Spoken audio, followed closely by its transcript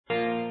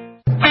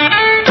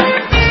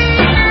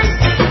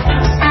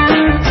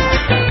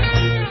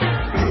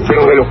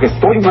que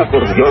estoy más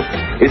orgulloso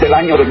es del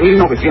año de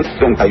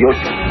 1938.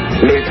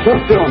 Les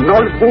guste o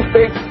no les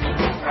guste.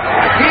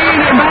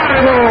 Sin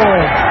embargo,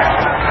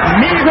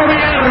 mi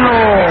gobierno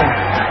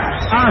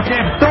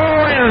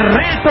aceptó el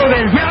reto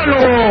del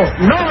diálogo,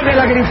 no de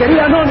la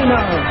gritería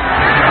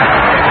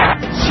anónima.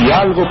 Si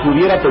algo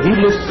pudiera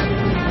pedirles,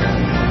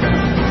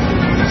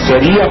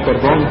 sería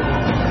perdón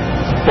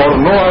por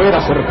no haber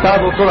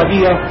acertado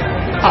todavía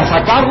a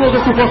sacarlos de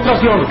su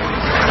postración.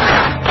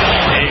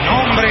 En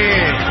nombre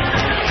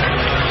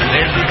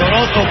del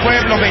vigoroso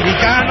pueblo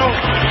mexicano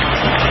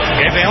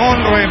que me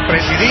honro en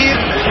presidir,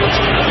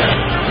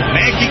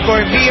 México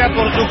envía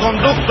por su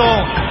conducto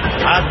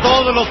a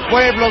todos los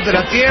pueblos de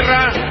la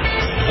tierra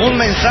un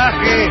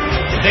mensaje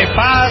de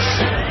paz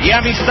y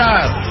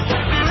amistad.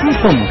 No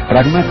somos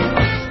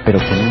pragmáticos, pero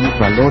con unos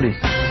valores,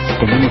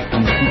 con unos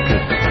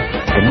principios,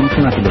 tenemos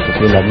una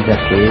filosofía de la vida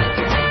que es: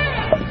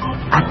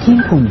 ¿a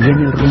quién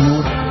conviene el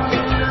rumor?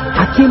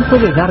 ¿A quién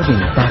puede dar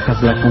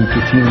ventajas la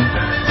confusión?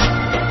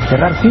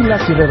 Cerrar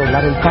filas y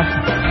redoblar el paso.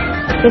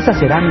 Esa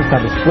será nuestra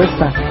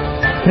respuesta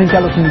frente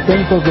a los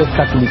intentos de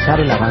obstaculizar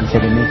el avance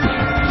de México.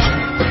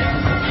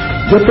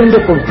 Yo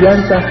tengo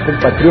confianza,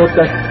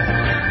 compatriotas,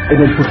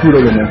 en el futuro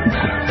de México.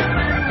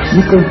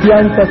 Mi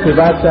confianza se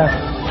basa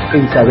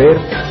en saber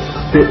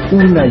que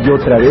una y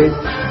otra vez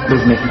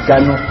los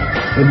mexicanos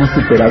hemos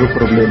superado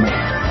problemas.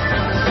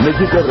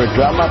 México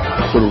reclama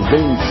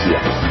prudencia,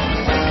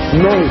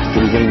 no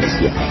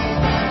estridencia.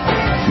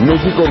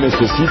 México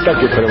necesita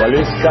que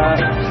prevalezca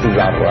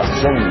la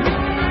razón,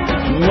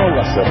 no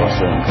la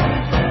cerrazón.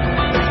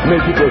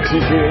 México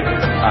exige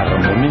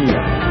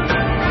armonía,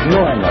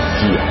 no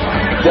anarquía.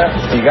 Ya,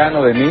 si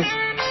gano de mí,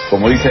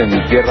 como dicen en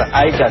mi tierra,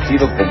 haya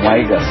sido como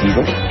haya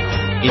sido.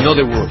 In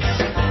other words,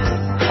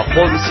 a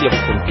policy of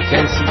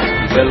comprehensive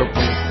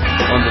development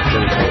on the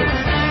territory,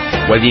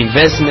 where the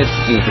investment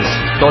in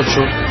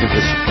infrastructure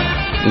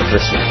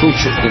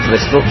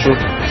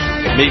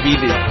may be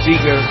the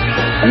trigger.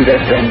 Y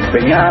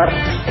desempeñar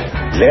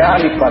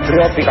leal y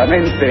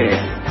patrióticamente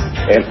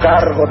el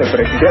cargo de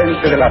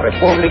presidente de la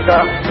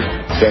República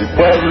que el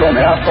pueblo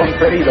me ha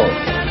conferido,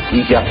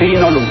 y que así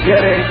no lo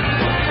quiere,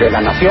 que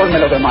la nación me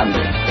lo demande.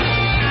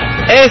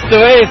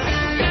 Esto es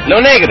Lo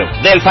Negro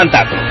del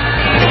Fantasma.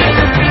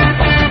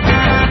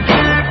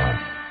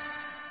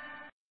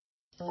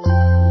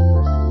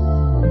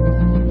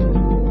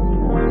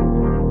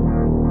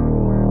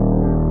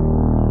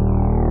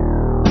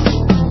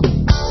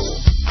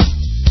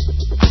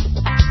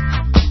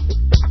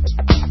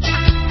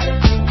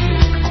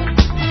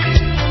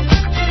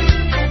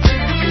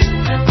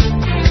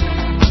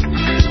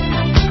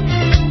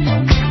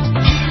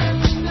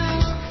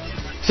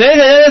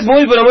 Señores,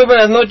 muy pero muy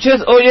buenas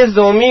noches. Hoy es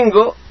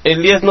domingo,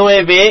 el día es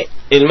 9,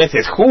 el mes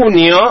es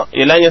junio,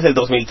 y el año es el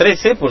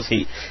 2013, por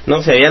si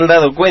no se habían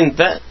dado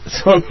cuenta.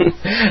 Son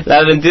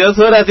las 22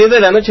 horas 10 de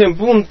la noche en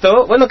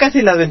punto, bueno,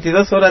 casi las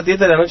 22 horas 10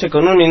 de la noche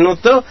con un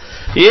minuto,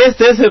 y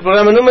este es el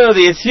programa número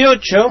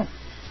 18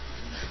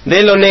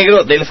 de Lo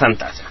Negro del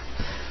Fantasma.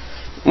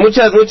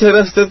 Muchas gracias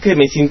a usted que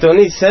me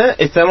sintoniza.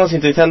 Estamos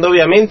sintonizando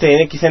obviamente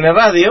en XN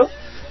Radio,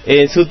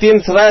 en su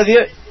Teams Radio,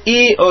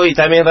 y hoy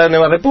también Radio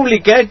Nueva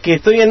República, que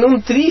estoy en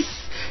un tris,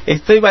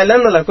 estoy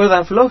bailando la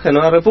cuerda floja.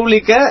 Nueva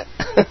República.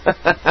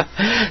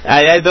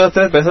 Ahí hay 2 o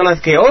 3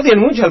 personas que odian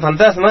mucho al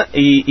Fantasma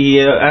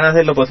y van a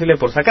hacer lo posible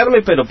por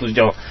sacarme, pero pues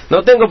yo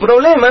no tengo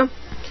problema.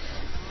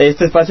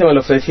 Este espacio me lo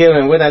ofrecieron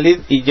en buena lid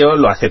y yo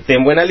lo acepté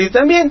en buena lid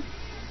también.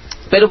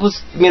 Pero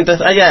pues mientras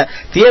haya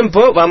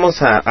tiempo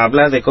vamos a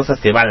hablar de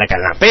cosas que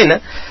valgan la pena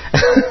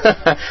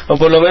o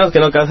por lo menos que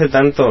no cause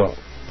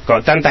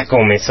tanta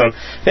comezón.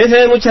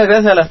 Muchas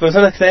gracias a las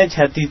personas que están en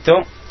chatito,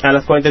 a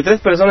las 43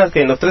 personas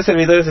que en los 3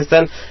 servidores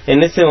están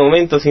en este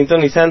momento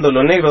sintonizando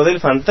Lo Negro del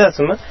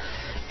Fantasma.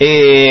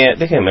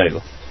 Déjenme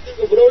algo. No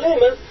tengo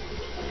problema.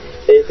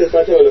 Este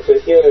espacio me lo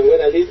ofrecieron en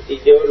buena lid y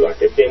yo lo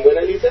acepté en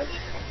buena lista.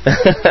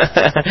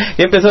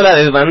 Ya empezó la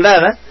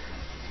desbandada.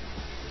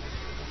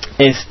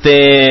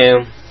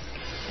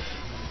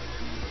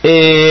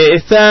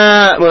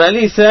 Está Mona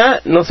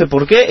Lisa, no sé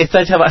por qué,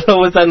 está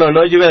Chavalobo, está No,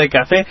 Lluvia de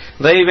Café,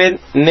 Raven,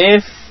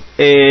 Nef,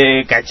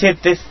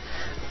 Cachetes,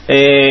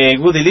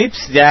 Goody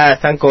Lips, ya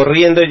están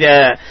corriendo,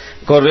 ya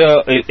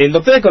corrió el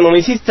doctor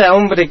economicista,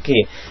 hombre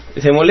que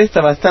se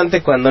molesta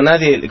bastante cuando no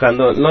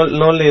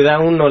le da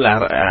uno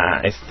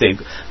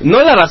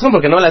no la razón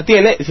porque no la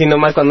tiene, sino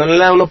más cuando no le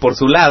da uno por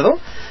su lado.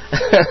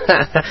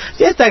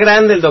 Ya está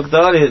grande el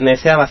doctor,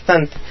 nesea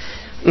bastante.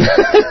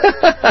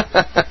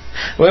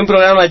 Buen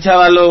programa,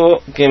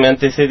 Chavalobo, que me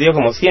antecedió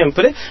como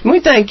siempre. Muy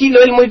tranquilo,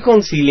 él muy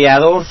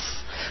conciliador,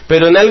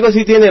 pero en algo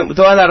sí tiene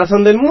toda la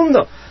razón del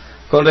mundo.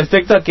 Con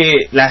respecto a que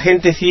la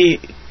gente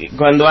sí,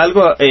 cuando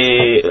algo...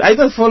 hay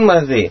 2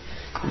 formas de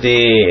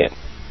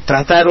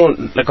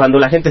trataron, cuando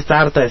la gente está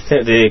harta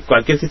de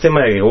cualquier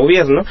sistema de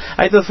gobierno,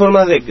 hay dos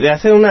formas de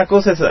hacer. Una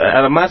cosa es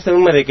armarse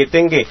un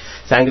merequetengue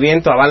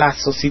sangriento a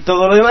balazos y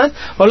todo lo demás,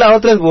 o la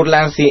otra es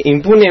burlarse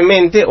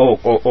impunemente o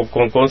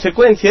con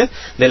consecuencias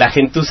de la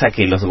gentuza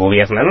que los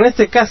gobierna. En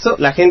este caso,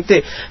 la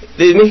gente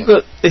de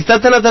México está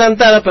tan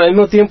atarantada, pero al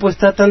mismo tiempo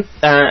está tan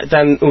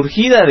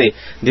urgida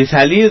de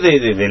salir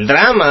del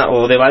drama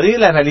o de evadir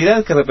la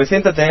realidad que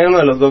representa tener uno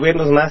de los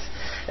gobiernos más,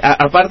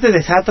 aparte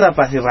de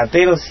sátrapas y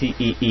rateros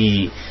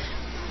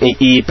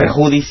y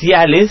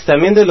perjudiciales,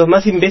 también de los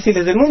más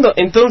imbéciles del mundo.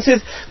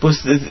 Entonces,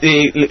 pues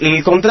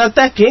el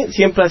contraataque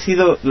siempre ha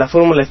sido la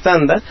fórmula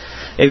estándar.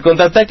 El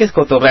contraataque es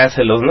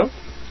cotorreárselos, ¿no?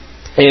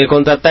 El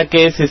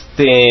contraataque es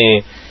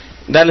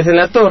darles en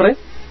la torre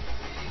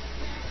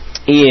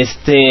y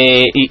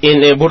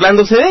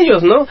burlándose de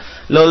ellos, ¿no?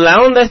 La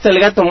onda está el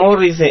gato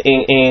Morris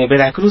en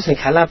Veracruz, en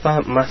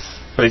Jalapa más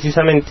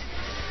precisamente,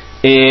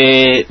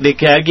 de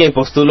que alguien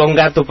postuló un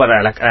gato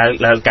para la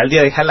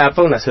alcaldía de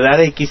Jalapa, una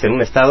ciudad X, en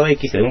un estado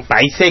X, en un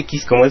país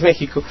X como es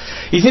México,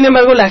 y sin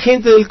embargo la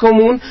gente del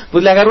común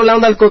pues le agarró la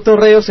onda al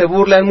cotorreo, se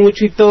burlan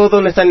mucho y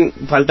todo, no están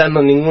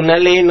faltando ninguna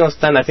ley, no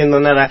están haciendo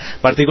nada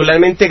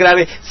particularmente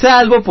grave,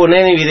 salvo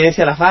poner en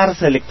evidencia la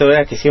farsa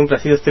electoral que siempre ha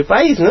sido este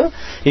país, ¿no?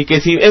 Y que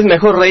si es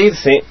mejor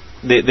reírse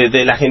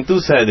de la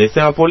gentuza del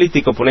sistema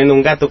político poniendo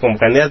un gato como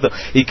candidato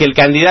y que el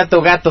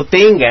candidato gato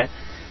tenga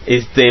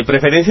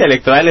preferencias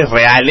electorales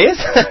reales,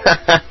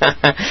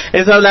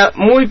 eso habla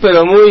muy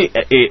pero muy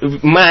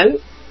mal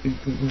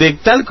de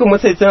tal como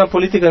es el sistema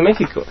político en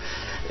México.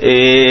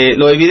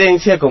 Lo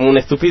evidencia como una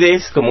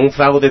estupidez, como un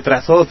fraude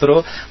tras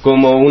otro,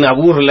 como una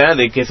burla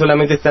de que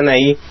solamente están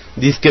ahí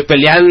disque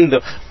peleando,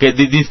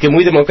 disque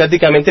muy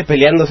democráticamente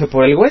peleándose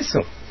por el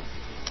hueso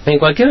en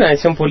cualquier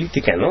organización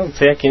política, ¿no?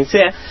 Sea quien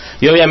sea,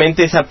 y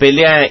obviamente esa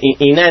pelea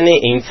inane,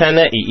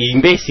 insana y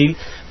imbécil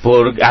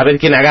por a ver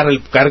quién agarra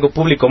el cargo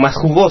público más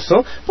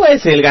jugoso,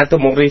 pues el gato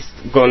Morris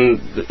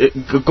con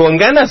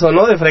ganas o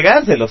no de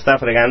fregarse lo está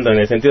fregando, en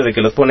el sentido de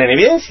que los pone en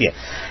evidencia,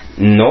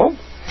 ¿no?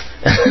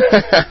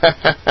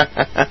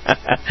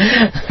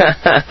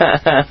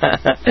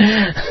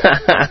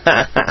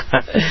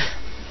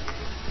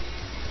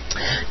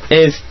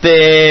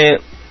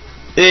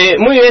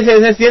 Muy bien, si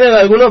tienen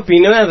alguna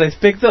opinión al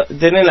respecto,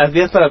 tienen las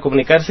vías para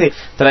comunicarse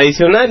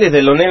tradicionales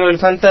de Lo Negro del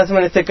Fantasma.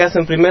 En este caso,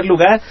 en primer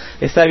lugar,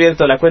 está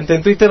abierto la cuenta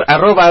en Twitter,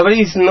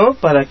 @Brisno,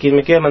 para quien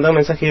me quiera mandar un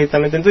mensaje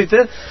directamente en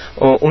Twitter,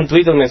 o un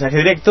tweet o un mensaje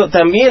directo.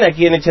 También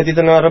aquí en el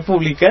chatito Nueva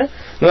República,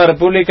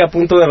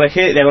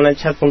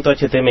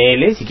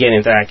 nuevarepublica.org/chat.html, si quieren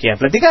entrar aquí a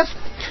platicar.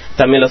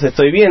 También los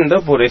estoy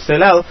viendo por este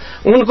lado.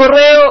 Un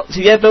correo,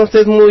 si ya usted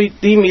es muy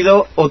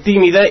tímido o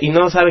tímida y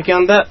no sabe qué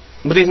onda,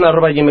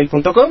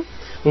 brisno@gmail.com.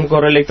 Un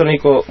correo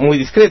electrónico muy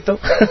discreto.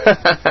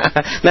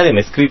 Nadie me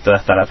ha escrito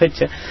hasta la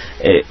fecha.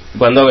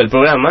 Cuando hago el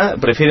programa,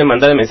 prefieren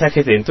mandar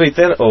mensajes en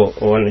Twitter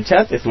o en el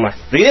chat, es más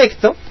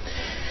directo.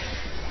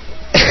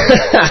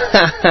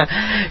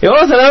 Y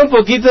vamos a hablar un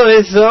poquito de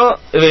eso.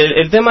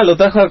 El tema lo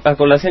trajo a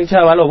colación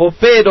Chavalobo,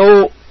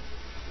 pero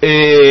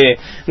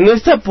no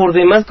está por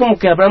demás como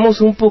que abramos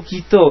un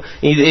poquito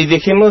y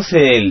dejemos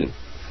el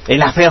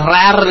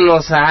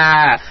aferrarnos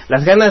a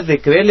las ganas de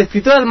creer. El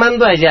escritor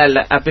Armando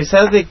Ayala, a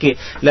pesar de que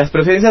las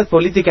preferencias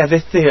políticas de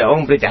este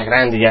hombre ya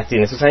grande, ya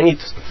tiene sus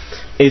añitos,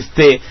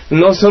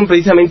 no son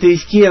precisamente de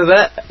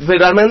izquierda,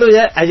 pero Armando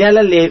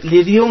Ayala le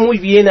dio muy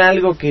bien a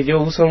algo que yo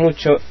uso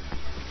mucho.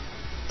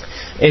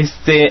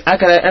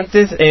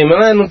 Antes me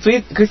mandan un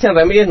tweet. Cristian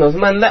Ramírez nos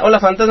manda: hola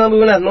Fantasma, muy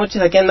buenas noches,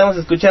 aquí andamos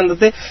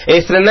escuchándote,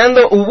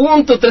 estrenando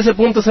Ubuntu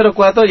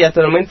 13.04 y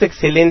actualmente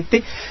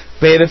excelente,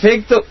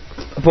 perfecto,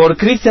 por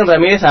Cristian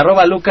Ramírez,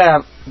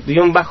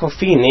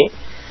 @Luca_Fine.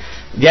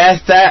 Ya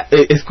está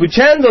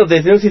escuchando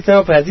desde un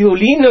sistema operativo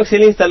Linux.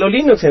 Él instaló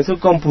Linux en su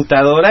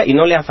computadora y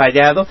no le ha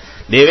fallado.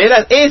 De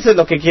veras, eso es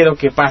lo que quiero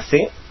que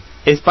pase.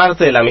 Es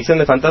parte de la misión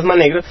de Fantasma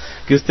Negro,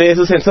 que ustedes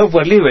usen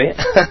software libre.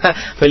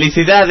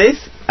 Felicidades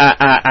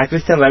a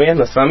Cristian Ramírez,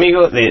 nuestro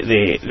amigo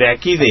de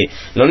aquí de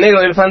Lo Negro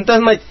del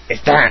Fantasma.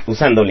 Está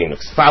usando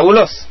Linux.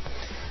 ¡Fabuloso!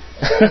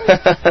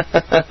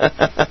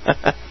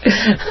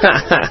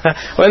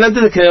 Bueno,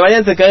 antes de que me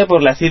vayan, te cae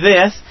por las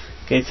ideas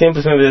que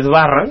siempre se me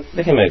desbarran.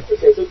 Déjenme ver.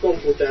 En su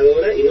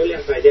computadora y no le ha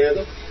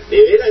fallado. De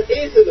veras,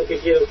 eso es lo que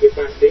quiero que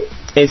pase.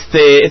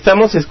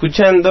 Estamos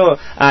escuchando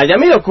a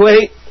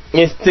Jamiroquai,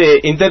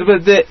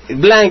 intérprete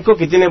blanco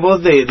que tiene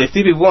voz de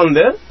Stevie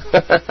Wonder.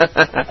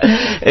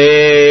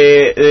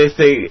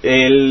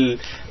 El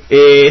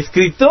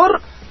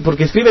escritor,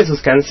 porque escribe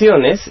sus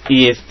canciones,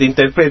 y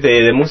intérprete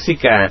de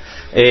música,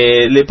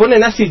 le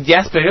ponen acid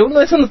jazz,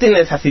 pero eso no tiene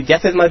acid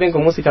jazz, es más bien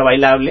con música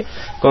bailable,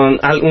 con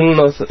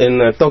algunos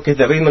toques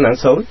de rhythm and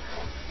soul.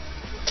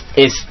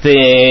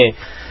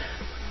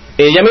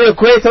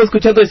 Jamiroquai, estamos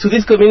escuchando de su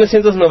disco de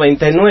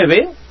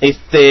 1999.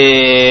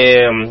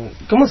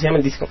 ¿Cómo se llama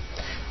el disco?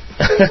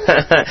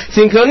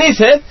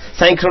 Synchronized.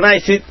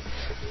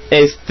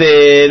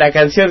 La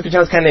canción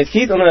escuchamos Can't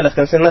Hit, una de las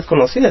canciones más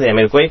conocidas de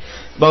Jamiroquai.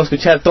 Vamos a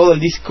escuchar todo el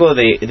disco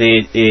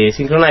de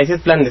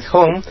Synchronized, Planet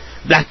Home,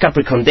 Black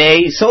Capricorn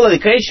Day, Soul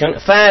Education,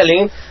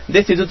 Falling,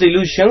 Destitute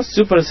Illusions,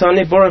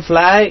 Supersonic,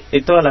 Butterfly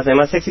y todas las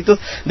demás éxitos.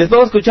 Después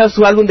vamos a escuchar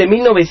su álbum de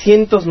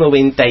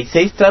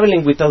 1996,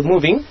 Traveling Without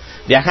Moving,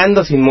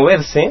 Viajando sin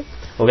moverse,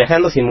 o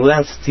Viajando sin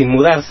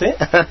mudarse,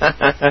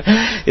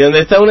 y donde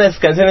está una de sus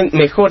canciones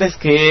mejores,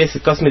 que es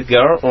Cosmic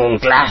Girl, un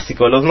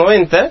clásico de los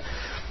 90.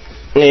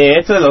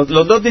 Esto de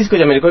los dos discos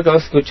de Americano que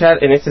vamos a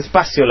escuchar en este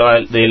espacio,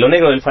 de Lo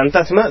Negro del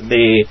Fantasma,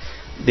 de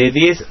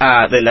 10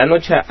 de la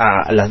noche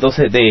a las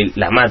 12 de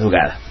la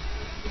madrugada.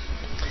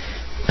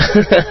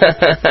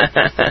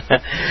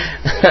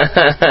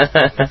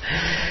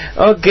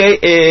 Ok,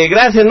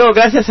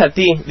 gracias a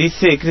ti,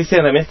 dice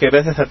Cristian Ramírez, que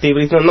gracias a ti,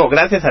 Brisno, no,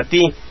 gracias a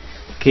ti,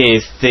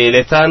 que le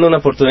está dando una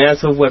oportunidad al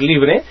software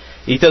libre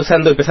y está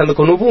empezando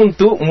con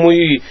Ubuntu,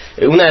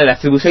 una de las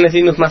distribuciones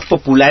Linux más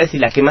populares y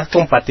la que más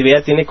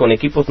compatibilidad tiene con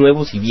equipos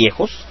nuevos y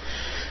viejos.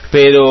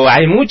 Pero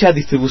hay muchas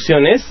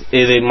distribuciones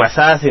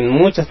basadas en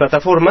muchas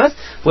plataformas.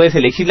 Puedes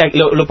elegir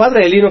lo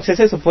padre de Linux es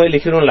eso, puede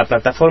elegir la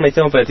plataforma y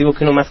sistema operativo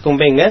que uno más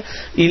convenga,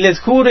 y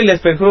les juro y les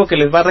perjuro que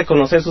les va a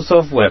reconocer su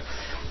software,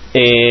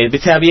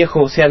 sea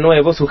viejo o sea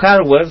nuevo, su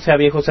hardware sea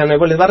viejo o sea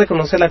nuevo, les va a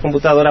reconocer la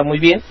computadora muy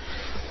bien.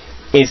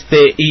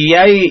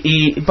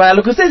 Y para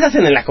lo que ustedes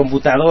hacen en la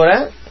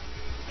computadora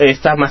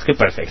está más que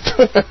perfecto.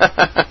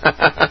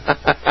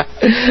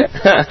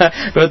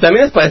 Pero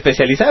también es para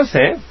especializarse,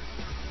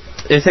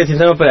 Es el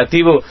sistema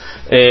operativo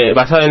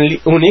basado en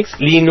Unix,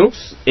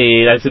 Linux,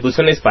 la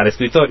distribución es para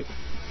escritorio.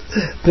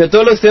 Pero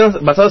todos los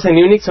sistemas basados en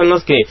Unix son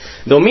los que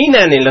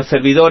dominan en los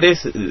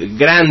servidores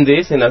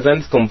grandes, en las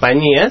grandes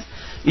compañías.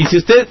 Y si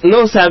usted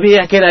no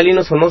sabía qué era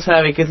Linux o no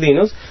sabe qué es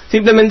Linux,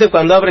 simplemente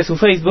cuando abre su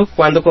Facebook,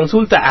 cuando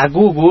consulta a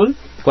Google,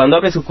 cuando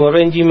abre su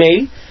correo en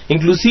Gmail,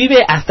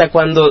 inclusive hasta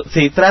cuando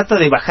se trata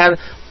de bajar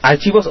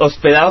archivos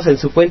hospedados en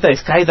su cuenta de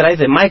SkyDrive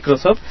de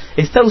Microsoft,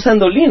 está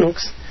usando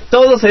Linux.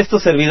 Todos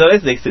estos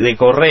servidores de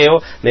correo,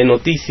 de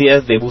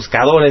noticias, de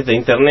buscadores de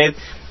internet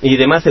y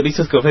demás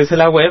servicios que ofrece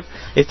la web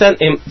están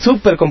en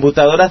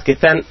supercomputadoras que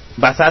están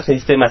basadas en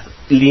sistemas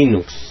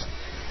Linux.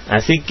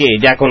 Así que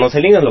ya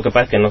conoce Linux, lo que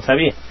pasa es que no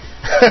sabía.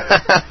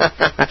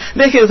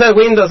 Deje de usar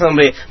Windows,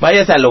 hombre,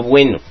 váyase a lo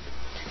bueno.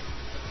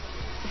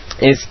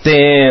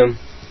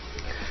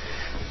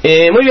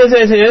 Muy bien,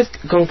 señores,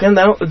 ¿con qué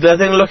andamos? De la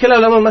tecnología la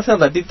hablamos más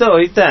al ratito.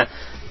 Ahorita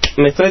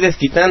me estoy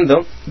desquitando.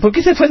 ¿Por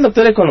qué se fue el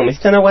doctor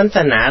economista? No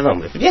aguanta nada,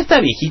 hombre. Ya está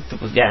viejito,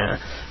 pues ya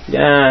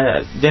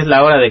es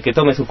la hora de que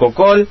tome su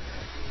cocol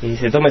y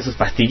se tome sus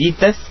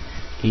pastillitas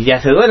y ya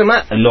se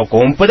duerma. Lo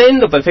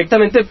comprendo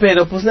perfectamente,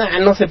 pero pues nada,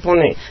 no se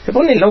pone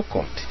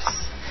loco.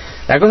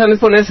 La cosa no es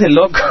ponerse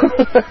loco.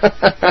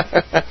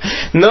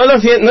 No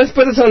es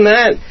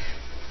personal.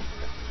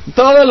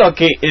 Todo lo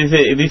que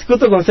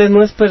discuto con ustedes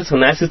no es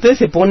personal. Si ustedes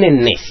se ponen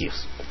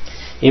necios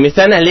y me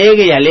están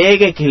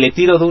alegue que le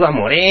tiro duro a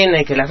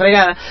Morena y que la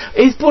fregada,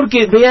 es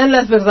porque vean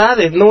las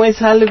verdades, no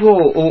es algo,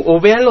 o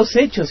vean los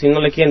hechos, si no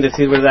le quieren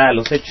decir verdad a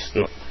los hechos,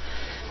 no.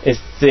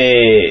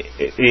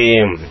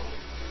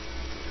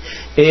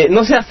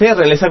 No se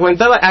aferren. Les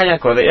aguantaba, ya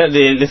acordé,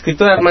 del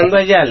escritor Armando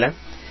Ayala,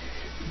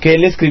 que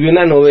él escribió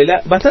una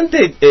novela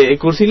bastante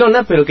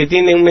cursilona, pero que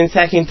tiene un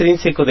mensaje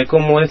intrínseco de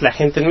cómo es la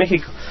gente en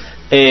México.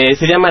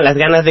 Se llama Las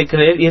ganas de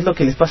creer, y es lo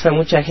que les pasa a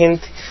mucha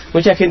gente.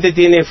 Mucha gente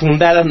tiene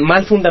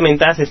mal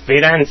fundamentadas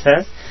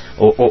esperanzas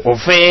o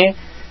fe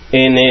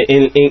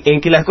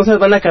en que las cosas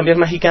van a cambiar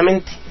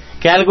mágicamente,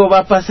 que algo va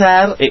a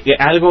pasar,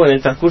 algo en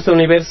el transcurso del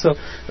universo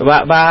se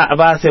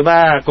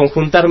va a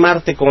conjuntar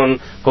Marte con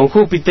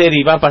Júpiter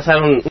y va a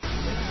pasar un...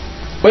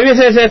 Muy bien,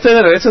 estoy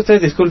de regreso,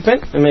 ustedes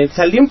disculpen, me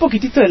salí un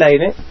poquitito del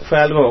aire, fue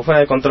algo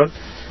fuera de control,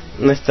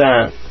 no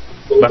está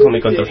bajo mi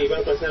control.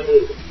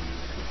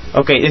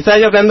 Ok, estaba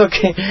yo hablando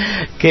que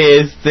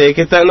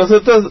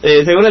nosotros,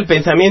 según el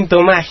pensamiento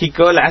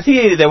mágico,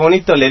 así de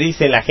bonito le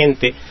dice la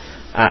gente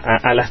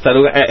a las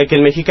tarugas, que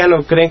el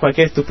mexicano cree en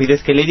cualquier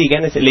estupidez que le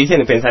digan, le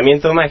dicen el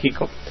pensamiento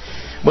mágico.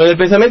 Bueno, el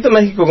pensamiento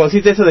mágico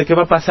consiste en eso de que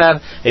va a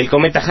pasar el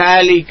cometa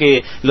Halley,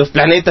 que los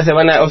planetas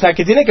o sea,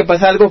 que tiene que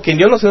pasar algo que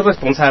yo no soy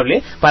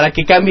responsable para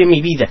que cambie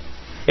mi vida.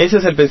 Ese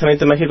es el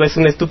pensamiento mágico, es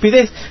una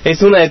estupidez,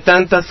 es una de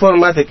tantas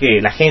formas de que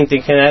la gente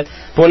en general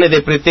pone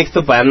de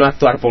pretexto para no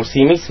actuar por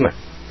sí misma.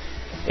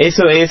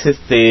 Eso es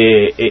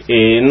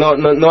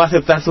no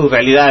aceptar sus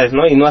realidades,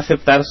 ¿no? Y no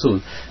aceptar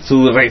su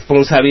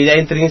responsabilidad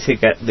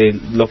intrínseca de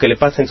lo que le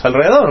pasa en su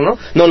alrededor, ¿no?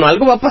 No,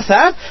 algo va a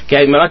pasar,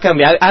 que me va a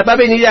cambiar, va a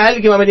venir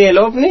alguien, va a venir el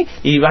OVNI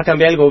y va a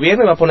cambiar el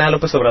gobierno y va a poner a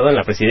López Obrador en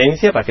la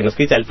presidencia para que nos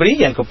quite al PRI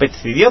y al Copete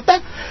es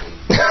idiota.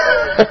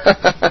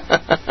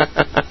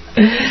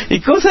 Y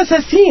cosas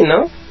así,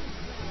 ¿no?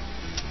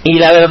 Y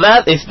la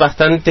verdad es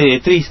bastante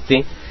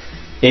triste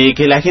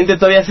que la gente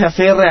todavía se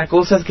aferre a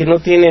cosas que no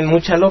tienen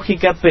mucha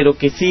lógica, pero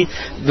que sí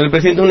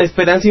representan una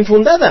esperanza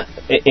infundada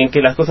en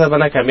que las cosas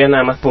van a cambiar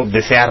nada más por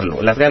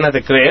desearlo. Las ganas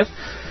de creer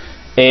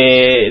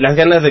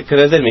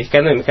del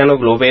mexicano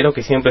globero,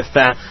 que siempre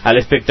está a la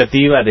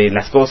expectativa de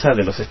las cosas,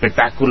 de los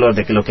espectáculos,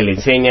 de lo que le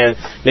enseñan.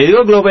 Le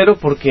digo globero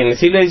porque en el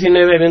siglo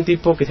XIX había un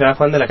tipo que se llama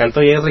Juan de la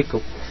Cantoya y Rico,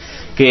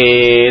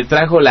 que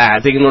trajo la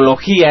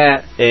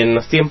tecnología en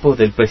los tiempos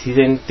del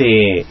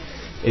presidente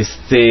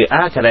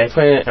Caray,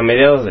 fue a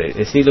mediados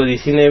del siglo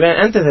XIX,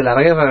 antes de la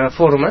Guerra de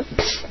Reforma.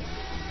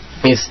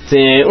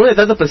 Uno de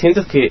tantos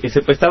presidentes que se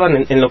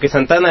estaban en lo que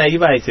Santana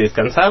iba y se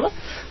descansaba,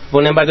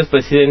 ponen varios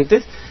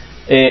presidentes.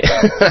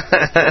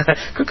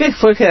 Creo que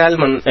fue general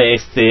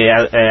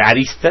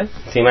Arista,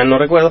 si mal no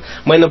recuerdo.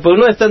 Bueno, pues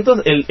uno de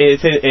tantos,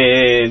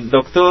 el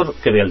doctor,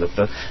 que era el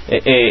doctor,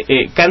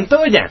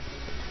 Cantoya,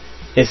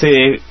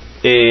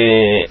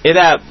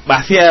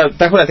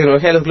 trajo la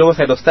tecnología de los globos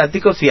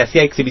aerostáticos y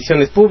hacía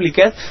exhibiciones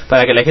públicas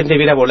para que la gente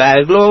viera volar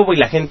el globo y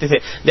la gente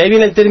de ahí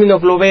viene el término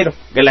globero,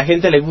 que a la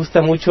gente le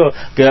gusta mucho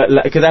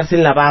quedarse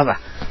en la baba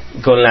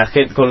con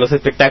los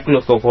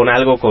espectáculos, con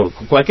algo, con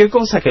cualquier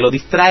cosa que lo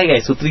distraiga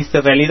de su triste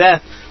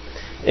realidad.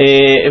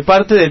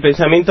 Parte del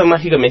pensamiento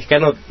mágico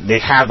mexicano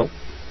dejado,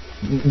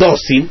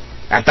 dócil,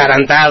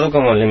 atarantado,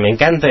 como me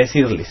encanta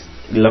decirles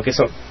lo que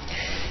son.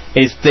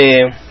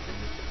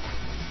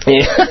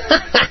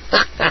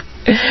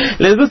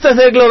 Les gusta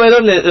ser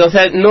globeros, o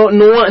sea, no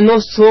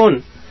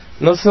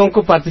son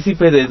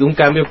copartícipes de un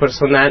cambio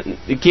personal.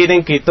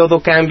 Quieren que todo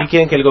cambie,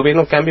 quieren que el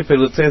gobierno cambie,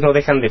 pero ustedes no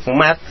dejan de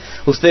fumar,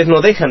 ustedes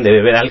no dejan de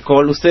beber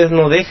alcohol, ustedes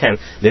no dejan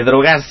de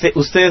drogarse,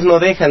 ustedes no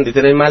dejan de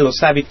tener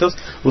malos hábitos,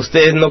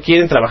 ustedes no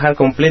quieren trabajar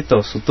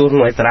completo su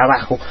turno de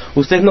trabajo,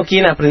 ustedes no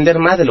quieren aprender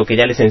más de lo que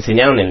ya les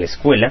enseñaron en la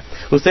escuela,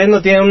 ustedes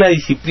no tienen una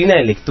disciplina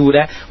de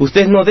lectura,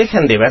 ustedes no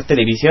dejan de ver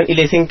televisión y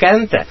les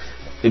encanta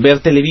ver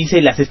Televisa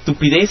y las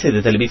estupideces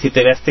de Televisa y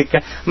TV Azteca.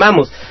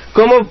 Vamos,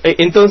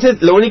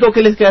 entonces lo único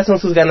que les queda son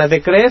sus ganas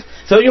de creer.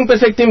 Soy un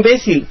perfecto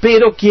imbécil,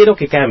 pero quiero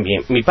que cambie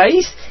mi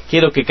país,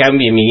 quiero que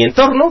cambie mi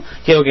entorno,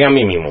 quiero que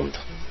cambie mi mundo.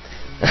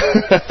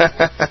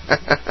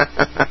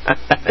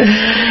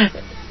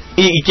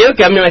 y quiero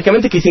que cambie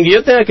mágicamente, que sin que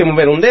yo tenga que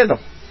mover un dedo.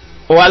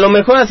 O a lo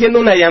mejor haciendo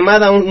una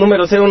llamada a un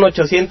número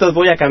 01800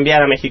 voy a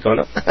cambiar a México,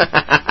 ¿no?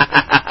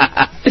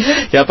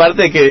 Y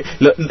aparte de que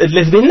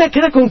les ven la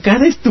cara con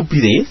cada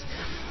estupidez,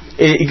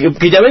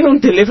 que llamen a un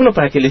teléfono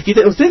para que les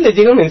quiten. Ustedes les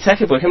llega un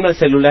mensaje, por ejemplo, al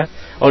celular,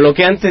 o lo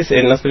que antes,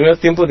 en los primeros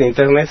tiempos de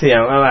internet, se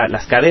llamaba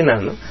las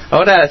cadenas, ¿no?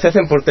 Ahora se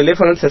hacen por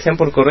teléfono, antes se hacían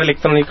por correo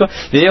electrónico.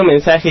 Le llega un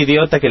mensaje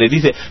idiota que les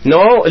dice: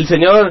 no, el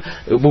señor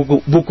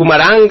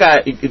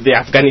Bukumaranga de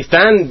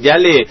Afganistán ya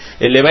le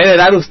va a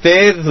heredar a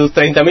usted sus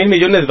 30,000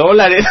 millones de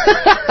dólares.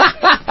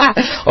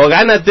 O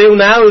gánate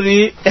un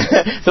Audi.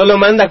 Solo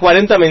manda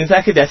 40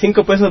 mensajes de a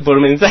 5 pesos por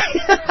mensaje.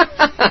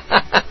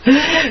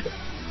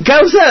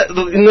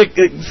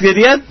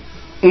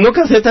 No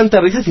causaría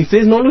tanta risa si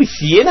ustedes no lo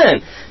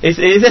hicieran.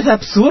 Es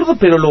absurdo,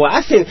 pero lo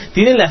hacen.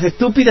 Tienen las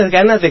estúpidas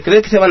ganas de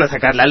creer que se van a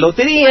sacar la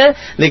lotería,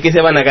 de que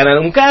se van a ganar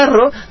un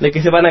carro, de que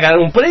se van a ganar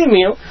un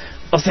premio.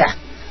 O sea,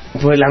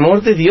 por el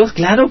amor de Dios,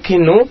 claro que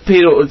no,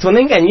 pero son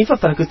engañifas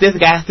para que ustedes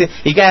gasten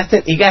y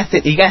gasten y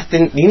gasten y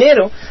gasten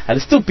dinero al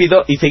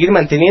estúpido y seguir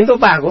manteniendo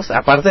vagos,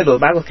 aparte de los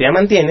vagos que ya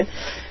mantienen.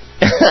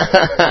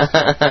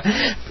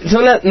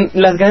 Son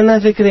las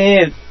ganas de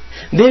creer.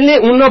 Denle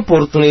una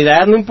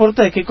oportunidad, no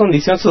importa de qué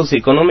condición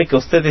socioeconómica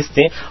usted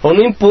esté, o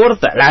no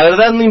importa, la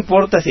verdad no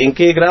importa si en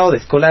qué grado de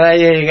escolar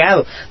haya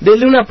llegado.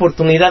 Denle una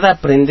oportunidad a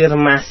aprender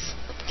más.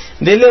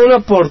 Denle una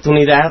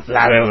oportunidad,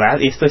 la verdad,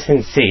 y esto es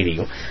en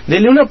serio,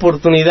 denle una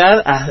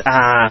oportunidad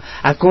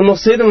a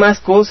conocer más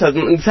cosas.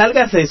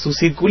 Sálgase de su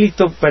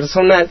circulito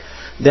personal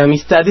de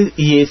amistades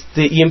y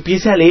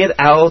empiece a leer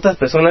a otras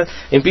personas,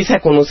 empiece a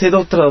conocer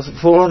otros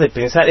formas de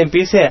pensar,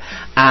 empiece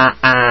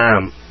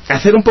a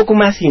ser un poco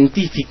más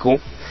científico,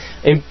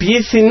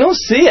 empiece, no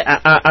sé,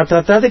 a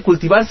tratar de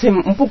cultivarse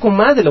un poco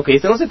más de lo que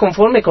está, no se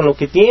conforme con lo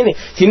que tiene.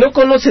 Si no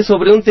conoce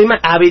sobre un tema,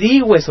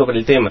 averigüe sobre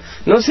el tema,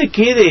 no se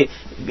quede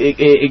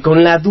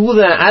con la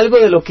duda. Algo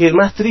de lo que es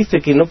más triste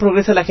que no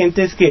progresa la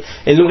gente es que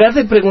en lugar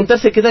de preguntar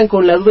se quedan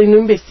con la duda y no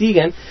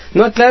investigan,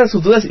 no aclaran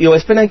sus dudas o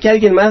esperan que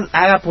alguien más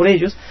haga por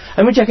ellos.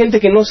 Hay mucha gente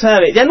que no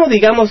sabe, ya no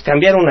digamos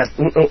cambiar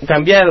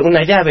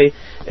una llave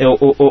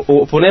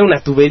o poner una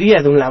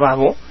tubería de un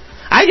lavabo.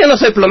 Yo no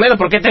soy plomero,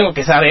 ¿por qué tengo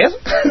que saber?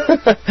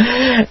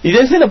 Y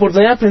dense la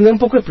oportunidad de aprender un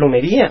poco de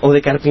plomería, o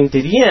de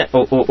carpintería,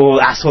 o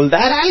a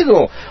soldar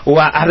algo, o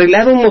a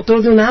arreglar un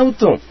motor de un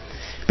auto.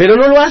 Pero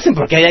no lo hacen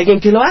porque hay alguien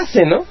que lo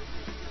hace, ¿no?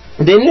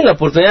 Denle la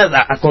oportunidad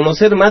a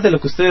conocer más de lo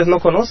que ustedes no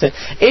conocen.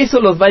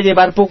 Eso los va a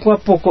llevar poco a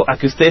poco a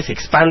que ustedes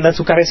expandan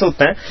su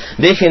cabezota,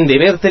 dejen de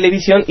ver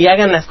televisión y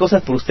hagan las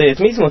cosas por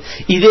ustedes mismos.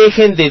 Y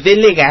dejen de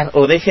delegar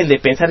o dejen de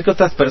pensar que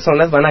otras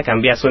personas van a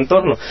cambiar su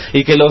entorno.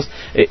 Y que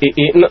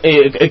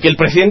que el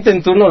presidente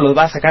en turno los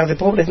va a sacar de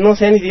pobres. No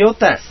sean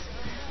idiotas.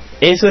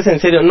 Eso es en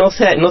serio. No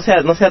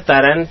se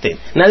ataranten.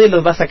 Nadie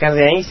los va a sacar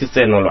de ahí si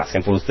ustedes no lo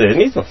hacen por ustedes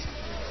mismos.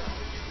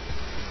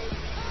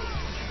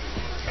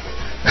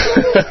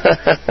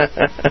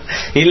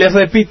 Y les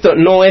repito,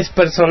 no es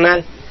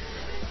personal.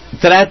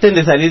 Traten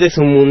de salir de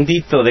su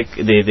mundito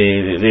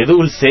de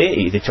dulce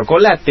y de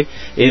chocolate,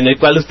 en el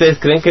cual ustedes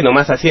creen que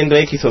nomás haciendo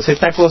X o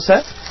Z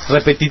cosa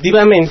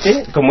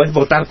repetitivamente, como es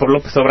votar por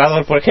López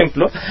Obrador, por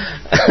ejemplo,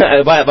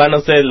 los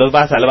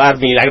va a salvar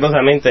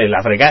milagrosamente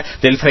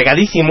del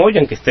fregadísimo hoyo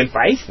en que esté el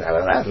país. La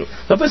verdad, ¿no?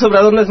 López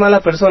Obrador no es mala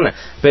persona,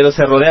 pero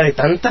se rodea de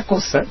tanta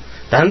cosa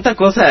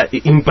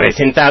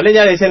impresentable.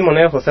 Ya decía el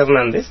monero José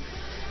Hernández,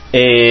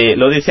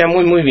 lo decía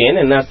muy bien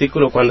en un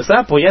artículo cuando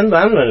estaba apoyando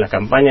a AMLO en la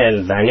campaña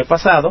del año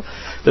pasado,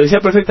 lo decía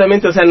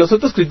perfectamente. O sea,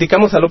 nosotros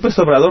criticamos a López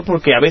Obrador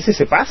porque a veces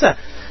se pasa,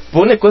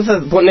 pone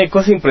cosas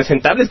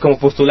impresentables, como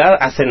postular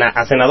a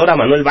senador a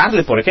Manuel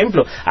Bartlett, por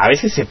ejemplo. A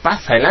veces se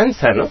pasa el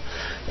lanza, ¿no?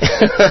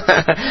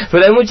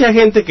 Pero hay mucha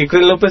gente que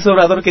cree en López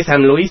Obrador, que es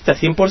amloísta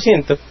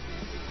 100%,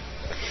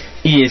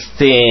 y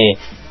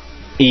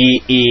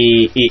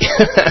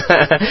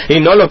y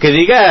no, lo que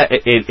diga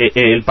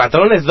el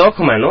patrón es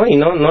dogma, ¿no? Y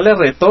no le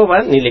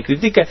retoban ni le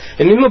critican.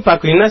 El mismo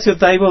Paco Ignacio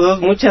Taibo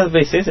II muchas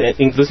veces,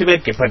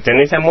 inclusive que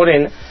pertenece a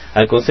Morena,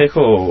 al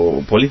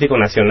Consejo Político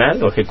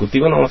Nacional o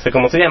Ejecutivo, no sé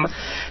cómo se llama,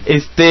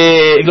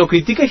 lo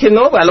critica y dice,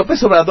 no, a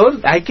López Obrador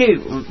hay que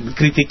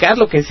criticar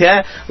lo que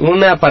sea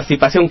una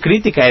participación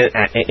crítica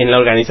en la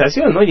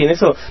organización, ¿no? Y en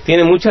eso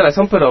tiene mucha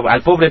razón, pero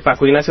al pobre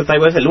Paco Ignacio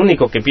Taibo es el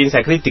único que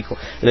piensa crítico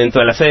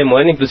dentro de la sede de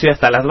Morena, inclusive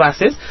hasta las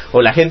bases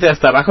o la gente de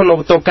hasta abajo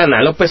no tocan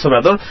a López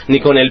Obrador ni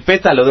con el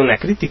pétalo de una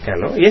crítica,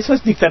 ¿no? Y eso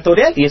es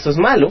dictatorial y eso es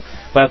malo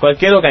para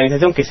cualquier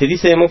organización que se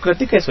dice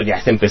democrática. Eso ya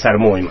es empezar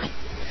muy mal.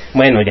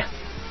 Bueno, ya.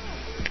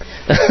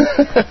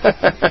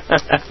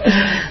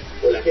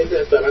 O la gente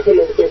de hasta abajo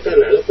no tocan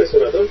a López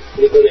Obrador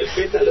ni con el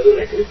pétalo de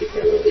una crítica,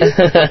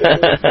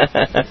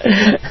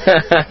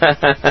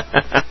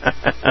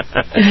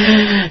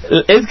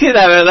 ¿no? Es que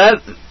la verdad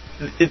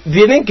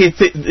tienen que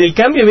el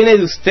cambio viene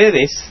de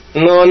ustedes,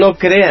 no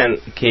crean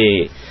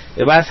que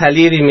va a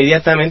salir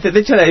inmediatamente. De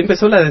hecho,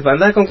 empezó la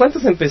desbandada. ¿Con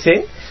cuántos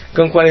empecé?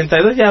 Con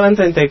 42, ya van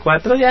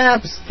 34, ya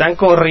pues, están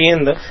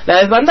corriendo. La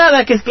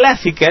desbandada, que es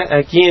clásica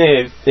aquí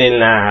en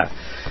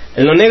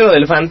lo negro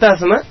del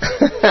Fantasma.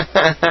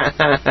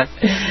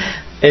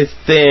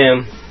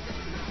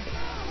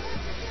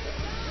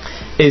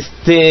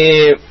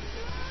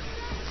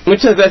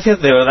 Muchas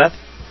gracias, de verdad.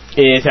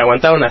 Se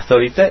aguantaron hasta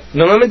ahorita.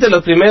 Normalmente la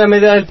primera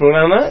media hora del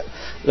programa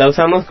la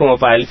usamos como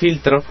para el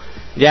filtro.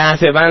 Ya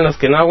se van los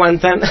que no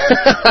aguantan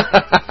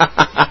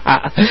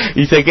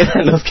y se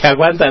quedan los que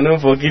aguantan un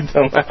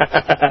poquito más.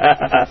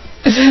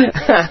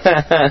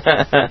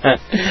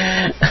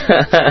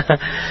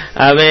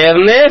 A ver,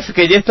 Nef,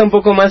 que ya está un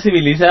poco más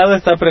civilizado,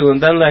 está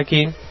preguntando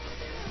aquí.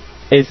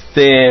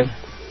 Dice,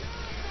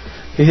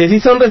 sí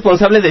son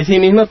responsables de sí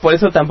mismos, por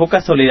eso tan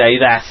poca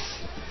solidaridad.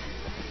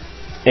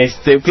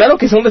 Claro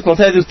que son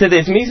responsables de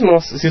ustedes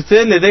mismos. Si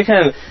ustedes le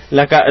dejan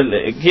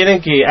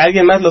quieren que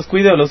alguien más los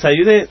cuide o los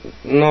ayude,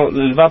 no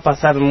les va a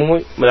pasar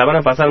la van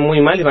a pasar muy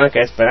mal y van a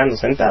quedar esperando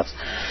sentados.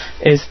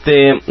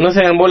 No se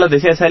hagan bolas,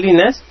 decía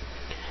Salinas.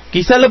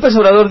 Quizá López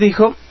Obrador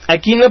dijo,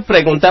 aquí no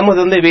preguntamos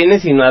de dónde vienen,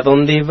 sino a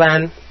dónde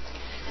van.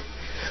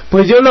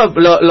 Pues yo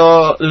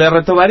le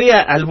retomaría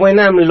al buen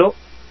AMLO,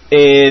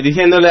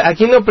 diciéndole,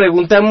 aquí no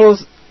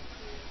preguntamos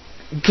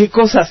qué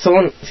cosas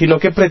son, sino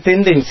qué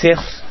pretenden ser.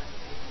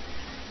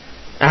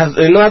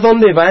 No a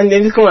dónde van,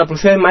 es como la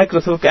publicidad de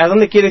Microsoft, ¿a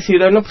dónde quieres ir?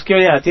 No, pues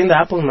quiero ir a la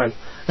tienda Apple, man.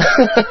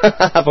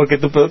 Porque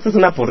tu producto es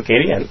una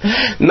porquería.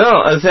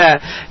 No, o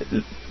sea,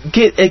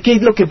 ¿qué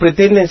es lo que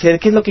pretenden ser?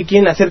 ¿Qué es lo que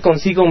quieren hacer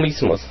consigo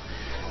mismos?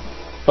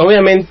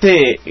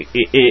 Obviamente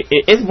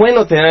es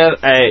bueno tener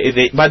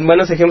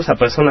buenos ejemplos a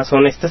personas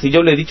honestas, y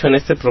yo lo he dicho en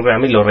este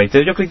programa y lo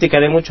reitero. Yo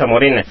criticaré mucho a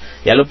Morena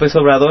y a López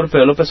Obrador,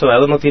 pero López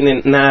Obrador no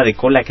tiene nada de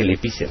cola que le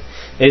pisen.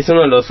 Es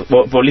uno de los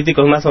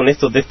políticos más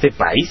honestos de este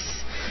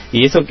país.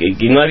 Y eso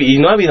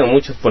no ha habido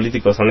muchos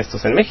políticos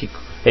honestos en México.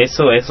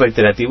 Eso es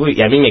reiterativo y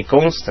a mí me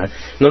consta.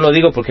 No lo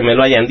digo porque me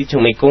lo hayan dicho,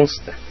 me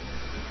consta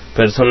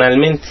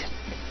personalmente.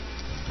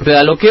 Pero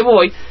a lo que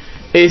voy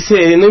es,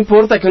 no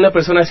importa que una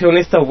persona sea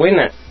honesta o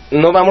buena,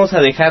 no vamos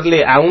a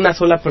dejarle a una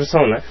sola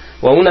persona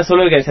o a una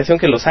sola organización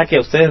que lo saque a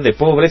ustedes de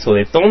pobres o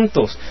de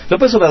tontos.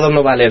 López Obrador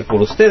no va a leer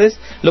por ustedes,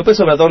 López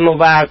Obrador no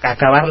va a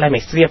acabar la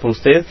maestría por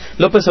ustedes,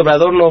 López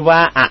Obrador no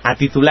va a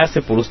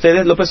titularse por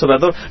ustedes, López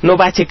Obrador no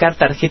va a checar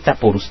tarjeta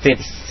por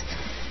ustedes,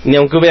 ni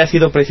aunque hubiera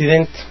sido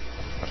presidente.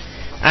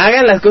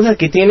 Hagan las cosas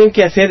que tienen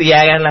que hacer y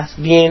háganlas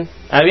bien.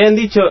 Habían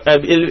dicho,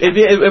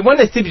 el buen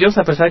Steve Jobs,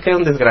 a pesar que era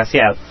un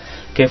desgraciado,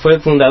 que fue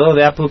el fundador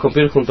de Apple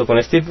Computer junto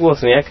con Steve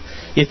Wozniak,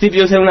 y Steve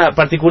Jobs era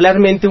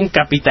particularmente un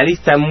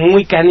capitalista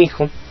muy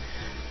canijo,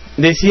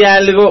 decía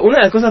algo, una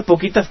de las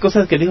poquitas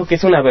cosas que dijo que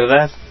es una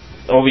verdad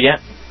obvia,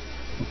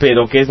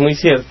 pero que es muy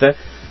cierta,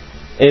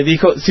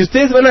 dijo, si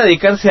ustedes van a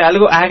dedicarse a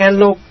algo,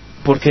 háganlo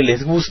porque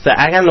les gusta,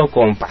 háganlo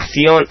con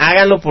pasión,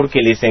 háganlo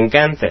porque les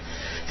encanta.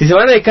 Si se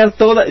van a dedicar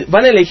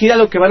van a elegir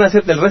algo que van a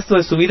hacer del resto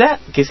de su vida,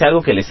 que sea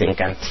algo que les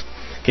encante,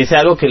 que sea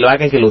algo que lo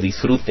hagan, que lo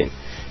disfruten.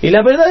 Y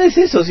la verdad es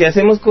eso, si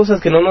hacemos cosas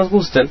que no nos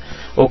gustan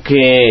o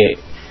que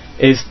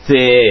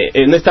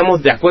no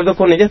estamos de acuerdo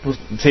con ellas, pues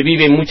se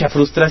vive mucha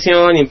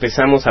frustración y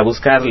empezamos a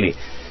buscarle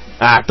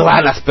a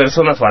todas las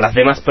personas o a las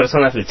demás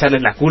personas,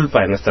 echarles la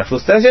culpa de nuestra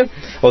frustración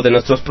o de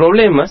nuestros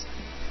problemas,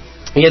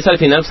 y eso al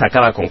final se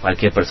acaba con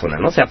cualquier persona,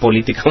 no sea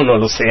política o no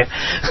lo sea.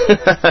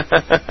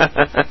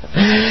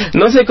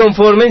 No se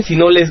conformen si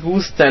no les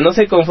gusta, no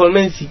se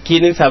conformen si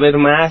quieren saber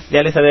más,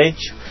 ya les había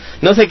dicho.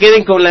 No se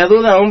queden con la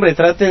duda, hombre,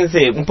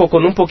 trátense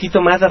con un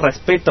poquito más de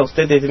respeto a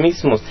ustedes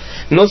mismos.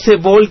 No se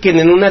volquen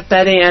en una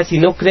tarea si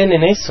no creen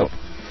en eso.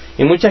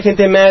 y mucha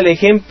gente me da el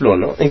ejemplo,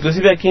 ¿no?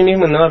 Inclusive aquí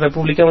mismo en Nueva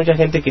República mucha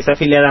gente que está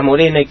afiliada a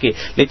Morena y que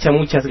le echa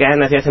muchas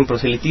ganas y hacen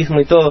proselitismo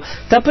y todo.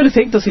 Está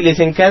perfecto, si les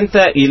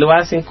encanta y lo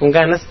hacen con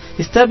ganas,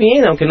 está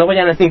bien, aunque no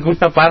vayan a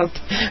ninguna parte,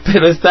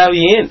 pero está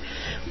bien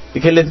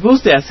que les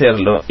guste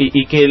hacerlo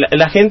y que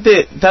la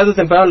gente tarde o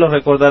temprano lo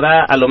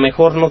recordará, a lo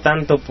mejor no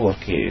tanto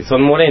porque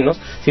son morenos,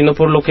 sino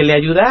por lo que le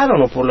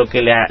ayudaron o por lo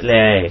que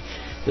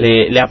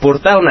le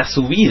aportaron a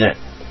su vida,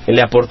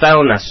 le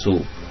aportaron a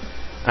su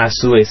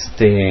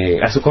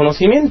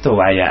conocimiento,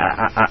 vaya,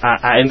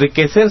 a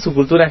enriquecer su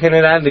cultura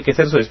general,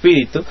 enriquecer su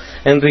espíritu,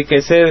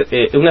 enriquecer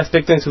un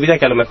aspecto en su vida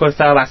que a lo mejor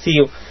estaba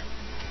vacío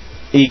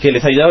y que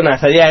les ayudaron a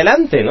salir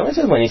adelante, ¿no? Eso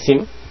es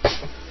buenísimo.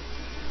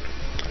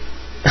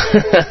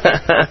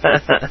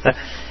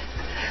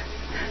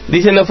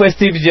 Dice, no fue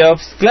Steve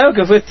Jobs. Claro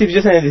que fue Steve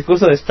Jobs en el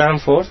discurso de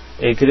Stanford,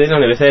 que dio en la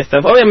Universidad de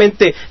Stanford.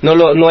 Obviamente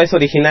no es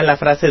original la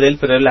frase de él,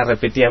 pero él la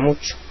repetía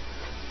mucho.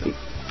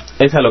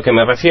 Es a lo que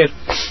me refiero.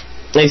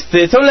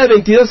 Son las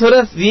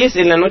 22:10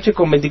 en la noche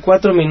con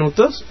 24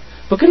 minutos.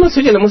 ¿Por qué no se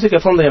oye la música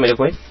de fondo,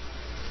 Yamiroquai?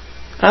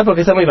 Ah,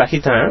 porque está muy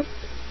bajita, ¿eh?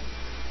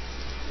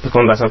 Pues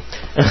con razón.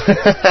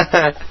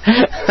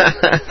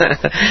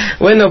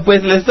 Bueno,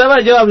 pues le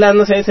estaba yo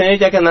hablando, señor,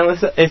 ya que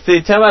andamos,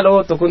 Chava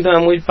luego tocó un tema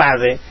muy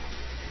padre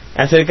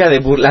acerca de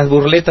las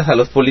burletas a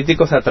los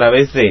políticos a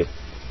través de,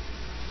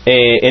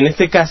 en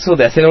este caso,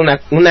 de hacer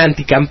una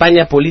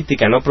anticampaña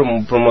política, ¿no?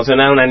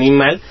 Promocionar a un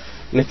animal,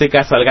 en este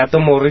caso al gato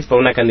Morris, por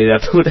una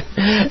candidatura.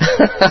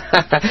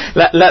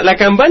 la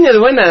campaña es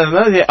buena, ¿no?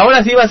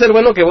 Ahora sí va a ser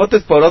bueno que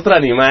votes por otro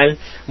animal,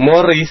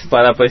 Morris,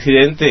 para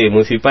presidente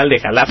municipal de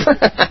Jalapa.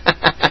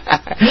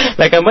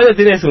 La campaña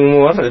tiene su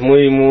humor, es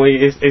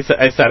muy es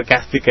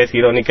sarcástica, es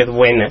irónica, es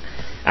buena,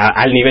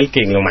 al nivel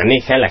que lo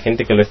maneja la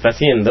gente que lo está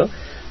haciendo.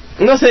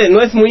 No sé,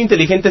 no es muy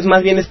inteligente, es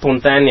más bien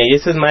espontánea, y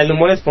eso es más, el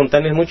humor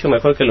espontáneo es mucho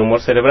mejor que el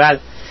humor cerebral,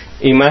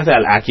 y más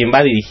a quien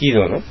va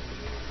dirigido, ¿no?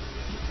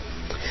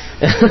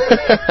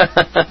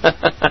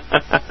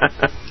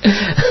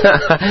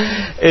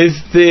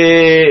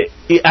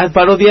 Y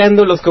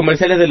parodiando los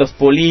comerciales de los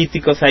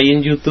políticos. Ahí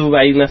en YouTube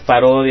hay unas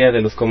parodias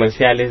de los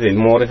comerciales del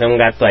Morris, a un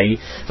gato ahí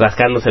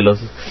rascándose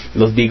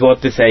los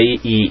bigotes ahí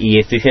y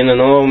diciendo,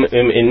 no,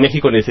 en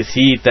México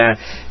necesita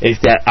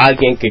a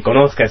alguien que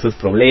conozca sus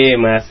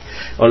problemas,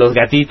 o los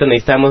gatitos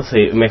necesitamos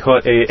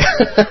mejor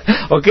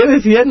o qué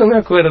decía, no me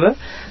acuerdo.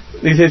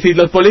 Dice, si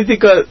los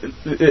políticos,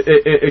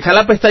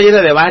 Jalapa está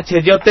llena de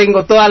baches, yo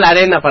tengo toda la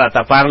arena para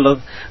taparlos,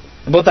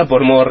 vota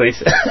por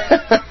Morris.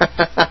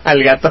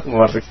 Al gato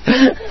Morris.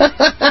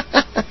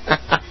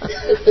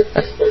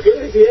 ¿Por qué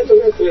decía? No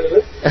me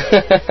acuerdo.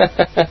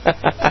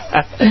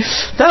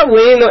 Está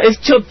bueno, es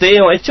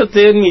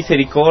choteo en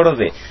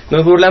misericordia.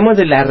 Nos burlamos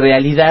de la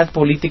realidad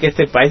política de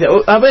este país.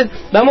 A ver,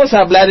 vamos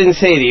a hablar en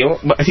serio.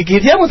 Si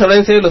quisiéramos hablar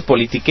en serio de los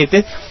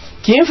politiquetes,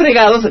 ¿quién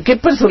fregados, qué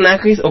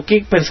personajes o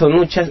qué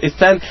personuchas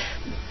están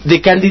de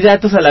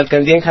candidatos a la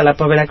alcaldía en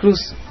Jalapa,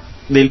 Veracruz?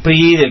 Del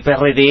PRI, del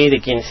PRD, de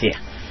quien sea.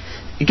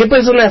 ¿Y qué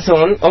personas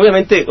son?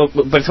 Obviamente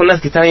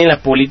personas que están ahí en la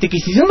política, y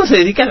si uno se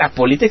dedica a la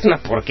política es una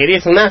porquería,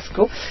 es un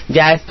asco,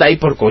 ya está ahí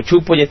por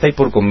cochupo, ya está ahí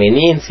por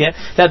conveniencia.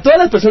 O sea, todas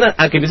las personas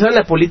a que empezaron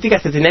la política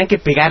se tenían que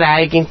pegar a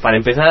alguien para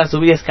empezar a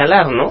subir y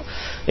escalar, ¿no?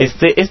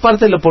 Es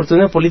parte del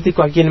oportunismo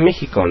político aquí en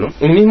México, ¿no?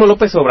 El mismo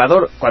López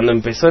Obrador, cuando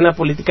empezó en la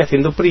política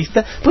siendo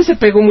priista, pues se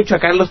pegó mucho a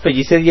Carlos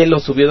Pellicer y él lo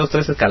subió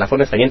 2-3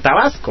 escalafones ahí en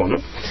Tabasco, ¿no?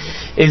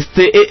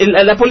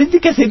 La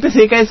política siempre se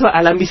dedica a eso,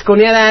 a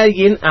lambisconear a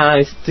alguien,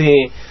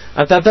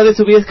 a tratar de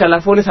subir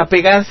escalafones, a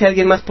pegarse a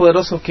alguien más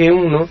poderoso que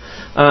uno,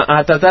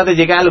 a tratar de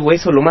llegar al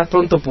hueso lo más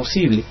pronto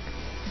posible.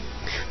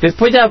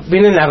 Después ya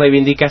viene la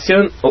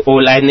reivindicación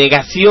o la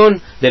negación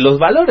de los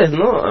valores,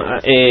 ¿no?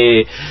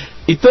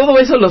 Y todo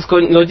eso los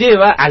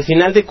lleva, al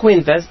final de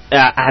cuentas,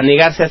 a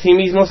negarse a sí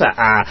mismos,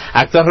 a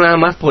actuar nada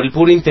más por el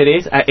puro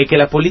interés, a que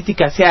la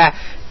política sea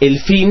el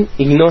fin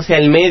y no sea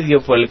el medio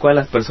por el cual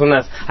las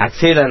personas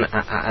accedan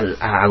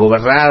a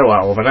gobernar o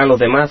a gobernar a los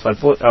demás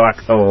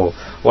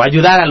o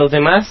ayudar a los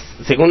demás,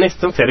 según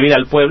esto, servir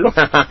al pueblo.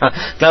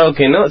 Claro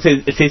que no,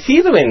 se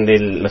sirven de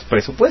los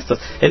presupuestos.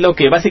 Es lo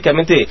que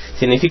básicamente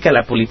significa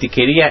la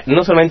politiquería,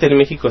 no solamente en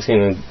México,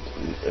 sino en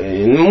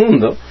el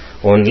mundo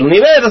o en el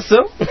universo.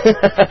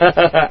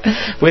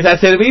 Pues a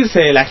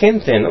servirse de la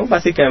gente, ¿no?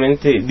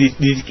 Básicamente,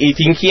 y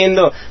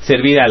fingiendo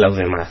servir a los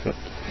demás, ¿no?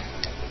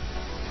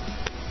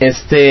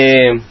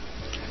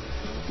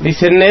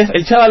 Dice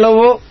el Chava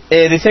Lobo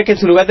decía que en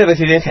su lugar de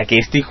residencia, que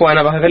es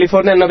Tijuana, Baja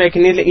California, no había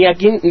quien irle. ¿Y a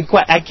quién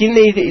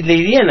le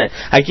irían?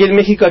 Aquí en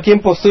México, ¿a quién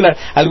postulan?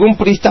 ¿Algún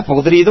priista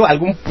podrido?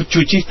 ¿Algún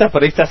chuchista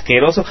priista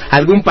asqueroso?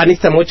 ¿Algún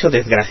panista mucho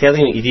desgraciado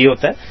e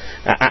idiota?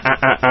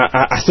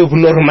 ¿A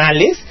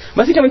subnormales?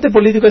 Básicamente el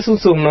político es un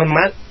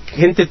subnormal,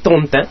 gente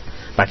tonta,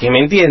 para que me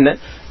entiendan,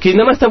 que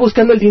nada más está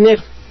buscando el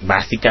dinero,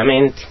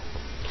 básicamente.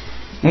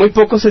 Muy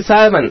pocos se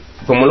salvan,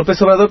 como López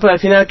Obrador, pero al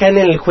final caen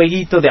en el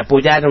jueguito de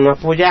apoyar o no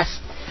apoyar.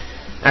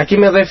 ¿A qué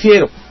me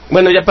refiero?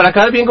 Bueno, ya para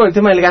acabar bien con el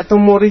tema del gato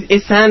Morris,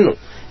 es sano,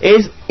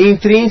 es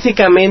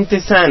intrínsecamente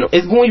sano,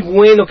 es muy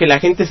bueno que la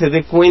gente se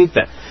dé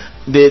cuenta.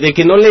 de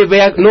que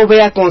no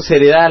vea con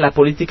seriedad a la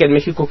política en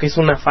México, que es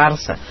una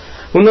farsa.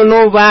 Uno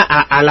no va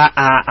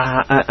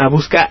a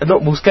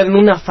buscar en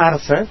una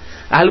farsa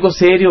algo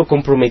serio,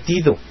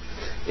 comprometido.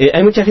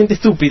 Hay mucha gente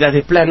estúpida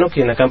de plano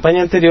que en la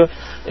campaña anterior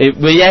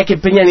veía que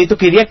Peña Nieto,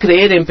 quería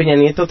creer en Peña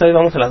Nieto, otra vez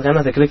vamos a las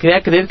ganas de creer,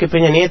 quería creer que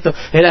Peña Nieto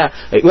era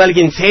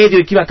alguien serio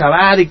y que iba a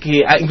acabar, y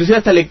que inclusive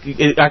hasta le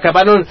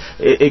acabaron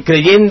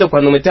creyendo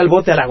cuando metió al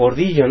bote a la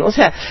Gordillo, ¿no? O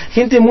sea,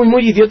 gente muy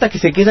muy idiota que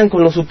se quedan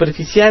con lo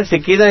superficial, se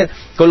quedan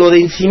con lo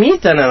de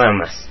encimita nada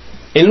más,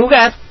 en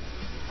lugar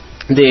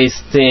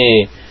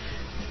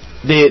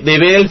de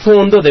ver el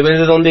fondo, de ver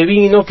de dónde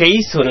vino, qué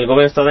hizo en el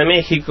gobierno del Estado de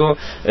México,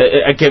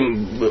 que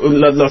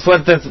los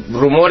fuertes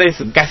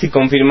rumores casi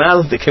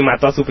confirmados de que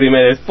mató a su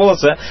primera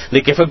esposa,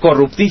 de que fue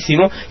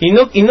corruptísimo, y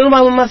no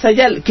vamos más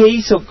allá, qué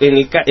hizo en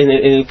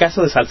el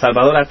caso de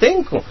Salvador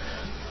Atenco,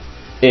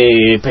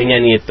 Peña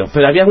Nieto.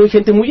 Pero había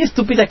gente muy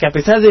estúpida que, a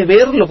pesar de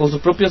verlo con sus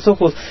propios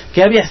ojos,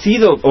 que había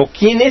sido o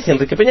quién es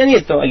Enrique Peña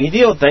Nieto, el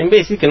idiota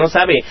imbécil que no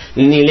sabe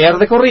ni leer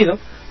de corrido,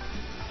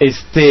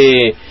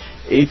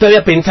 y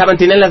todavía pensaban,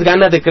 tenían las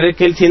ganas de creer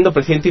que él, siendo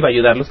presidente, iba a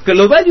ayudarlos. ¿Que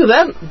los va a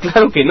ayudar?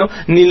 Claro que no,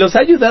 ni los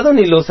ha ayudado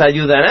ni los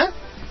ayudará.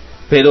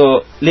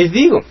 Pero les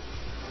digo,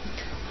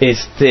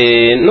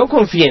 no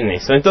confíen en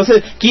eso.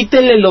 Entonces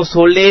quítenle lo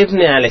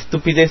solemne a la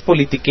estupidez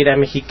politiquera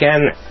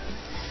mexicana.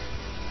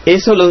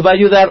 Eso los va a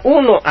ayudar,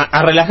 uno,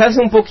 a relajarse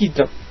un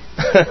poquito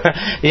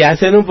y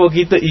hacer un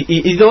poquito,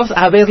 y dos,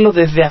 a verlo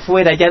desde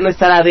afuera, ya no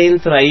estar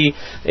adentro ahí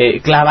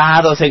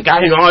clavados en que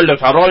no, el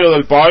desarrollo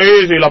del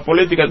país y la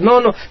política.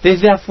 No,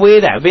 desde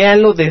afuera,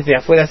 véanlo desde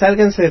afuera,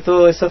 sálganse de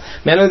todo eso,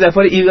 véanlo desde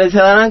afuera, y se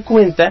darán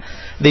cuenta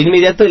de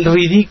inmediato el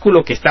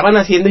ridículo que estaban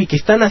haciendo y que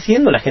están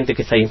haciendo la gente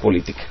que está ahí en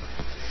política.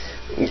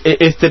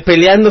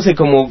 Peleándose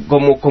como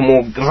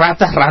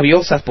ratas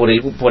rabiosas por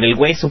el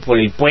hueso, por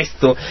el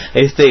puesto,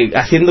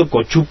 haciendo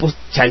cochupos,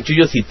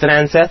 chanchullos y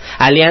tranzas,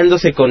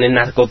 aliándose con el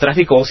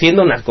narcotráfico o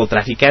siendo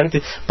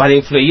narcotraficantes para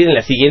influir en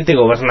la siguiente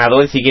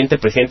gobernador, el siguiente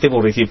presidente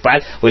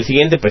municipal o el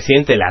siguiente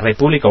presidente de la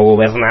república o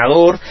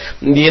gobernador,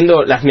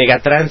 viendo las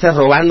megatranzas,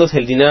 robándose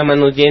el dinero a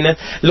manos llenas.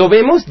 Lo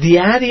vemos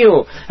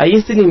diario. Ahí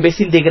está el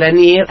imbécil de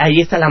Granier, ahí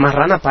está la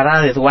marrana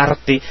parada de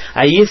Duarte,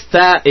 ahí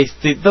está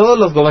todos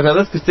los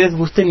gobernadores que ustedes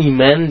gusten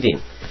y manden.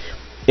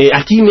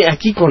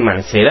 Aquí con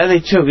Mancera, de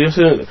hecho, yo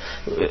soy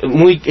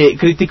muy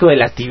crítico de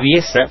la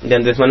tibieza de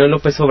Andrés Manuel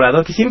López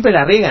Obrador, que siempre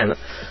la riega, ¿no?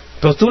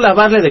 Postula a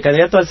Bartlett de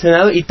candidato al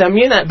Senado y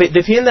también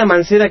defiende a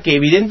Mancera, que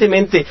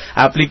evidentemente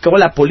aplicó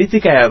la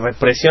política de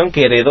represión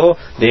que heredó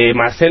de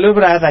Marcelo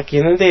Ebrard aquí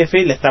en el DF,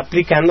 y le está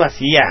aplicando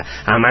así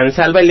a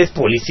mansalva. Él es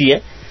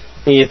policía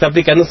y está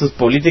aplicando sus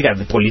políticas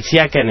de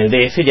policíaca en el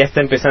DF. Ya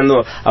está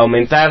empezando a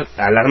aumentar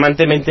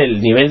alarmantemente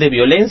el nivel de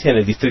violencia en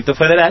el Distrito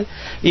Federal,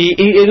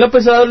 y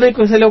López Obrador lo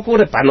único que se le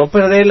ocurre, para no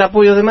perder el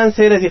apoyo de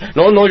Mancera, es decir,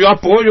 no, yo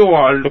apoyo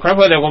al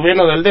jefe de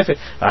gobierno del DF.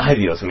 Ay,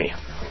 Dios mío,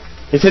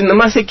 ese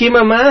nomás se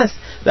quema más,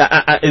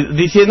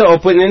 diciendo o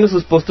poniendo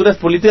sus posturas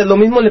políticas. Lo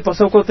mismo le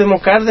pasó a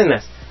Cuauhtémoc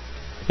Cárdenas.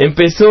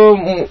 Empezó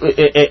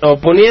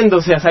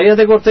oponiéndose a Salinas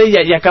de Gortari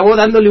y acabó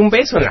dándole un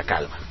beso en la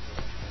calva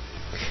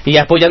y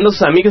apoyando a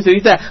sus amigos. Y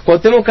ahorita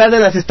Cuauhtémoc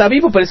Cárdenas está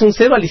vivo, pero es un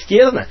cero a la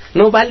izquierda,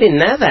 no vale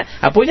nada,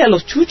 apoya a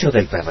los chuchos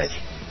del PRD.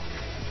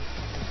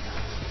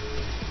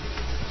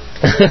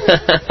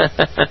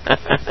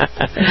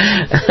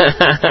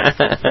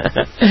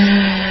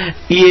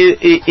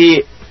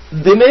 y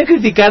deben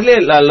criticarle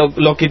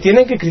lo que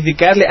tienen que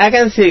criticarle.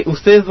 Háganse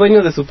ustedes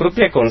dueños de su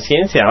propia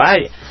conciencia,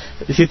 vaya.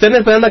 Si están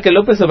esperando a que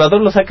López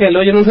Obrador lo saque del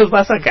hoyo, no los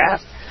va a sacar.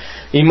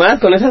 Y más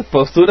con esas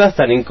posturas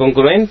tan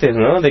incongruentes,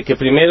 ¿no? De que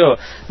primero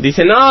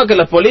dice, no, que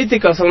los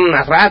políticos son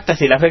unas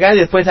ratas y la fregada, y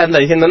después anda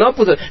diciendo, no,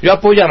 pues yo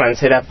apoyo a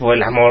Mancera. Por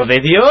el amor de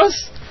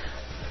Dios,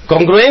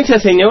 congruencia,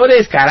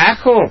 señores,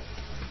 carajo.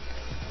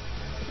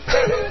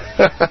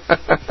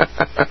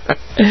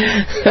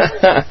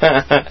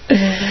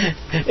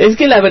 Es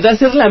que la verdad,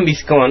 ser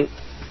lambiscón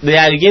de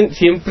alguien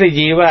siempre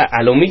lleva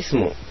a lo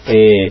mismo.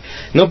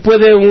 No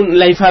puede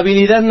la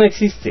infabilidad no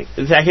existe.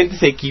 O sea, la gente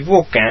se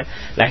equivoca,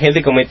 la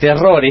gente comete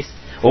errores,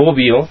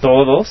 obvio,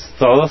 todos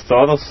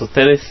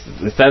ustedes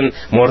están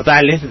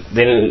mortales.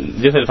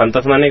 Yo soy el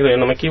fantasma negro, yo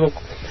no me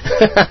equivoco.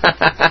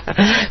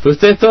 Pero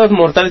ustedes todos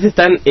mortales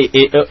están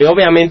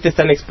obviamente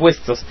están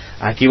expuestos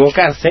a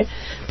equivocarse,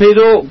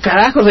 pero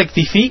carajo,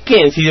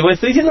 rectifiquen. Si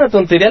estoy diciendo una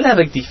tontería, la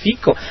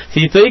rectifico.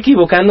 Si estoy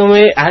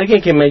equivocándome,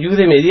 alguien que me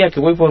ayude, me diga que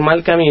voy por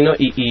mal camino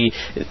y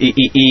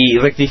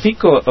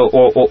rectifico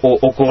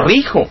o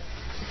corrijo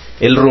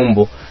el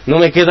rumbo. No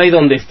me quedo ahí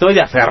donde estoy,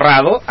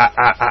 aferrado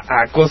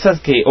a cosas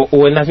que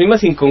o en las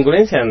mismas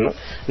incongruencias, ¿no?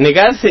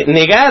 Negar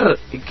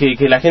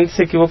que la gente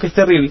se equivoque es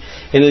terrible,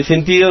 en el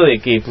sentido de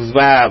que pues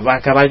va a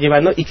acabar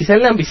llevando, y quizás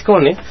el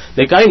lambiscón,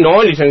 de que, ay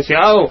no,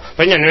 licenciado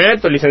Peña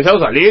Nieto, licenciado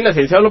Salinas,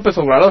 licenciado López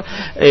Obrador,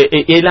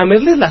 el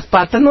lamerles las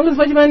patas no les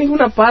va a llevar a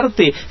ninguna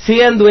parte.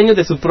 Sean dueños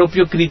de su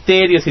propio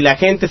criterio. Si la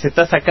gente se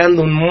está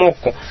sacando un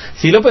moco,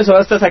 si López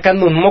Obrador está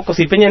sacando un moco,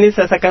 si Peña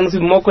Nieto está sacándose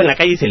un moco en la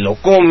calle y se lo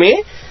come,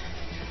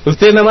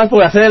 Usted nada más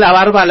por hacerle la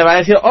barba le va a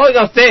decir,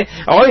 oiga usted,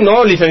 hoy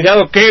no,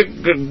 licenciado, qué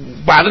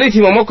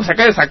padrísimo moco se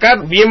acaba de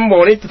sacar, bien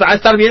bonito, va a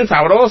estar bien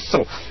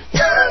sabroso.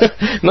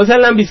 No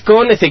sean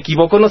lambiscones, se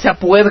equivocó, no sea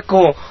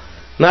puerco,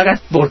 no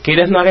hagas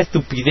porquerías, no haga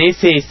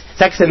estupideces,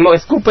 sáquese el moco,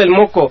 escupe el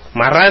moco,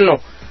 marrano.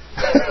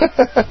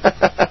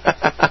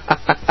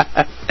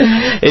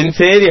 En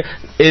serio,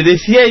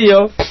 decía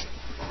yo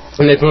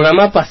en el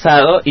programa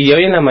pasado y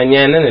hoy en la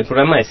mañana en el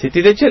programa de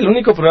SETI, de hecho el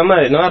único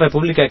programa de Nueva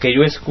República que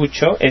yo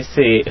escucho es,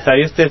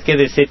 ¿sabía usted que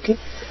de SETI?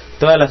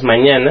 Todas las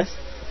mañanas,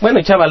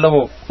 bueno, Chava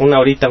Lobo una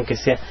horita aunque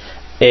sea,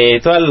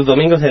 todos los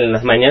domingos en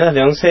las mañanas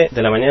de 11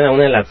 de la mañana a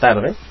 1 de la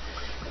tarde,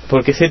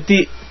 porque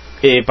SETI,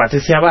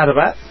 Patricia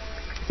Barba,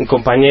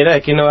 compañera de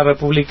aquí en Nueva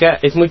República,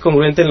 es muy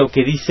congruente en lo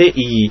que dice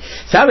y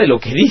sabe lo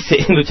que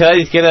dice, luchadora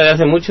de izquierda de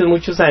hace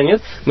muchos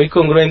años, muy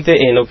congruente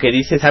en lo que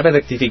dice, sabe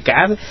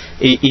rectificar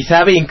y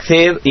sabe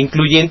ser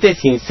incluyente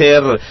sin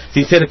ser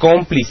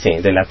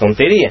cómplice de la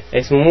tontería,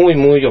 es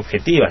muy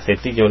objetiva,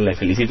 Seti, yo le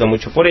felicito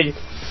mucho por ello.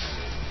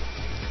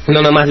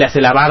 No nomás le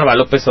hace la barba a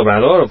López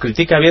Obrador o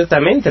critica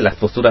abiertamente las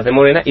posturas de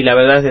Morena y la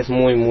verdad es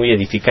muy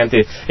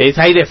edificante, es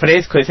aire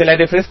fresco, es el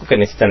aire fresco que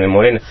necesitan en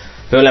Morena,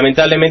 pero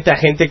lamentablemente a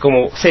gente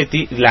como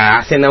Seti la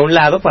hacen a un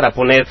lado para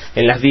poner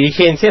en las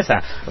dirigencias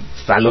a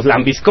los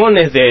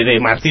lambiscones de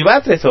Martí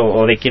Batres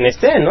o de quien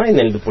esté, ¿no? En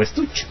el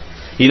puestucho.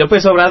 Y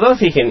López Obrador,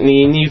 fíjense,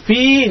 ni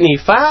fi, ni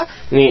fa,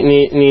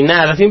 ni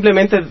nada,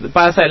 simplemente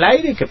pasa el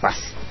aire y que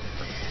pase.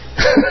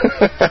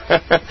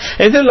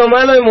 Eso es lo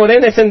malo de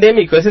Morena, es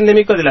endémico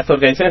de las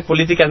organizaciones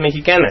políticas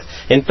mexicanas,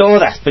 en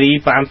todas, PRI,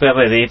 PAN,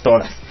 PRD,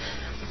 todas.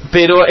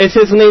 Pero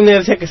esa es una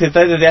inercia que se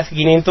trae desde hace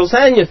 500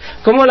 años.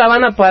 ¿Cómo la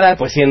van a parar?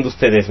 Pues siendo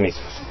ustedes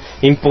mismos,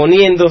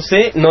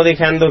 imponiéndose, no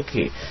dejando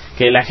que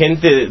la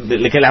gente,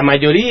 que la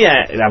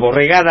mayoría, la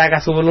borregada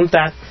haga su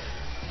voluntad,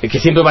 que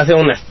siempre va a ser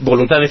una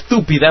voluntad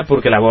estúpida,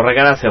 porque la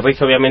borregada se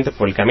rige obviamente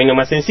por el camino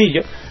más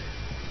sencillo.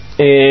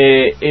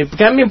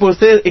 Cambien por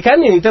ustedes,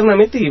 cambien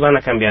internamente y van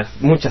a cambiar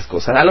muchas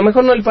cosas, a lo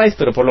mejor no el país,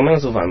 pero por lo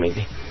menos su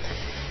familia.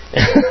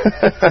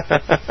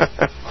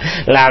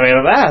 La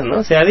verdad,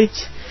 ¿no? Se ha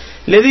dicho.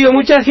 Le digo,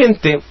 mucha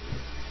gente,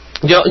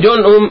 yo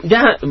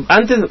ya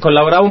antes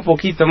colaboraba un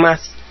poquito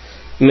más,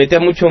 metía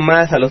mucho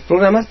más a los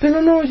programas,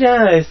 pero no,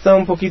 ya está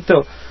un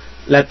poquito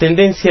la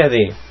tendencia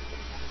de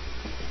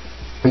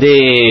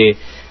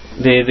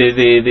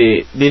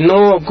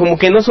no, como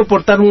que no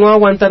soportar, no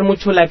aguantar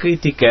mucho la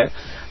crítica.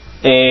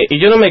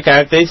 Y yo no me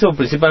caracterizo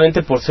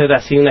principalmente por ser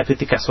así una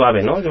crítica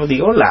suave, ¿no? Yo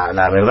digo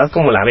la verdad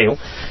como la veo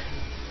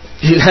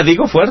y la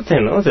digo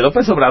fuerte, ¿no? De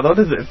López Obrador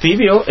es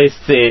tibio,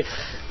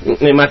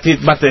 Martí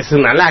Batres es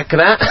una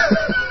lacra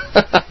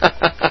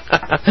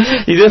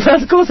y de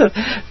esas cosas,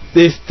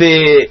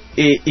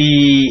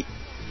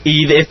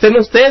 y estén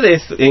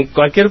ustedes, en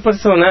cualquier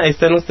persona,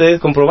 estén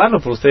ustedes comprobarlo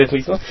por ustedes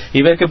mismos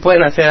y ver qué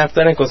pueden hacer,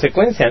 actuar en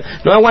consecuencia,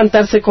 no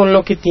aguantarse con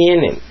lo que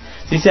tienen.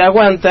 Si se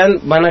aguantan,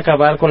 van a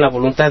acabar con la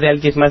voluntad de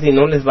alguien más y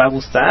no les va a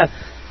gustar.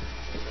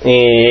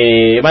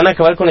 Van a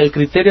acabar con el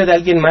criterio de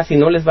alguien más y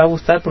no les va a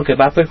gustar porque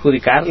va a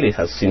perjudicarles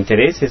a sus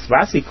intereses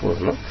básicos,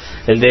 ¿no?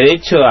 El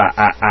derecho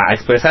a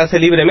expresarse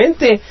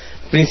libremente,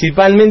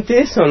 principalmente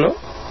eso, ¿no?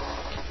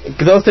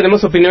 Todos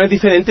tenemos opiniones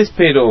diferentes,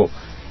 pero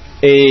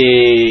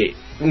que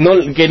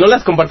no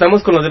las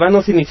compartamos con los demás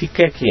no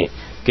significa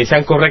que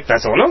sean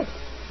correctas o no.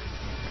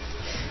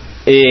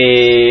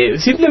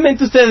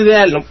 Simplemente ustedes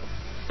vean, ¿no?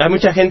 Hay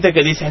mucha gente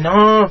que dice,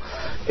 no,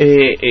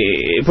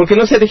 porque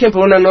no se rigen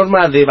por una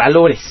norma de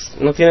valores,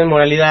 no tienen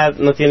moralidad,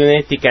 no tienen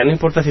ética, no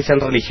importa si sean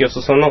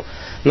religiosos o no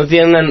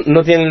tienen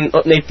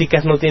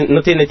éticas, no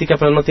tienen ética,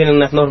 pero no tienen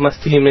unas normas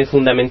firmes,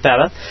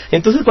 fundamentadas.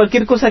 Entonces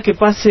cualquier cosa que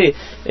pase,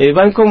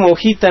 van como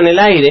hojita en el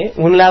aire,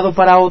 un lado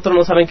para otro,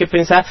 no saben qué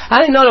pensar.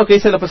 Ay, no, lo que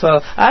dice López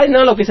Obrador, ay,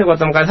 no, lo que dice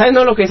Guatemala, ay,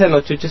 no, lo que dicen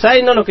los chuchos,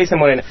 ay, no, lo que dice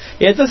Morena.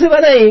 Y entonces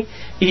van ahí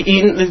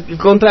y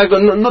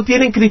no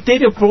tienen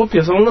criterio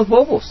propio, son unos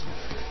bobos.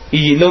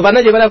 Y los van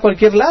a llevar a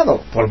cualquier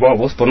lado, por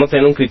bobos, por no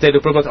tener un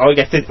criterio propio.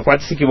 Oiga, este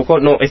cuate se equivocó,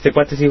 no, este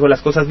cuate se dijo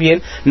las cosas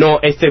bien, no,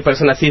 esta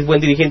persona sí es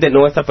buen dirigente,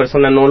 no, esta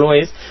persona no lo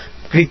es.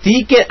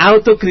 Critiquen,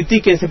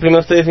 autocritíquense primero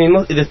ustedes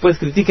mismos y después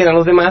critiquen a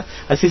los demás,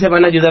 así se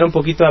van a ayudar un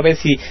poquito a ver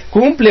si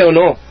cumple o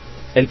no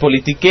el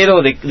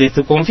politiquero de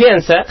su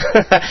confianza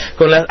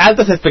con las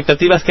altas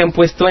expectativas que han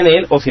puesto en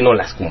él o si no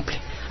las cumple.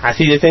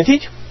 Así de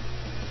sencillo.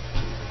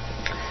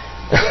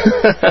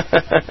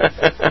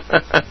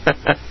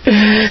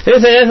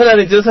 Señores, son las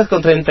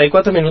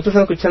 22:34.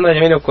 Están escuchando a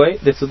Jamiroquai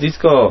de su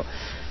disco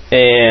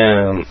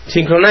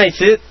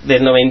Synchronized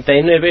del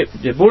 99,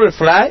 The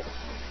Butterfly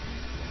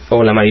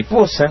o La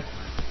Mariposa.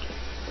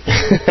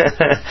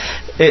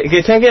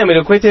 Que saben que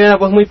Jamiroquai tiene una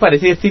voz muy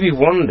parecida a Stevie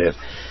Wonder.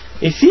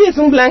 Y sí, es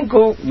un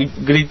blanco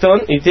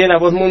gritón y tiene la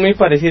voz muy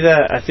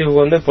parecida a Stevie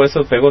Wonder, por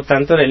eso pegó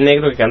tanto. Era el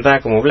negro que cantaba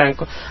como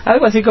blanco,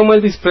 algo así como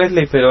Elvis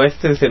Presley, pero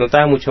se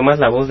notaba mucho más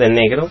la voz de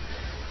negro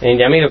en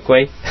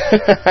Jamiroquai.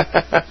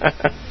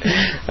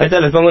 Ahorita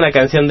les pongo una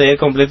canción de él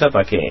completa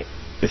para que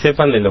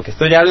sepan de lo que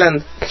estoy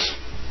hablando.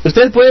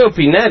 Ustedes pueden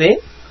opinar,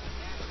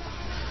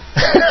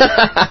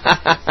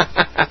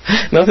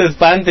 No se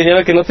espanten, ya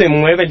ve que no se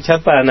mueve el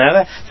chat para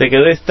nada, se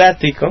quedó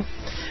estático.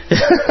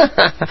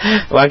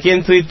 O aquí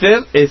en Twitter,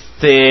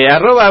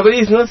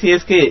 @Brisno, si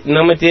es que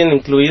no me tienen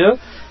incluido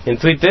en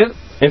Twitter.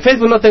 En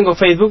Facebook no tengo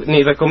Facebook,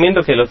 ni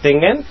recomiendo que lo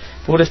tengan,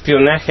 puro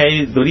espionaje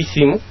ahí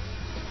durísimo.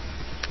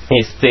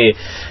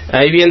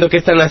 Ahí viendo qué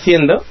están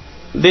haciendo.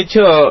 De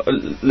hecho,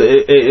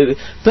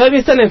 todavía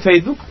están en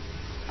Facebook.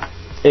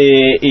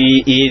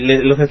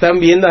 Los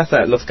están viendo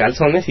hasta los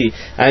calzones y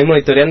ahí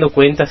monitoreando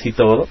cuentas y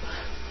todo.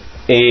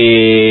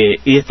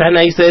 Y están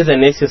ahí ustedes de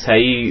necios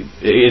ahí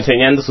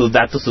enseñando sus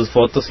datos, sus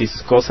fotos y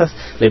sus cosas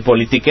de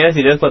politiqueras,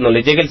 y cuando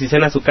le llega el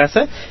CISEN a su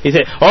casa dice,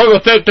 oye,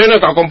 usted tiene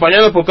que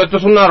acompañarlo porque esto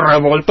es una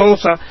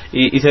revoltosa,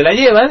 y se la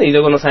llevan y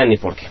luego no saben ni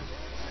por qué.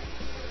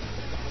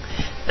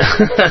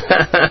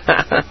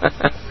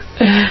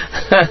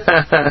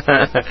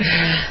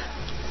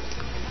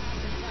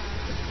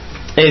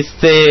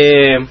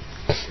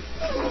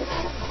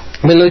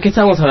 Bueno, ¿de qué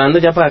estamos hablando?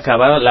 Ya para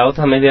acabar la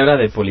otra media hora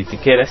de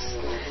politiqueras.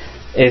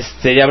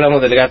 Ya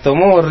hablamos del gato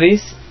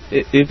Morris,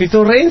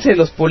 pitorrense,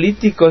 los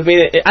políticos.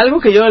 Mire, algo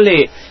que yo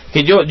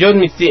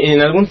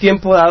en algún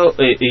tiempo dado,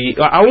 y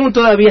aún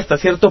todavía hasta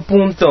cierto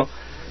punto,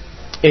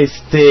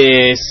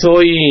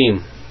 soy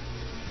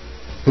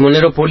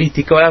monero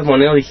político, ahora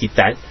monero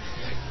digital.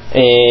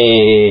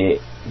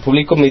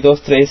 Publico mis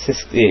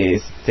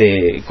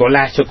 2-3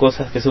 collage o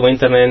cosas que subo a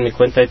internet en mi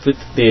cuenta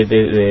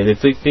de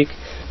TweetPic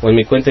o en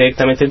mi cuenta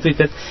directamente en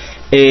Twitter.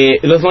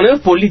 Los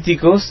moneros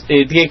políticos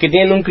que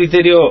tienen un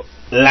criterio,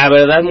 la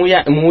verdad,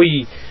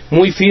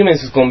 muy firme en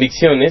sus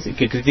convicciones, y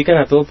que critican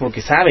a todo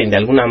porque saben de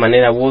alguna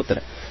manera u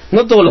otra.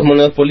 No todos los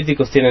moneros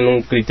políticos tienen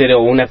un criterio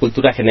o una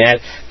cultura general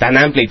tan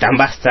amplia y tan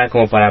vasta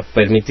como para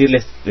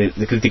permitirles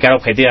criticar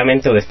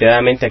objetivamente o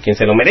despiadadamente a quien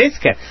se lo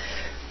merezca.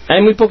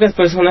 Hay muy pocas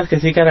personas que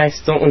se dedican a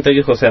esto, entre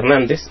ellos José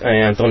Hernández,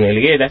 Antonio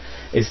Helguera,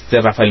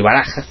 Rafael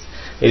Barajas,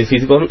 el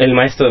Fisgón, el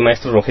maestro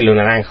Rogelio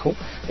Naranjo,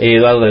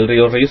 Eduardo del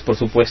Río Ríos, por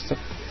supuesto,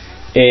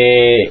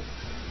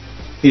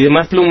 y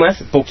demás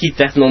plumas,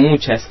 poquitas, no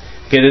muchas,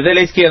 que desde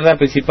la izquierda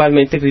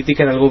principalmente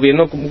critican al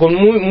gobierno con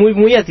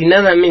muy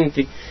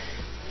atinadamente.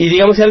 Y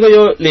digamos, si algo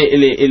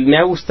me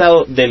ha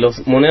gustado de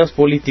los moneros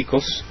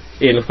políticos,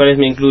 en los cuales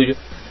me incluyo,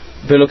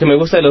 pero lo que me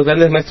gusta de los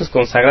grandes maestros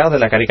consagrados de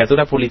la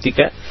caricatura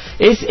política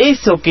es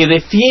eso, que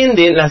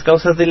defienden las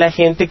causas de la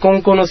gente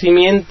con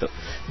conocimiento,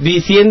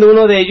 diciendo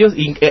uno de ellos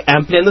y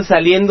ampliando,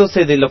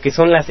 saliéndose de lo que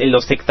son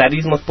los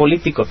sectarismos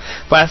políticos.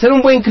 Para ser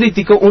un buen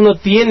crítico uno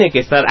tiene que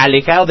estar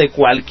alejado de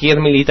cualquier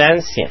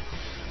militancia,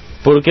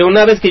 porque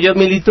una vez que yo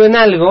milito en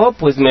algo,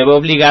 pues me veo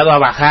obligado a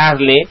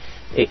bajarle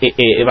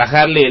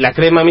la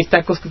crema a mis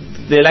tacos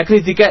de la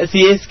crítica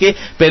si es que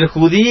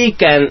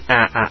perjudican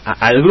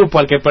al grupo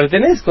al que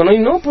pertenezco, ¿no? Y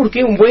no,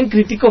 porque un buen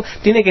crítico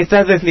tiene que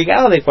estar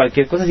desligado de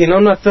cualquier cosa, si no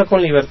actúa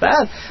con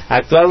libertad,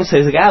 actúa un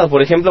sesgado.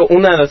 Por ejemplo,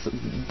 una de los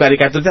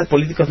caricaturistas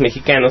políticos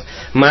mexicanos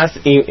más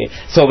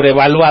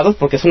sobrevaluados,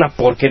 porque es una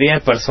porquería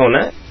de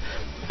persona,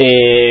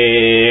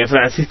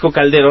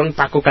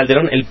 Paco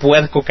Calderón, el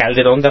puerco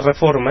Calderón de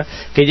Reforma,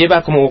 que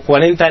lleva como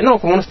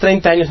unos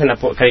 30 años en la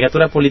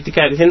caricatura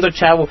política, siendo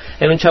chavo,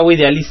 era un chavo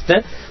idealista.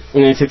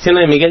 En el sección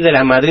de Miguel de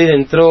la Madrid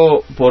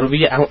entró por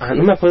vía,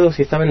 no me acuerdo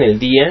si estaba en El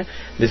Día,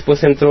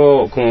 después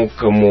entró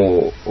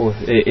como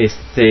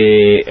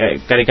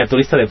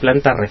caricaturista de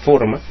planta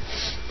Reforma.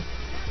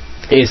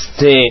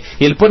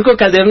 Y el puerco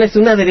Calderón es de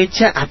una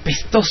derecha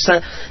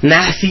apestosa,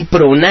 nazi,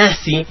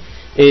 pro-nazi,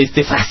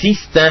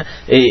 fascista,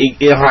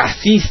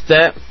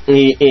 racista,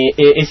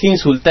 es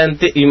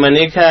insultante y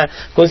maneja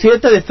con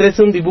cierta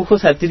destreza un dibujo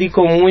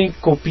satírico muy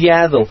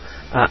copiado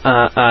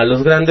a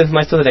los grandes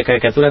maestros de la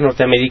caricatura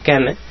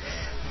norteamericana,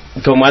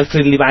 como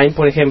Alfred Levine,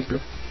 por ejemplo,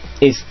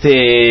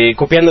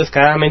 copiando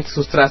descaradamente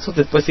sus trazos.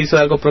 Después se hizo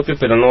algo propio,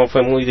 pero no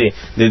fue muy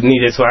ni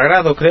de su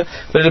agrado, creo.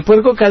 Pero el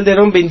puerco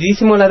Calderón,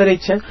 vendidísimo a la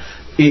derecha,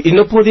 y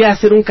no podía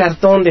hacer un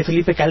cartón de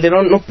Felipe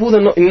Calderón, no pudo,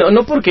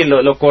 no porque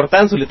lo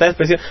cortaban su letal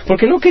expresión,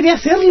 porque no quería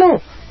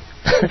hacerlo.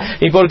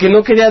 Y porque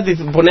no quería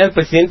poner al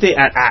presidente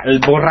al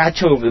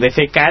borracho de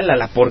fecal, a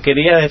la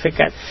porquería de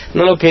fecal,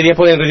 no lo quería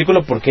poner en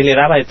ridículo porque le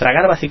daba de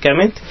tragar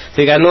básicamente.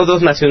 Se ganó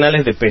 2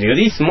 nacionales de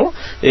periodismo,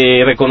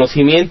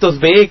 reconocimientos,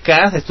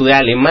 becas, estudió en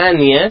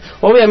Alemania,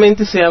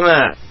 obviamente se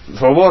llama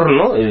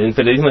soborno, en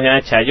periodismo se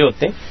llama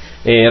chayote,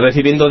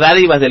 recibiendo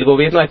dádivas del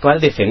gobierno al cual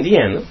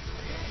defendía, ¿no?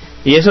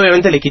 Y eso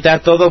obviamente le quitaba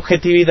toda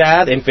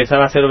objetividad,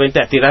 empezaba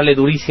a tirarle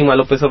durísimo a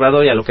López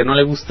Obrador y a lo que no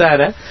le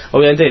gustara,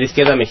 obviamente de la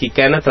izquierda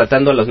mexicana,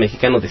 tratando a los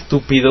mexicanos de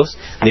estúpidos,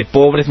 de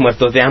pobres,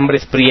 muertos de hambre,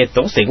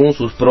 prietos, según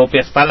sus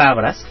propias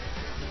palabras.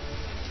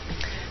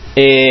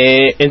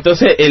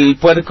 Entonces el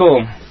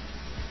puerco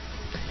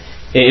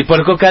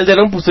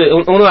Calderón, pues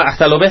uno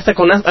hasta lo ve hasta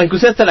con asco,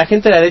 inclusive hasta la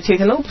gente de la derecha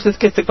dice, no, pues es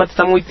que este cuate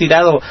está muy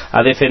tirado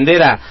a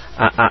defender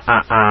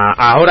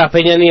ahora a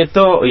Peña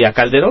Nieto y a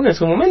Calderón en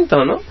su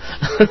momento, ¿no?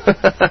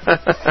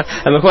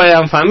 A lo mejor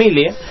eran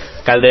familia,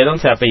 Calderón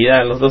se apellida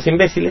a los dos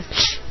imbéciles.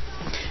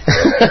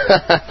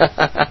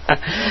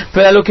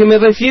 Pero a lo que me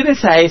refiero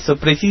es a eso,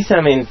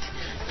 precisamente,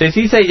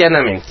 precisa y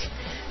llanamente.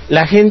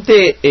 La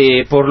gente,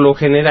 por lo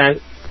general,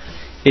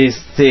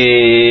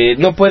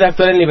 no puede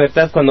actuar en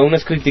libertad cuando uno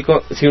es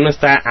crítico si uno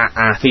está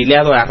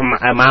afiliado,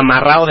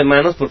 amarrado de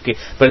manos porque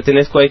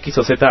pertenezco a X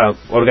o Z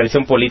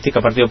organización política,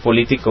 partido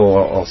político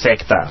o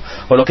secta,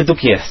 o lo que tú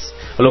quieras,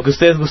 o lo que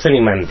ustedes gusten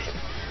y manden.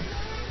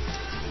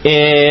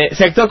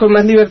 Se actúa con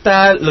más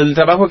libertad, el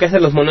trabajo que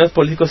hacen los monedas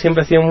políticos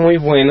siempre ha sido muy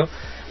bueno.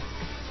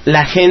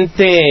 La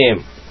gente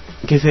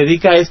que se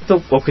dedica a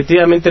esto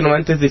objetivamente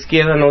normalmente es de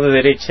izquierda, no de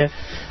derecha,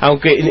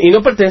 y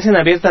no pertenecen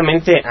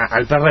abiertamente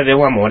al PRD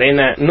o a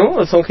Morena,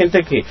 no, son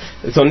gente que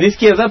son de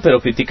izquierda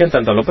pero critican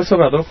tanto a López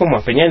Obrador como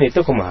a Peña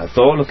Nieto como a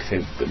todo lo que se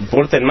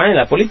porten mal en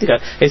la política.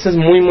 Eso es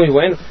muy muy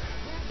bueno.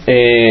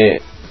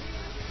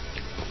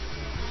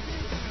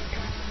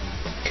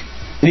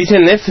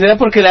 Dicen, ¿será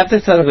porque el arte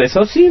es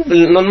transgresor? Sí,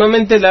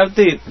 normalmente el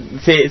arte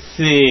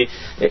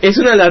es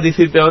una de las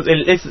disciplinas,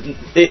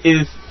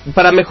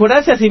 para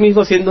mejorarse a sí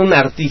mismo siendo un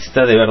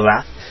artista de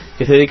verdad,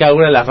 que se dedica a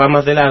una de las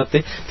ramas del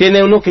arte,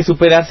 tiene uno que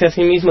superarse a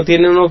sí mismo,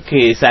 tiene uno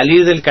que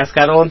salir del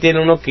cascarón,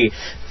 tiene uno que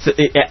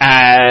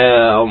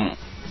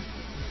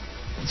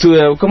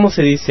 ¿cómo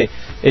se dice?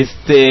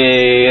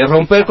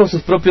 Romper con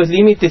sus propios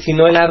límites, si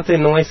no el arte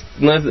no es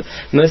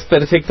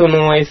perfecto,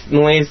 no es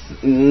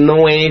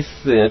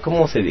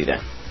 ¿cómo se dirá?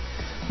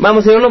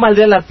 Vamos, si uno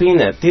valdría la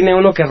pena, tiene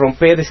uno que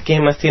romper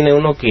esquemas, tiene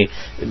uno que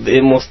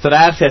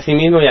demostrarse a sí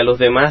mismo y a los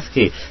demás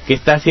que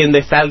está haciendo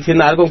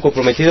algo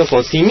comprometido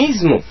con sí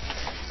mismo.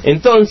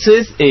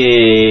 Entonces,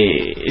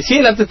 sí,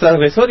 el arte es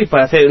transgresor, y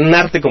para hacer un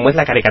arte como es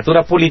la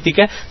caricatura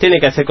política, tiene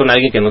que hacer con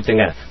alguien que no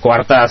tenga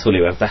coartada su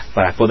libertad,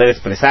 para poder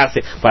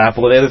expresarse, para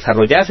poder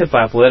desarrollarse,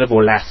 para poder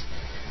volar.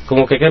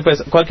 Como que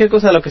cualquier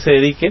cosa a lo que se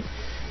dedique,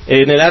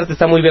 en el arte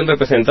está muy bien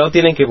representado,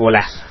 tienen que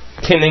volar,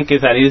 tienen que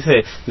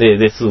salirse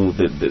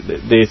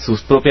de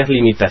sus propias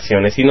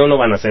limitaciones, si no, no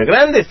van a ser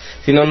grandes,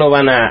 si no, no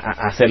van a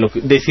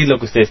decir lo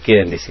que ustedes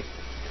quieren decir.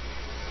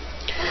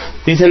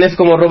 Dicen, es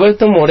como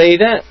Roberto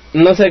Moreira,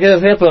 no sé qué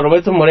decir, pero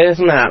Roberto Moreira es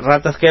una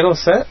rata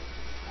asquerosa.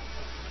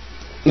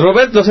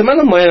 Los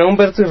hermanos Moreira,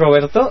 Humberto y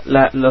Roberto,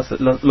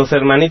 los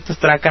hermanitos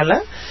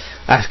Trácala,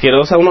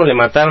 asquerosa, uno le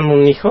mataron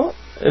un hijo,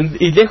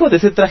 y lejos de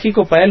ser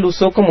trágico para él,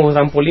 usó como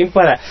trampolín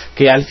para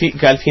que al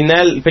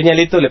final Peña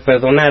Nieto le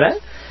perdonara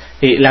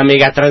la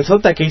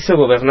megatransota que hizo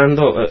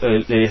gobernando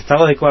el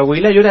estado de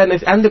Coahuila, y ahora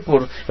ande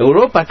por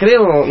Europa,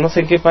 creo, no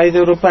sé en qué país de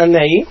Europa ande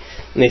ahí,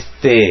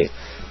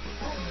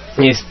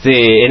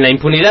 en la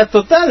impunidad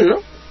total, ¿no?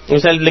 O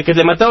sea, el que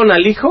le mataron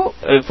al hijo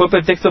fue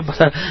pretexto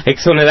para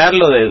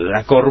exonerarlo de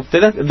la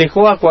corruptela.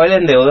 Dejó a Coahuila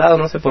endeudado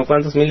no sé por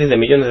cuántos miles de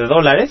millones de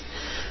dólares.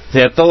 O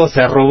sea, todo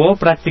se robó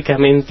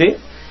prácticamente.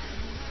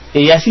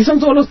 Y así son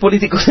todos los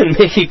políticos en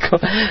México,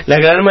 la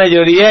gran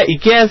mayoría. ¿Y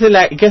qué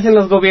hacen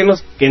los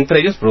gobiernos? Que entre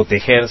ellos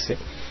protegerse.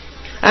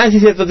 Sí,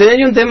 cierto, tenía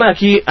yo un tema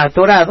aquí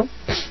atorado.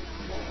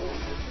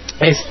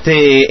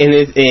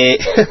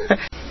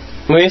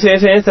 Muy bien,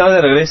 señores, estamos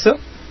de regreso.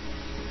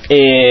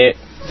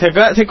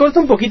 Se corta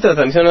un poquito la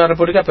transmisión de la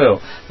República,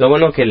 pero lo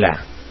bueno que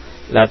la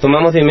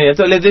tomamos de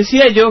inmediato. Les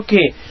decía yo que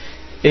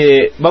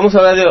vamos a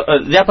hablar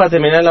ya para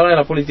terminar la hora de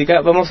la política,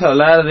 vamos a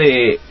hablar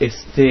de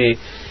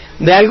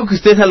algo que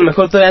ustedes a lo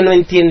mejor todavía no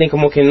entienden,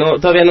 como que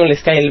todavía no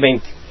les cae el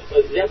 20.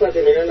 Ya para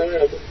terminar la hora de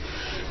la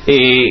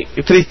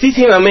política.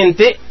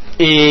 Tristísimamente,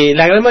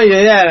 la gran mayoría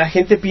de la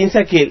gente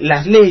piensa que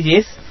las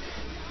leyes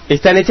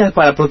están hechas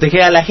para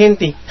proteger a la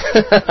gente.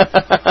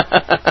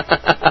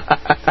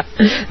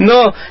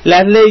 No,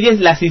 las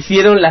leyes las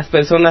hicieron las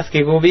personas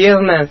que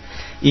gobiernan,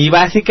 y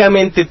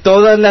básicamente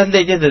todas las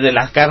leyes, desde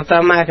la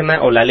Carta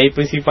Magna o la ley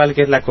principal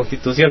que es la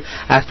Constitución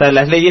hasta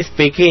las leyes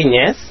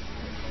pequeñas,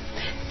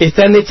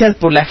 están hechas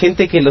por la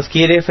gente que los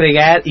quiere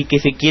fregar y que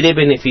se quiere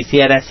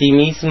beneficiar a sí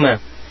misma.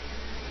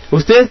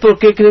 ¿Ustedes por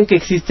qué creen que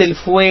existe el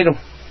fuero?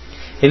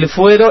 El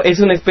fuero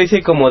es una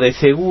especie como de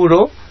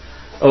seguro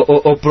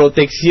o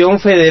protección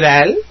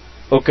federal,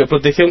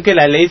 protección que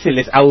la ley se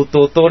les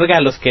auto-otorga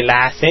a los que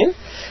la hacen.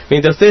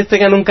 Mientras ustedes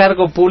tengan un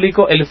cargo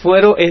público, el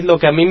fuero es lo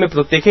que a mí me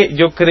protege.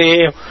 Yo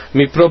creo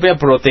mi propia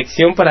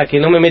protección para que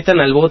no me metan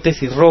al bote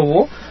si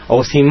robo,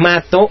 o si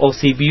mato, o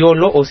si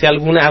violo, o si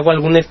hago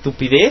alguna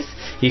estupidez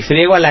y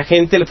friego a la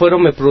gente. El fuero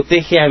me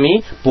protege a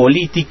mí,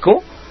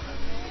 político,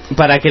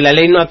 para que la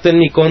ley no actúe en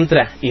mi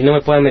contra y no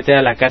me puedan meter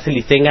a la cárcel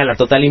y tenga la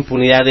total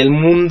impunidad del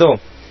mundo.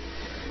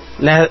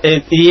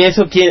 Y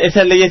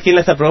esas leyes, ¿quién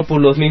las aprobó? Por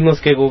los mismos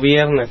que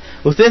gobiernan.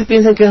 Ustedes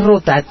piensan que es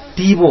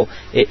rotativo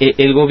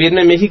el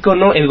gobierno en México.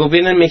 No, el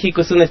gobierno en México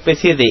es una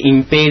especie de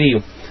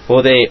imperio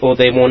o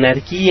de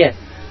monarquía,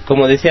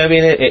 como decía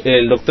bien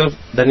el doctor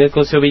Daniel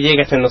Cosio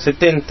Villegas en los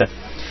 70.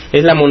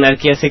 Es la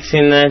monarquía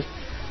sexenal.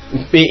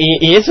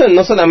 Y eso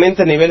no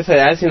solamente a nivel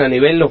federal, sino a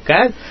nivel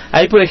local.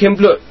 Hay, por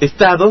ejemplo,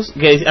 estados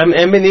que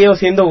han venido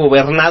siendo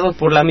gobernados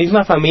por la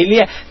misma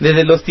familia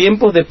desde los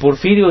tiempos de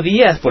Porfirio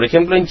Díaz. Por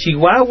ejemplo, en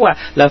Chihuahua,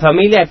 la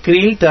familia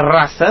Krill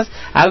Terrazas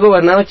ha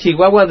gobernado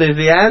Chihuahua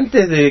desde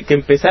antes de que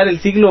empezara el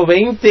siglo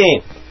XX.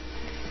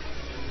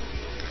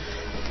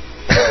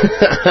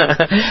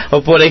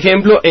 O por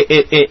ejemplo,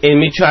 en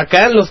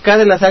Michoacán, los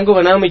Cárdenas han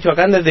gobernado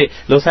Michoacán desde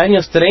los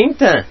años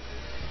 30.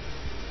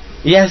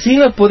 Y así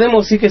nos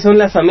podemos decir que son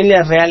las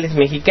familias reales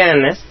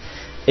mexicanas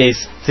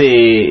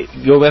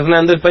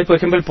gobernando el país. Por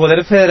ejemplo, el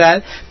poder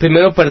federal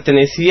primero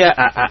pertenecía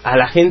a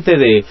la gente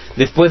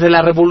después de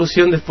la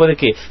revolución, después de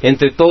que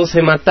entre todos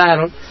se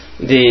mataron,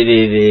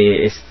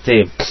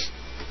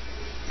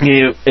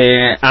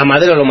 a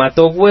Madero lo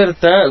mató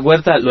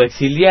Huerta lo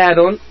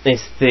exiliaron,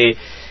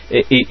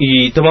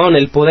 y tomaron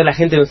el poder la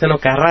gente de Venustiano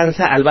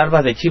Carranza, al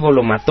Barba de Chivo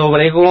lo mató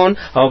Obregón,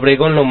 a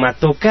Obregón lo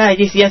mató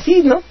Calles, y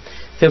así, ¿no?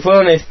 Se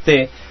fueron,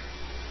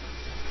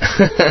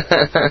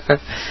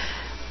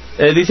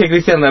 dice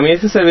Cristian Ramírez,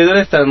 esos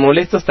servidores tan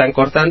molestos, tan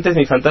cortantes,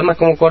 mi fantasma,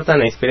 ¿cómo cortan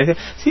la inspiración?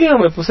 Sí,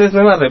 hombre, pues es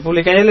Nueva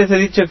República. Ya les he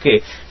dicho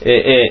que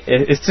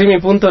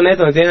streaming.net,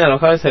 donde tienen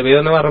alojado el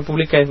servidor Nueva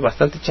República, es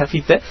bastante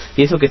chafita,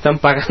 y eso que están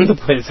pagando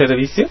por el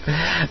servicio.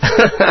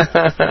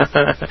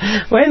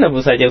 Bueno,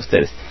 pues allá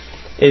ustedes.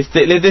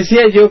 Les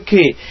decía yo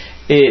que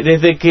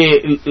desde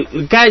que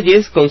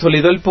Calles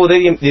consolidó el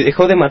poder y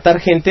dejó de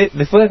matar gente,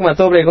 después de que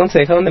mató a Obregón se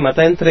dejaron de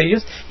matar entre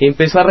ellos y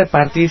empezó a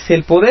repartirse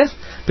el poder.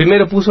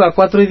 Primero puso a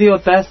 4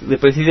 idiotas de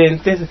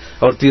presidentes,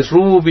 a Ortiz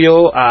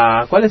Rubio,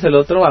 ¿cuál es el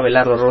otro? A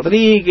Belardo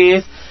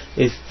Rodríguez,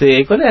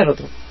 ¿cuál era el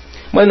otro?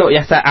 Bueno, y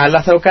hasta a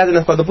Lázaro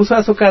Cárdenas. Cuando puso a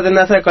Lázaro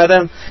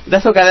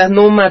Cárdenas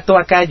no mató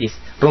a Calles,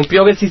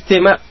 rompió el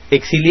sistema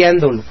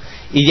exiliándolo,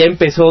 y ya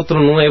empezó otro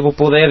nuevo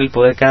poder, el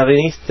poder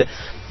cardenista.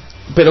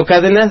 Pero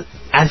Cárdenas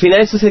al final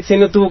de su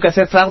sexenio tuvo que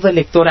hacer fraude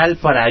electoral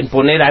para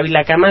imponer a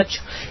Ávila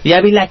Camacho, y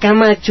Ávila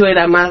Camacho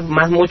era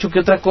más mocho que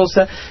otra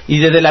cosa, y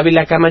desde el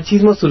Ávila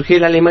Camachismo surgió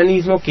el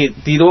alemanismo que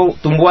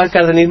tumbó al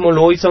cardenismo,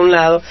 lo hizo a un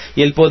lado,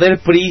 y el poder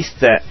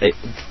priista,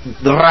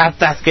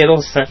 rata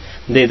asquerosa,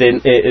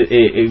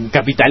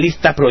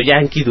 capitalista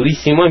pro-yanqui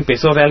durísimo,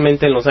 empezó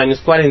realmente en los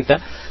años 40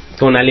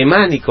 con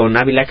Alemán y con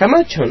Ávila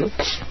Camacho, ¿no?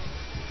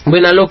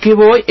 Bueno, a lo que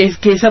voy es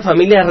que esa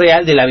familia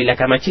real del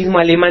avilacamachismo,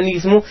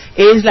 alemanismo,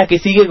 es la que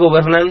sigue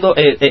gobernando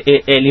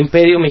el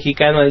imperio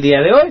mexicano al día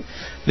de hoy.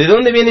 ¿De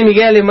dónde viene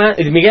Miguel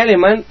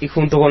Alemán? Y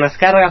junto con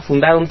Azcárraga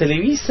fundaron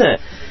Televisa.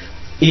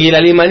 Y el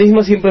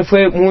alemanismo siempre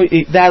fue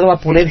muy dado a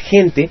poner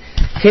gente,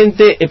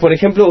 por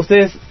ejemplo,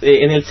 ustedes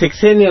en el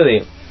sexenio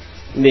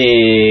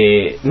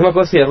no me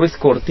acuerdo si de Ruiz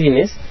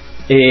Cortines,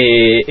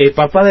 el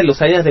papá de los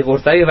Salinas de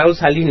Gortari, Raúl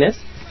Salinas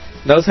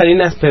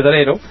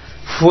Pedrero,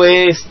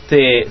 fue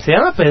 ¿se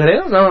llama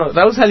Pedrero? No,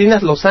 Raúl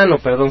Salinas Lozano,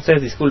 perdón,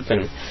 ustedes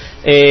disculpen.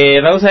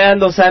 Raúl Salinas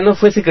Lozano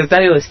fue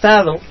secretario de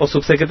Estado o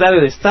subsecretario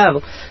de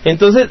Estado.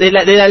 Entonces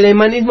del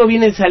alemanismo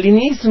viene el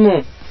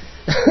salinismo.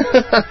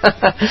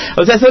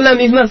 O sea, son las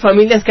mismas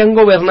familias que han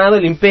gobernado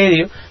el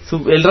imperio,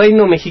 el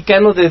reino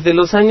mexicano desde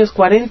los años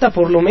 40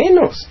 por lo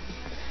menos.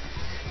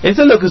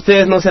 Esto es lo que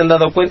ustedes no se han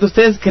dado cuenta.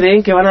 Ustedes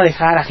creen que van a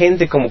dejar a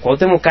gente como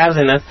Cuauhtémoc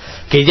Cárdenas,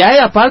 que ya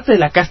era parte de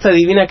la casta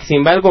divina, que sin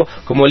embargo,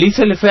 como le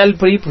hizo el fue al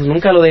PRI, pues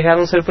nunca lo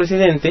dejaron ser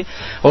presidente,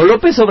 o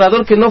López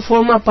Obrador, que no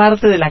forma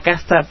parte de la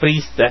casta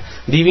priista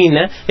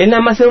divina, él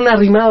nada más era un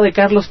arrimado de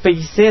Carlos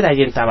Pellicer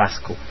allá en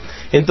Tabasco.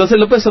 Entonces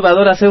López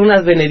Obrador hace un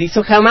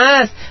advenedizo,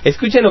 jamás,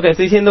 escuchen lo que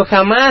estoy diciendo,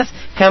 jamás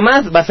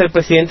va a ser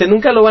presidente,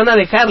 nunca lo van a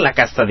dejar la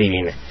casta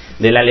divina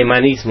del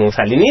alemanismo,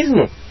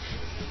 salinismo.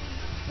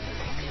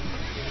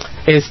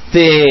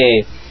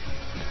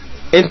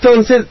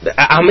 Entonces,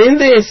 amén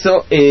de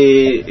eso,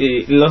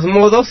 los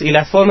modos y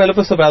las formas de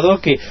López Obrador,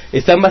 que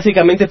están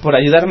básicamente por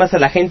ayudar más a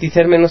la gente y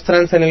ser menos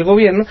tranza en el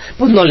gobierno,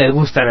 pues no les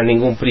gustan a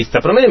ningún priista,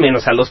 promedio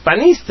menos a los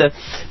panistas.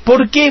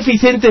 ¿Por qué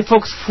Vicente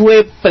Fox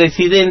fue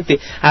presidente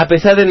a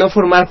pesar de no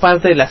formar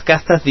parte de las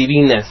castas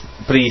divinas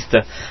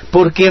priistas?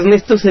 Porque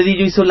Ernesto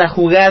Zedillo hizo la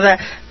jugada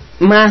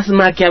más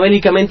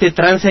maquiavélicamente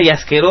tranza y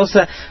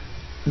asquerosa,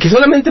 que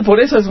solamente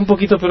por eso es un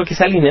poquito peor que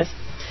Salinas.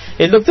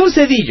 El doctor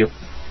Zedillo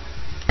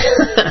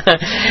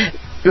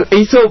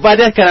hizo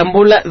varias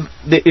carambola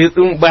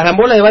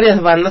de varias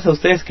bandas. A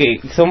ustedes que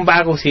son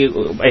vagos y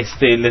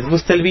les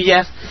gusta el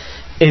billar,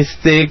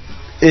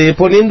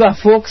 imponiendo a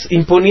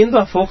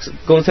Fox,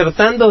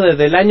 concertando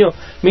desde el año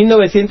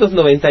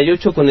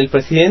 1998 con el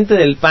presidente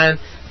del PAN,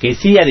 que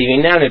sí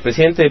adivinaron, el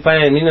presidente del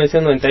PAN en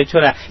 1998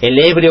 era el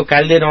ebrio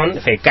Calderón,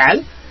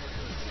 fecal,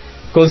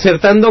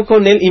 concertando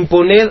con él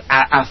imponer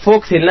a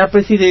Fox en la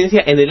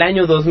presidencia en el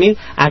año 2000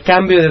 a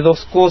cambio de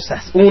dos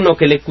cosas: uno,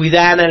 que le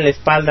cuidaran la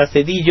espalda a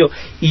Zedillo,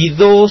 y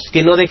dos,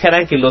 que no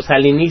dejaran que los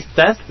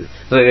salinistas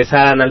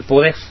regresaran al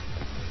poder.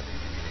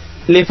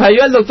 Le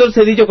falló al doctor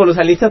Zedillo con los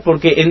salinistas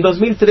porque en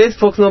 2003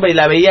 Fox no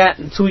la veía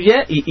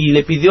suya y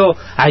le pidió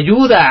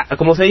ayuda.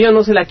 Como Zedillo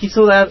no se la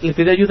quiso dar, le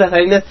pidió ayuda a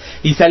Salinas,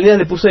 y Salinas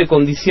le puso de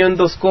condición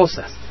dos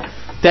cosas: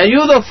 te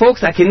ayudo,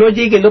 Fox, a que no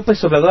llegue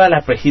López Obrador a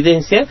la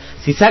presidencia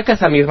si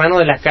sacas a mi hermano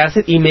de la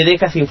cárcel y me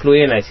dejas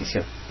influir en la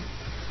decisión.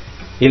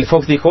 Y el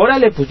Fox dijo,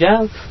 órale, pues ya,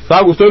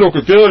 haga usted lo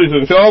que quiera,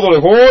 licenciado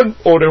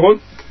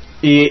Orejón.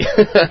 Y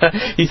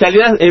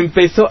Salinas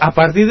empezó, a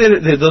partir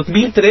de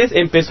 2003,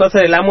 empezó a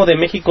ser el amo de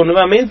México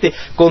nuevamente,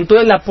 con todo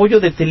el apoyo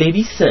de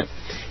Televisa.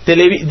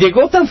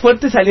 Llegó tan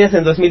fuerte Salinas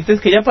en 2003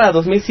 que ya para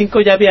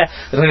 2005 ya había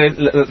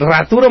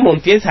Arturo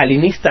Montiel,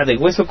 salinista de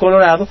hueso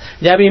colorado,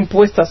 ya había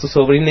impuesto a su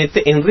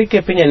sobrinete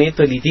Enrique Peña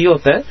Nieto, el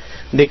idiota,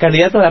 de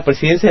candidato a la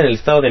presidencia en el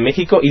Estado de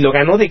México, y lo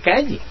ganó de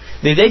calle.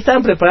 Desde ahí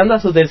estaban preparando a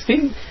su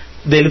delfín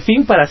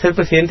para ser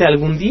presidente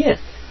algún día,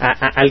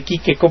 al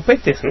Quique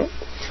Copetes, ¿no?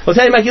 O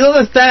sea, imagínate,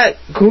 todo está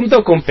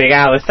junto con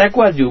pegado, está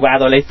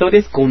coadyuvado, la historia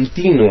es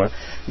continua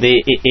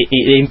de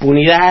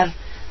impunidad,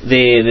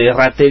 de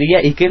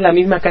ratería, y que es la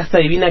misma casta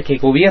divina que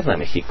gobierna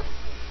México.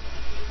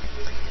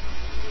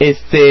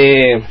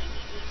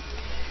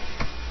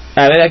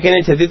 A ver, aquí en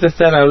el chatito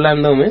están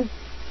hablándome.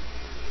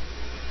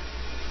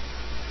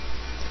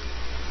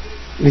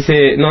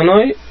 Dice,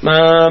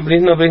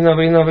 Brisno,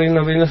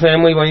 se ve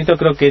muy bonito,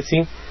 creo que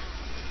sí.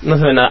 No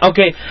se ve nada. Ok,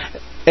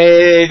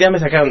 ya me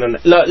sacaron de onda.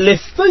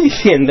 Les estoy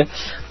diciendo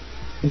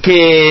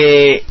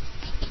que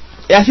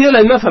ha sido la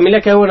misma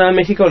familia que ha gobernado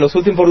México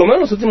por lo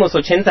menos los últimos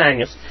 80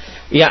 años.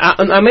 Y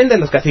amén de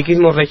los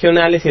caciquismos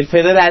regionales y el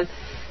federal,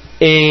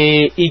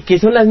 y que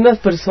son las mismas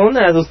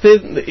personas.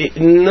 Usted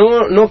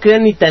no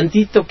crean ni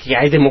tantito que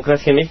hay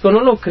democracia en México,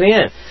 no lo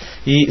crean.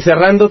 Y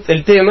cerrando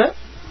el tema,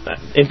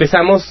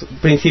 empezamos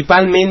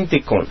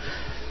principalmente con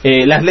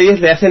las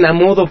leyes le hacen a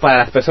modo para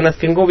las personas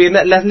que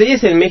gobiernan. Las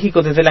leyes en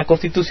México, desde la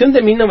Constitución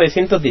de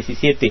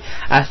 1917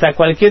 hasta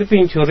cualquier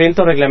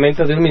pinchurriento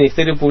reglamento de un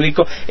ministerio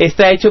público,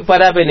 está hecho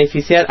para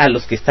beneficiar a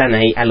los que están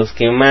ahí, a los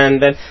que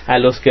mandan, a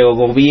los que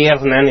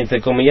gobiernan,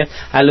 entre comillas,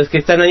 a los que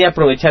están ahí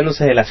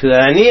aprovechándose de la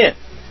ciudadanía.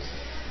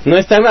 No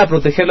están a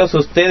protegerlos a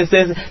ustedes.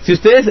 Si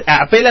ustedes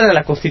apelan a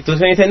la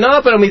Constitución y dicen,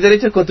 no, pero mis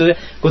derechos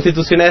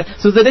constitucionales,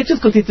 sus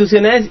derechos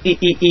constitucionales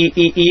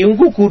y un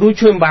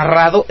cucurucho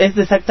embarrado es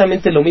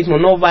exactamente lo mismo,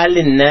 no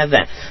valen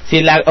nada.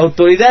 Si la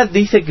autoridad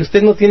dice que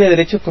usted no tiene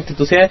derechos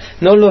constitucionales,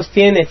 no los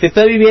tiene. Se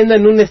está viviendo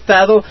en un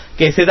estado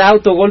que se da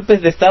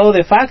autogolpes de estado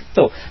de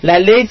facto. La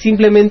ley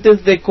simplemente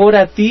es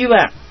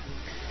decorativa.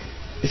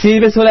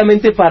 Sirve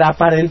solamente para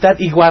aparentar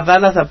y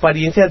guardar las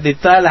apariencias de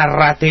toda la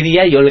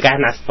ratería y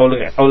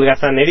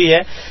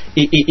holgazanería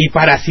y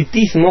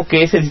parasitismo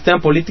que es el sistema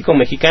político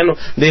mexicano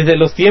desde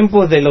los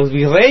tiempos de los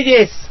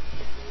virreyes.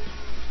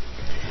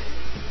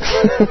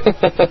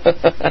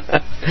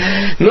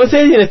 No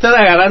sé si me están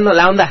agarrando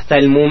la onda hasta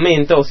el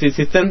momento, o si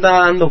se están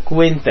dando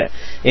cuenta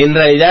en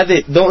realidad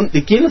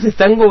de quién los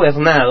están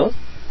gobernando,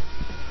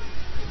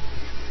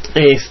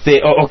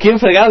 o quién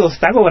fregado los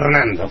está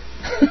gobernando.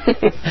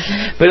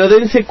 Pero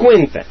dense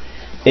cuenta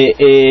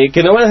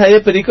que no van a salir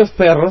de pericos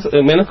perros,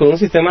 menos con un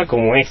sistema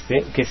como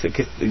que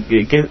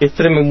es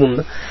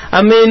tremendo,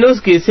 a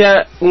menos que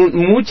sea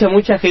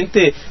mucha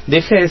gente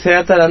deje de ser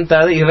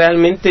atarantada y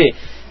realmente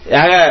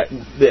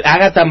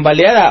haga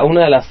tambalear a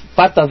una de las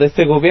patas de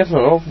este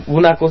gobierno, ¿no?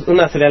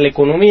 Una sería la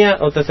economía,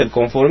 otra es el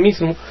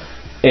conformismo,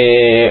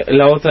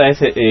 la otra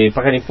es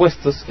pagar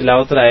impuestos, la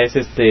otra es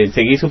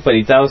seguir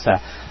supeditados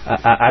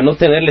a no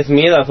tenerles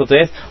miedo a las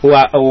autoridades,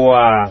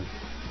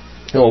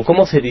 o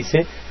 ¿cómo se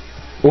dice?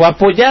 O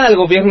apoyar al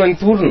gobierno en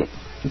turno.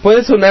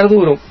 Puede sonar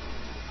duro,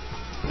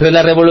 pero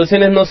las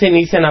revoluciones no se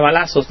inician a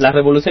balazos. Las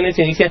revoluciones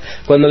se inician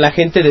cuando la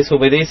gente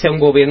desobedece a un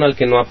gobierno al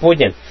que no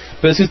apoyan.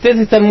 Pero si ustedes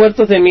están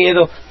muertos de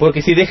miedo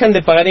porque si dejan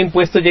de pagar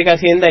impuestos llega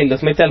Hacienda y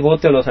los mete al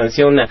bote o los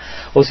sanciona,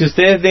 o si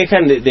ustedes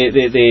dejan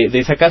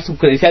de sacar su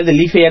credencial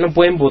del IFE, ya no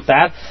pueden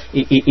votar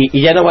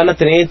y ya no van a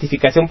tener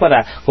identificación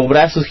para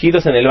cobrar sus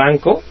giros en el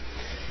banco,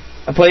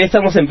 pues ahí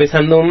estamos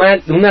empezando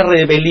mal. Una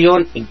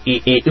rebelión,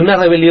 y una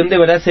rebelión de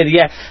verdad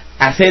sería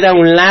hacer a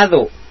un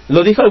lado.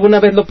 Lo dijo alguna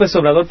vez López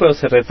Obrador, pero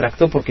se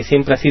retractó porque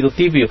siempre ha sido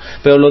tibio,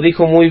 pero lo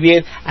dijo muy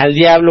bien: al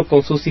diablo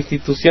con sus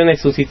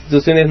instituciones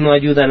no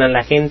ayudan a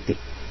la gente.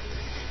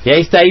 Y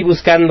ahí está, ahí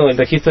buscando el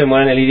registro de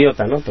Morán el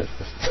idiota, ¿no? Pero,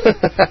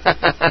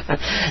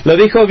 lo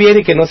dijo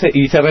bien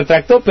y se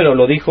retractó, pero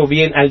lo dijo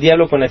bien: al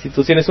diablo con las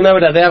instituciones. Una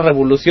verdadera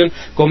revolución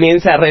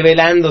comienza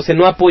rebelándose,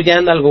 no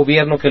apoyando al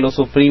gobierno que los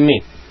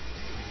oprime.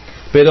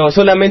 Pero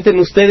solamente en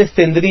ustedes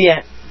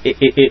tendría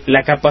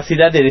la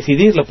capacidad de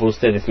decidirlo por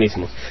ustedes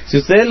mismos. Si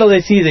ustedes lo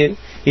deciden,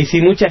 y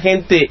si mucha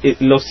gente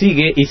lo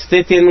sigue, y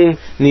usted tiene un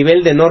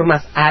nivel de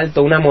normas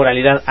alto, una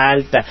moralidad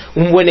alta,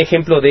 un buen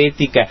ejemplo de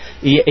ética,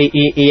 y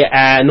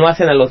no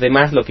hacen a los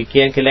demás lo que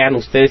quieren que le hagan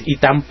ustedes, y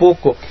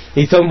tampoco,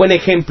 y son buen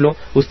ejemplo,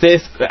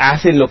 ustedes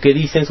hacen lo que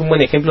dicen, es un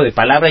buen ejemplo de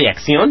palabra y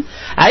acción,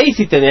 ahí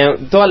sí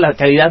tienen toda la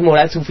calidad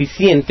moral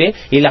suficiente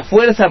y la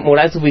fuerza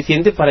moral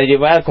suficiente para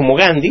llevar, como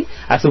Gandhi,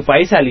 a su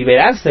país a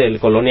liberarse del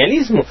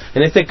colonialismo,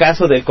 en este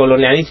caso del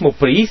colonialismo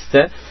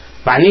priista,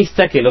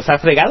 panista, que los ha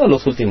fregado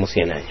los últimos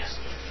 100 años.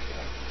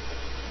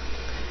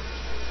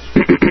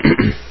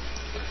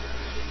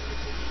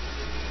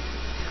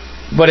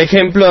 Por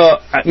ejemplo,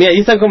 mira, ahí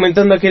están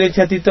comentando aquí en el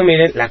chatito,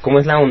 miren cómo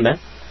es la onda.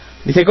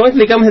 Dice: ¿cómo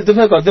explicamos el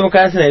triunfo de Cuauhtémoc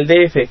Cárdenas en el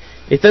DF?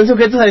 Están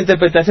sujetos a la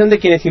interpretación de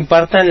quienes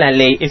impartan la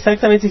ley.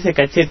 Exactamente, dice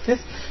Cachetes,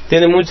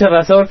 tiene mucha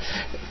razón.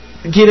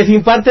 Quienes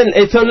imparten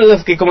son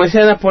los que, como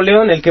decía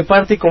Napoleón, el que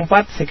parte y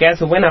comparte se queda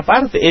su buena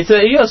parte.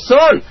 Ellos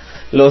son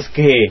los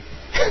que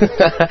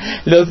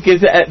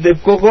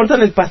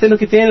cortan el pastel, los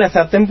que tienen la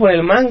sartén por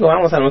el mango.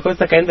 Vamos, a lo mejor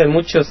está cayendo en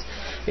muchos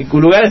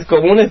lugares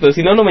comunes, pero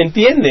si no me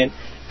entienden.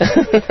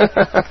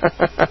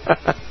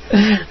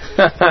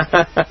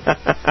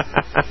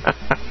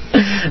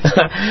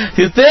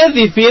 Si ustedes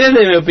difieren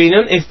de mi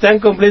opinión, están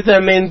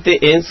completamente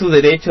en su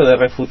derecho de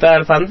refutar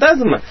al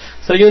fantasma.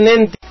 Soy un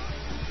ente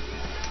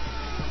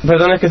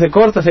Perdón, es que se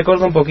corta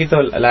un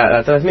poquito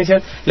la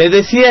transmisión. Les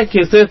decía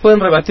que ustedes pueden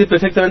rebatir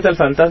perfectamente al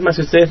fantasma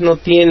si ustedes no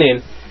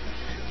tienen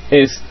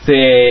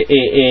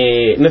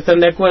no están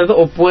de acuerdo,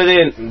 o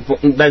pueden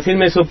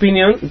decirme su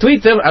opinión.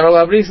 Twitter,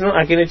 @Brisno,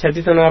 aquí en el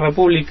chatito Nueva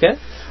República,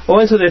 o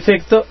en su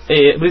defecto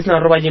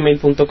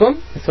brisno@gmail.com.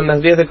 Son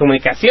las vías de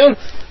comunicación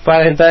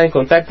para entrar en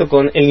contacto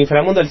con el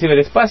inframundo del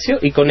ciberespacio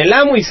y con el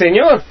amo y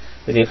señor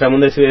del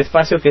inframundo del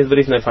ciberespacio, que es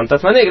Brisno, el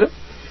fantasma negro.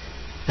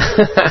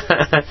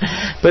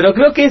 Pero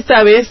creo que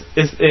esta vez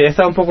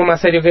está un poco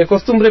más serio que de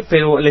costumbre,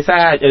 pero les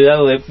ha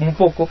ayudado un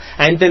poco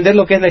a entender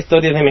lo que es la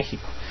historia de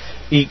México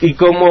y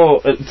cómo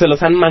se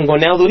los han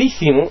mangoneado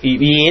durísimo y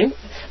bien,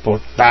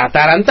 por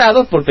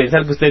atarantados por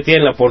pensar que usted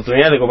tiene la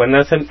oportunidad de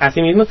gobernarse a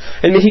sí mismo.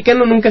 El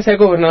mexicano nunca se ha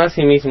gobernado a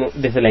sí mismo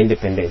desde la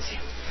independencia.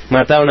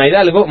 Mataron a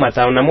Hidalgo,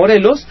 mataron a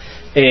Morelos,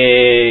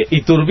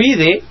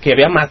 Iturbide, que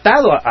había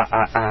matado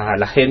a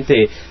la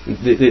gente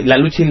de la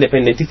lucha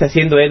independentista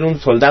siendo él un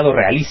soldado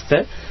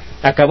realista,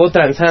 acabó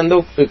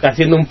transando,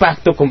 haciendo un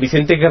pacto con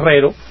Vicente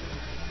Guerrero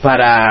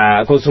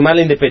para consumar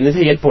la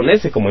independencia y él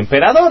ponerse como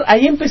emperador.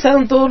 Ahí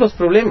empezaron todos los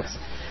problemas.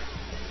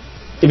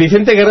 Y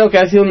Vicente Guerrero, que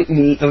ha sido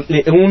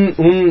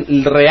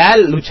un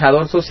real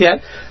luchador social,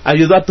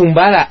 ayudó a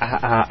tumbar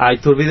a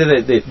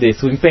Iturbide de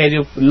su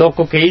imperio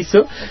loco que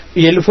hizo,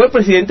 y él fue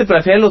presidente, pero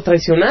al final lo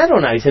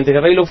traicionaron a Vicente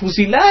Guerrero y lo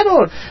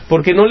fusilaron,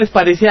 porque no les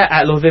parecía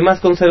a los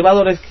demás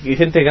conservadores que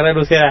Vicente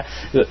Guerrero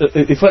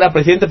fuera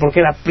presidente,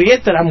 porque era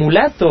prieto, era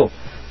mulato.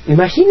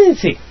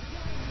 Imagínense.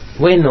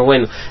 Bueno,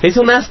 es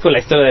un asco la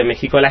historia de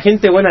México. La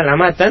gente buena la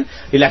matan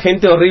y la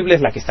gente horrible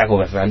es la que está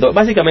gobernando.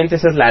 Básicamente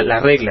esa es la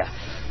regla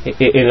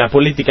en la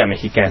política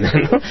mexicana,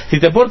 ¿no? Si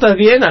te portas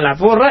bien, a la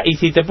porra, y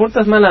si te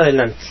portas mal,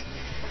 adelante.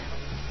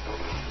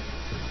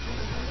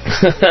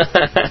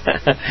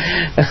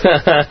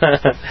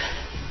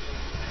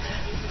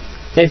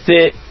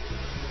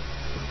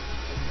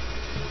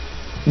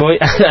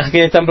 Aquí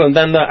me están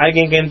preguntando a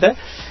alguien que entra.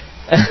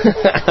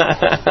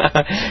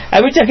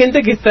 Hay mucha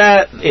gente que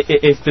está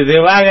de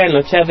vaga en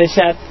los chats de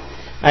chat,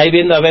 ahí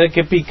viendo a ver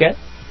qué pica.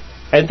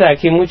 Entra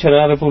aquí mucho en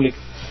la República.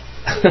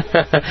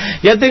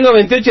 Ya tengo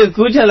 28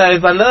 escuchas. La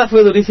desbandada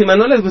fue durísima.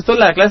 No les gustó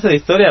la clase de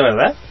historia,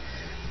 ¿verdad?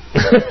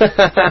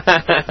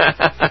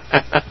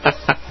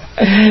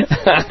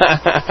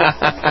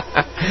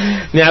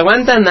 Ni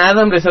aguantan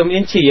nada, hombre, son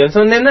bien chillón.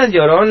 Son nenas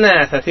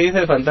lloronas, así dice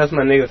el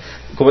fantasma negro.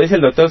 Como dice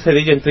el doctor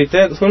Cedillo en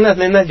Twitter, son unas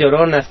nenas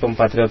lloronas,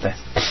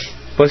 compatriotas.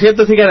 Por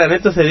cierto, sigan a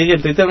Neto Cedillo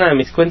en Twitter, una de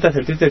mis cuentas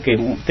en Twitter que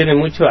tiene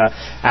mucho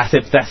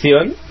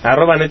aceptación,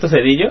 @Neto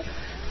Cedillo.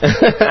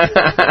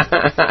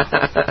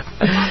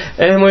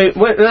 Es muy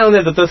bueno, donde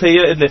el doctor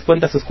Cedillo les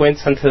cuenta sus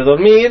cuentos antes de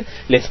dormir,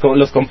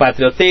 los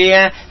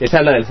compatriotea, les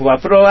habla del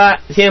Fobaproa,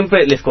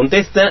 siempre les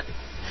contesta.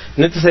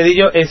 Neto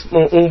Cedillo es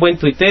un buen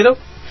tuitero.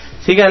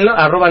 Síganlo,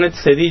 @Neto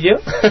Cedillo.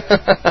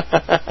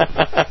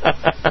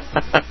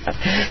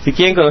 Si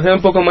quieren conocer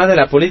un poco más de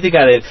la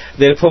política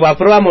del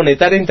Fobaproa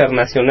Monetario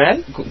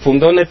Internacional,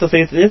 fundó Neto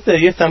Cedillo. Este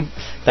día es tan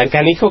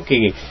canijo que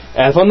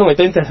al Fondo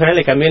Monetario Internacional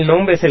le cambió el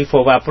nombre, es el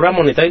Fobaproa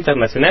Monetario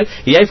Internacional,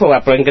 y hay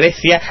Fobaproa en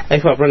Grecia,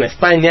 hay Fobaproa en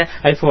España,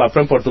 hay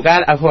Fobaproa en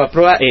Portugal, hay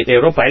Fobaproa en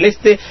Europa del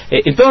Este,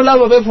 en todos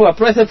lados veo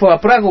Fobaproa, es el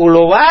Fobaproa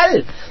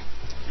global.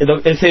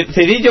 El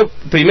Cedillo,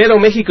 primero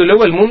México y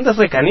luego el mundo, es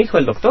recanijo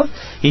el doctor.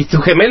 Y su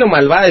gemelo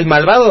malvado, el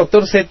malvado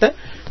doctor Z,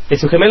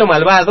 es su gemelo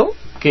malvado,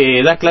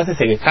 que da clases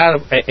en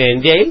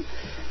Yale,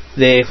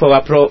 de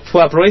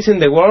Fobaproising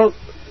the World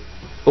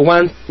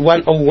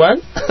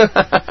 101.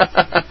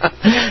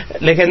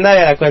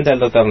 Legendaria la cuenta del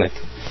doctor Neto.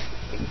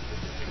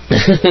 El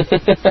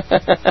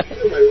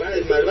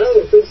malvado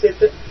doctor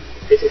Z,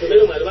 que su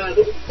gemelo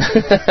malvado.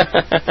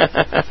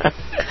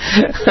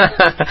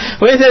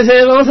 Bueno,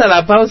 vamos a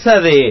la pausa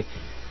de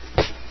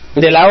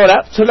la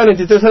hora. Son las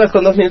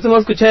 23:02. Vamos a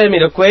escuchar a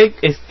Jamiroquai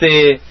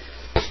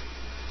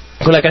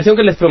con la canción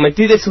que les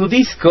prometí de su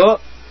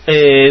disco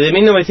de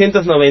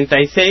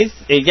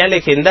 1996, ya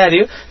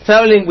legendario,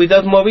 Traveling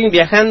Without Moving,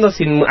 viajando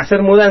sin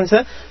hacer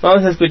mudanza.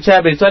 Vamos a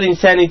escuchar Virtual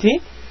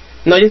Insanity.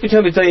 No, ya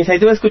escuchamos Virtual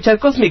Insanity. Voy a escuchar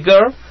Cosmic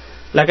Girl,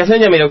 la canción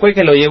de Jamiroquai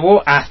que lo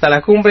llevó hasta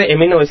la cumbre en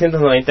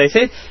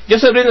 1996. Yo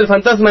soy Brisno, el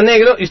fantasma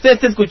negro, y usted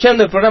está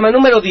escuchando el programa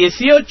número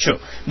 18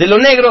 de Lo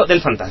Negro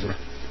del Fantasma.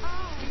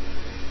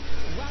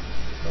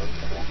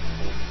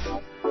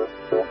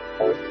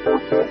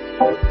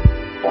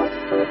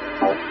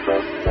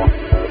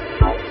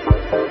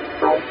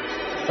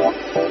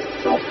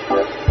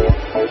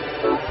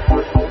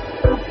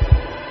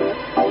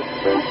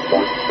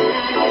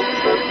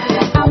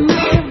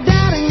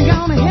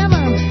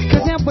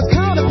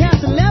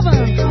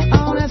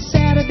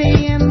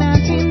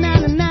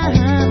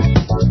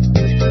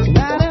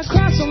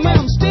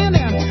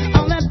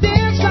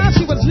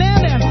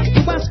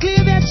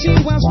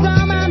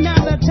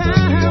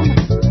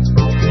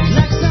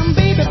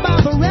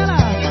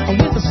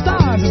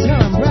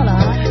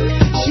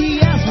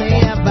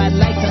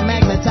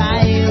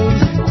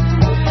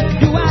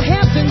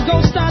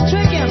 Go start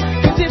tricking,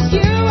 'cause it's you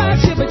I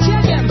should be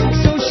checking.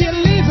 So she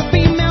leaves.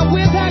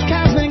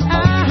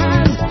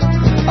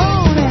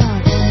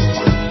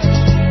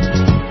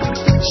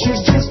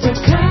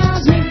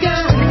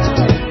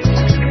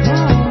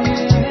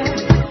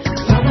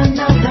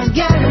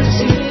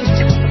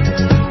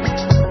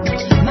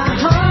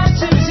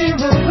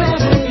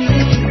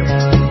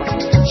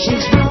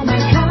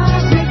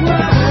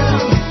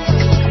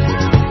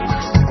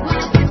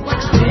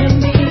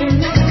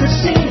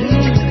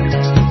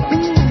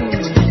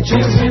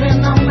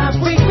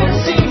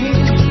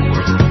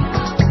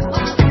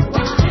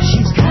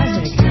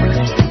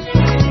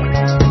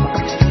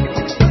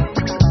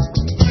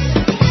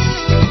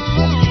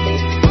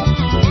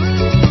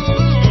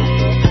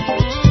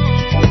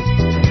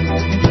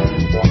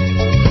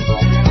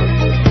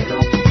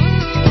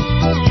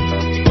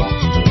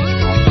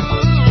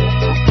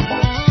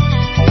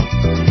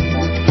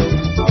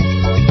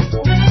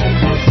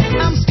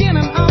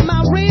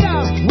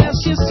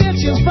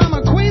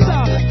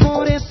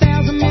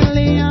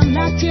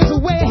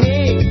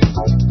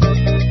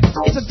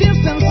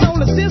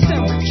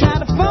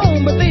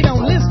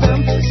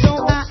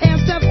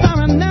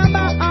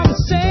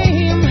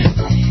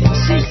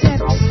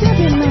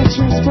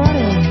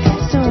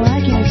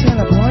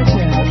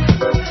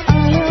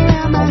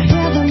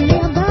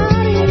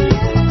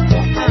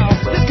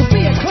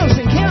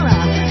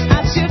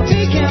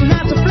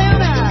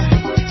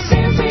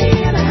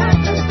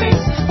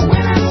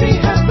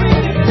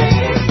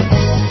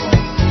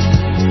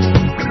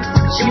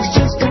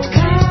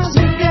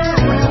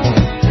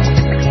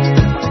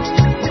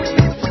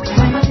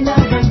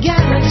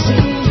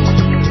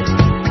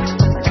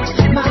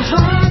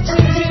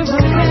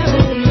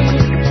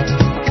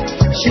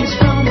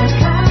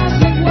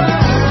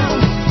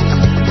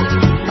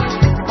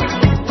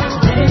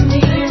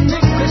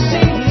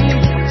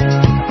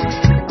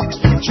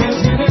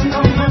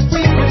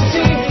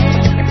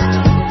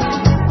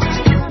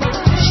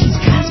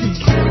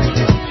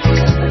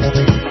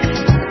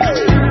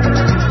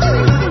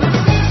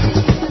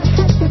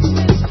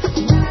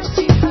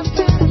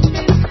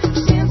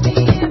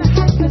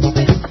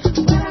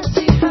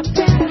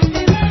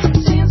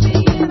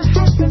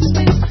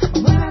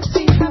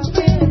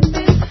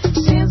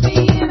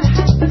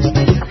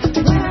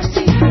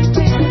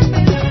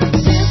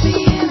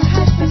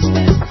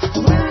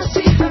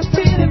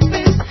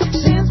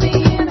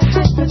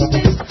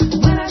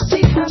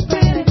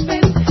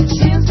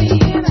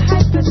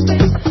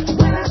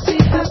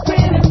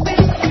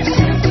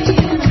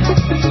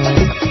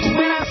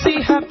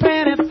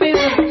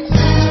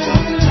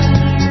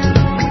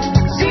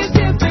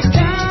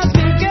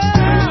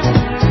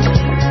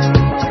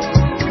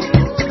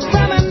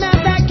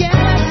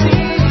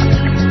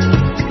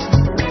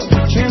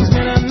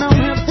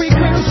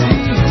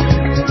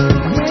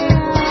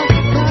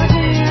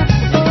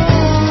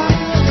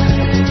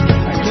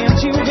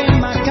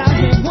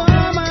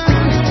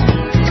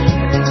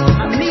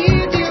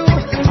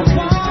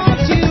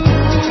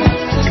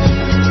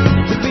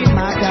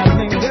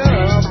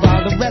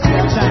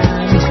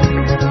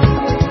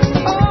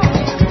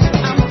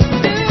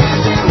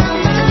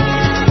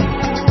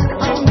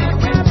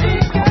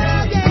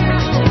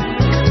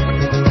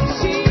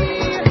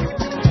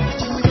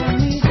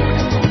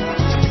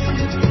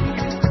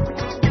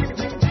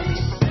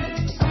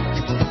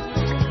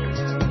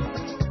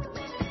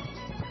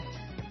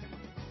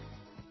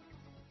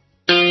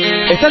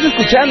 Estás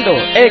escuchando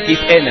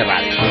XN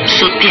Radio.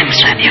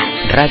 Sutiens Radio.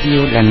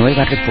 Radio La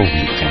Nueva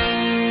República.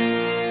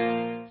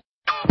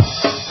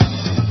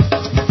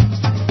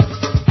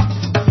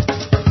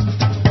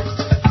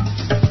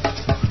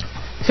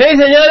 Sí,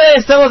 señores,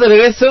 estamos de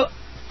regreso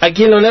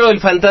aquí en lo Negro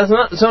del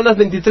Fantasma. Son las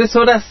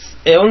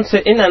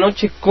 23:11 en la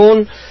noche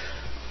con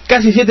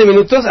casi 7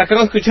 minutos.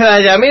 Acabamos de escuchar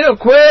a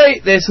Jamiroquai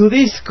de su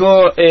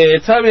disco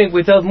Traveling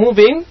Without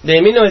Moving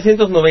de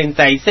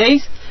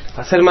 1996,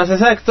 para ser más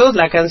exactos.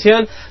 La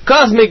canción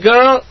Cosmic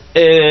Girl,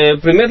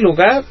 primer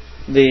lugar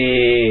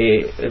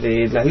de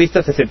las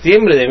listas de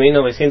septiembre de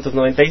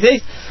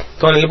 1996,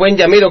 con el buen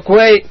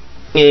Jamiroquai.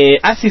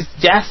 Acid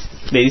Jazz,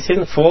 le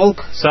dicen,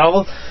 folk,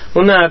 soul,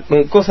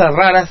 cosas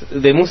raras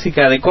de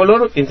música de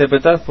color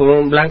interpretadas por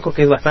un blanco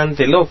que es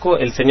bastante loco,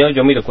 el señor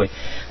Jamiroquai.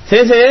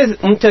 Señores,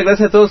 muchas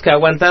gracias a todos que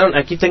aguantaron.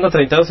 Aquí tengo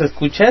 32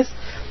 escuchas.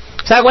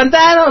 Se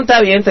aguantaron,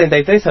 está bien,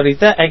 33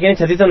 ahorita. Aquí en el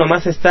chatito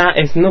nomás está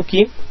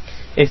Snooki,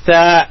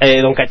 está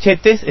Don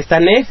Cachetes, está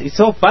Nes y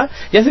Sopa.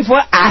 Ya se fue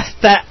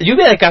hasta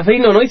Lluvia de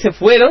Cafeíno, ¿no? Y se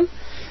fueron.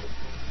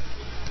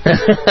 Se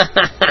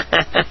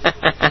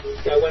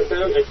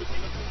aguantaron aquí.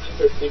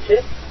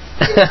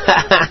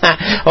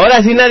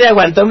 Ahora sí nadie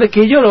aguantó, hombre,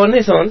 qué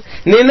llorones son.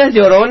 Nenas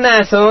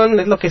lloronas son,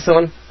 es lo que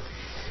son.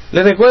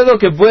 Les recuerdo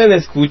que pueden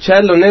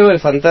escuchar Lo Negro del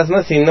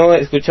Fantasma si no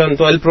escucharon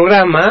todo el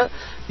programa.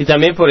 Y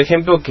también, por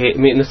ejemplo, que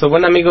nuestro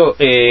buen amigo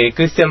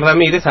Cristian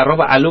Ramírez,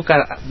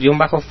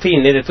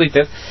 @alucar_fine de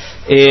Twitter,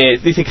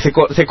 dice que se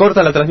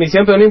corta la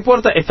transmisión, pero no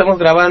importa, estamos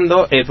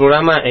grabando el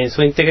programa en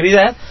su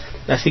integridad,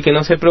 así que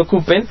no se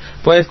preocupen.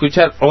 Pueden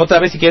escuchar otra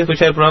vez, si quieren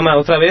escuchar el programa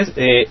otra vez.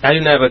 Hay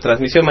una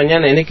retransmisión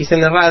mañana en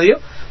XN Radio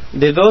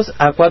de 2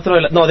 a 4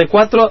 de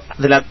 4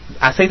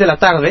 a 6 de la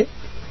tarde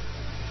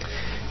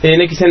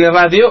en XN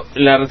Radio.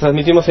 La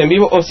retransmitimos en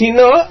vivo, o si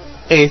no,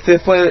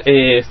 ustedes pueden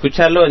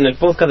escucharlo en el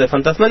podcast de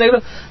Fantasma Negro.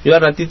 Yo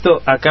al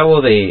ratito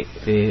acabo de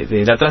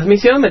la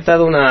transmisión, me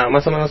tardo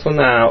más o menos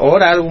una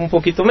hora, algo un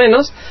poquito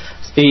menos,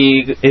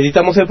 y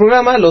editamos el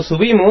programa, lo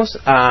subimos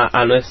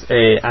al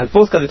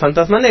podcast de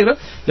Fantasma Negro.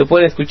 Lo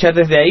pueden escuchar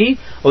desde ahí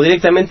o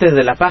directamente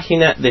desde la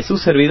página de su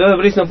servidor,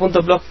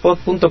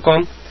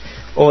 brisno.blogspot.com,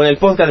 o en el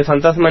podcast de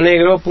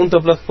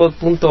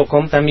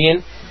fantasmanegro.blogspot.com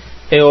también.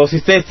 O si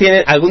ustedes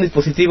tienen algún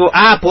dispositivo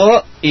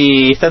Apple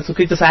y están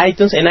suscritos a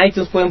iTunes, en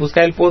iTunes pueden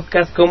buscar el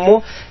podcast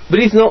como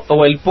Brisno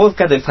o el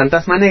podcast del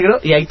Fantasma Negro,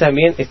 y ahí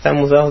también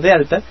estamos dados de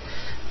alta.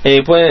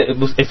 Pueden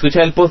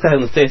escuchar el podcast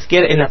donde ustedes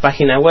quieran, en la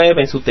página web,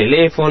 en su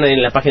teléfono,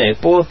 en la página del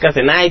podcast,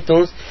 en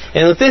iTunes,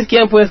 en donde ustedes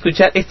quieran pueden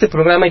escuchar este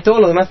programa y todos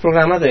los demás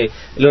programas de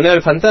Lo Negro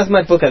del Fantasma,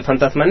 el podcast del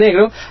Fantasma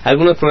Negro,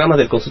 algunos programas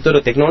del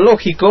consultorio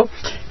tecnológico,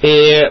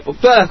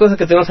 todas las cosas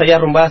que tenemos allá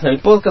arrumbadas en el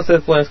podcast,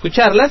 ustedes pueden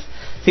escucharlas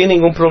sin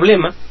ningún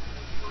problema.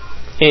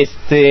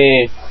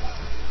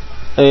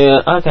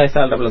 Acá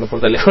estaba hablando por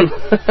teléfono.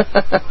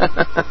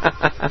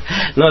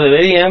 No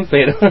deberían,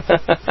 pero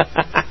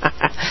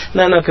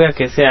no creo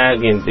que sea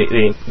alguien que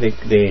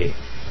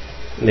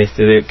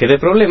dé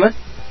problemas.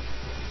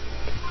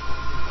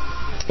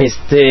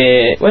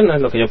 Bueno,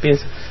 es lo que yo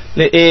pienso.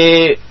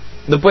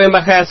 Lo pueden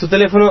bajar a su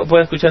teléfono,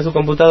 pueden escuchar su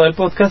computadora el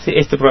podcast,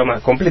 este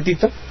programa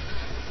completito.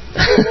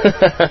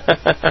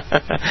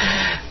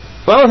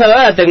 Vamos a hablar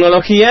de la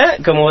tecnología,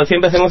 como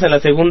siempre hacemos en la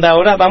segunda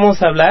hora.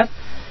 Vamos a hablar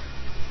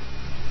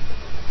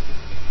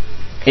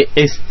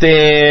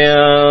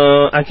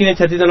aquí en el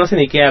chatito no sé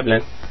ni qué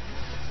hablan.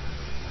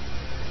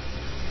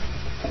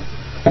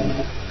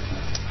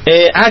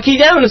 Aquí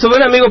ya nuestro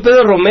buen amigo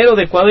Pedro Romero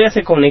de Ecuador ya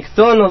se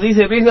conectó. Nos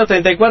dice: Brisno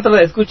 34,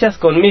 ¿la escuchas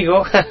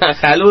conmigo?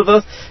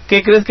 Saludos.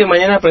 ¿Qué crees que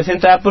mañana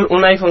presenta Apple?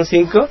 ¿Un iPhone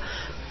 5?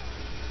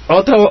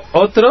 ¿Otro?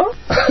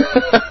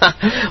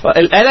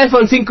 el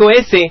iPhone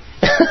 5S.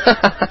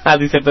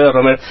 Dice Pedro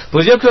Romero.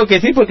 Pues yo creo que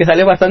sí, porque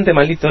salió bastante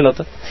malito el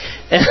otro.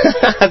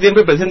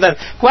 Siempre presentan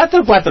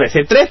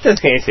 4S,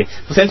 3S.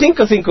 Pues el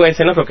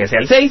 5S no creo que sea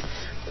el 6.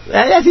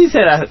 Así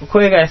se la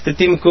juega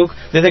Tim Cook.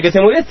 Desde que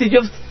se murió Steve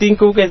Jobs, Tim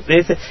Cook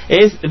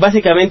es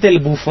básicamente el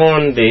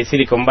bufón de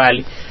Silicon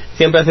Valley.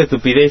 Siempre hace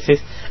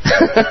estupideces.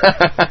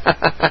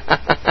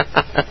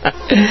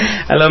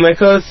 A lo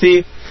mejor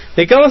sí.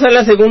 ¿De qué vamos a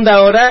la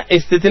segunda hora?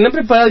 Tenía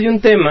preparado yo un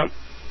tema.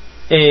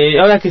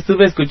 Ahora que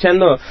estuve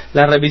escuchando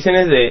las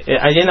revisiones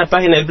allá en la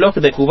página del blog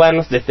de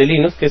Cubanos desde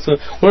Linux, que es uno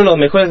de los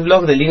mejores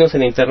blogs de Linux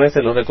en internet,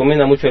 se los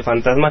recomienda mucho el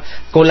Fantasma.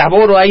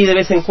 Colaboro ahí de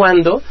vez en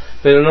cuando,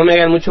 pero no me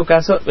hagan mucho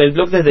caso. El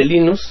blog desde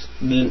Linux,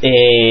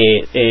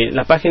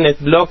 la página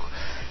es blog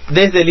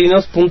desde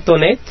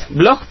linux.net,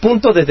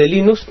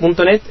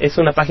 blog.desdelinux.net, es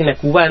una página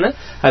cubana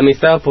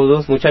administrada por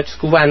dos muchachos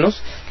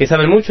cubanos que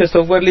saben mucho de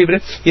software libre,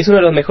 y es uno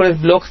de los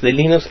mejores blogs de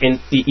Linux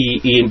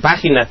y en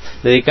páginas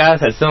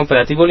dedicadas al sistema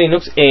operativo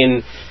Linux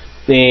en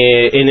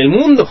el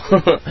mundo.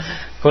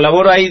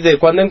 Colaboro ahí de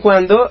cuando en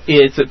cuando,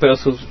 pero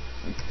sus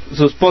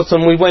posts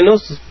son muy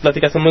buenos, sus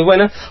pláticas son muy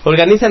buenas.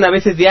 Organizan a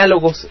veces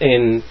diálogos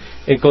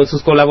con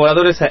sus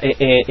colaboradores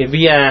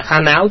vía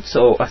Hangouts,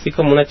 o así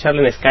como una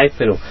charla en Skype,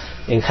 pero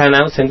en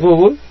Hangouts en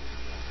Google.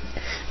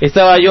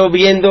 Estaba yo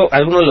viendo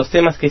algunos de los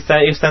temas que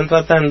ellos están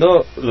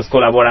tratando, los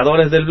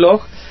colaboradores del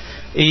blog,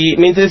 Y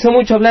me interesó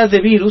mucho hablar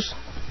de virus,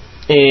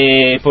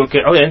 porque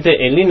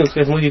obviamente en Linux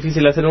es muy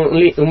difícil hacer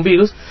un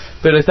virus,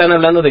 pero están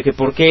hablando de que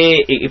por qué,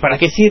 para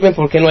qué sirven,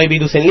 por qué no hay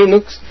virus en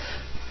Linux,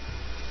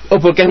 o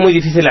por qué es muy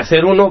difícil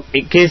hacer uno,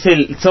 qué es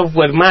el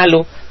software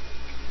malo,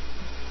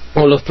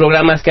 o los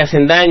programas que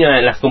hacen daño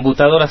a las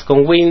computadoras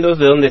con Windows,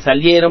 de dónde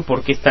salieron,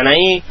 por qué están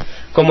ahí,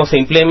 cómo se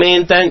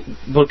implementan,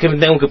 por qué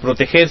tengo que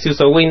proteger si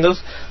uso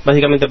Windows,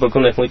 básicamente porque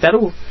uno es muy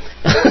tarugo.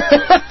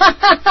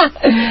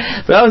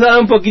 Pero vamos a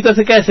hablar un poquito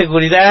acerca de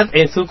seguridad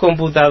en su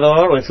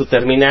computador, o en su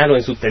terminal, o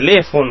en su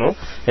teléfono,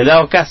 en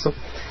dado caso,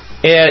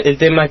 era el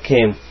tema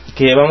que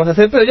vamos a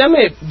hacer. Pero ya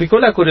me picó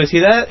la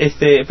curiosidad,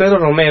 Pedro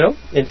Romero,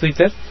 en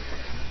Twitter,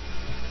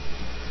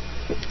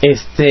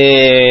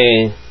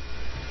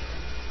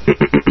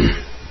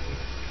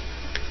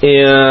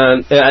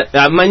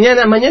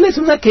 mañana es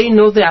una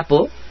keynote de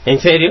Apple, en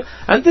serio.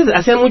 Antes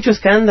hacían mucho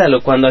escándalo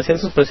cuando hacían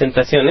sus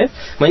presentaciones.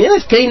 Mañana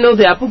es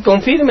keynote de Apple,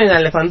 confirmen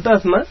al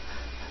Fantasma.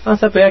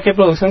 Vamos a pedir a qué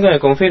producción que me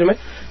confirme.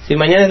 Si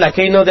mañana es la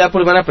keynote de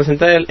Apple, van a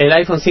presentar el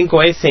iPhone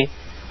 5S,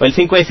 o el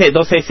 5S,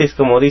 2S,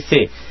 como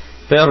dice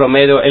Pedro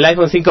Romero, el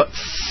iPhone 5.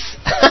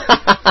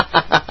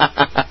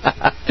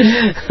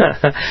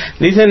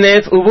 Dice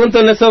Ned,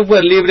 Ubuntu no es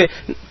software libre.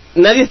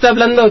 Nadie está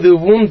hablando de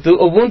Ubuntu.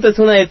 Ubuntu es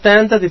una de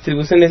tantas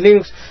distribuciones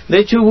Linux. De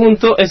hecho,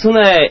 Ubuntu es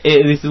una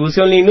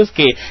distribución Linux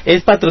que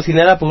es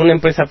patrocinada por una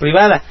empresa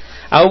privada.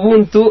 A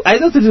Ubuntu hay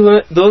dos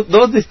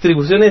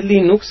distribuciones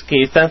Linux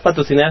que están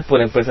patrocinadas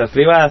por empresas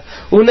privadas.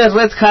 Una es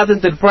Red Hat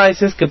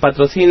Enterprises, que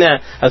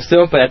patrocina al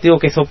sistema operativo,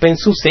 que es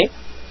OpenSUSE.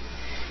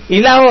 Y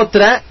la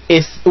otra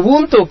es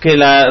Ubuntu, que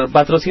la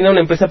patrocina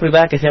una empresa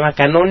privada que se llama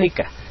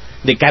Canonical,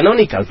 de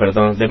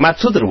Mark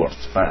Zuckerberg,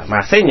 para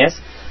más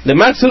señas. De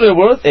Mark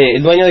Zuckerberg,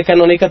 el dueño de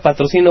Canonical,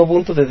 patrocina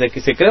Ubuntu desde que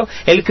se creó.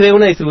 Él creó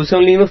una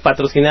distribución Linux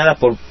patrocinada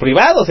por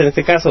privados, en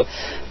este caso.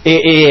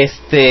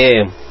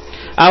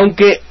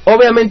 Aunque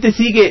obviamente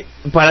sigue,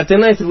 para tener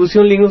una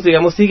distribución Linux,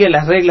 digamos, sigue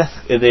las reglas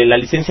de la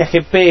licencia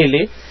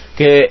GPL,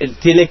 que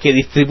tiene que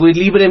distribuir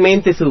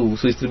libremente su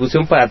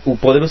distribución para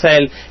poder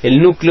usar el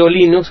núcleo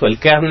Linux o el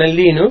kernel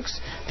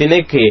Linux.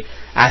 Tiene que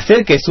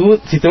hacer que su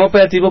sistema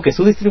operativo, que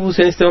su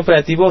distribución de sistema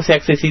operativo sea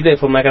accesible de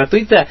forma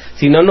gratuita,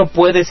 si no, no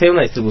puede ser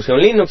una distribución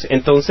Linux.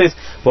 Entonces,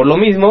 por lo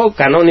mismo,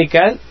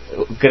 Canonical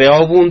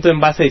creó Ubuntu en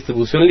base a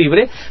distribución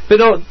libre,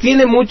 pero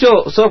tiene mucho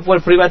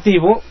software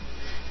privativo,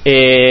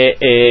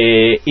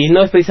 y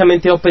no es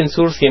precisamente open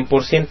source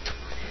 100%.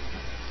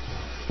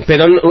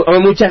 Pero hay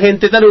mucha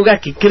gente taruga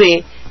que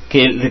cree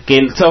que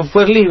el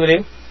software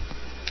libre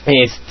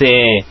es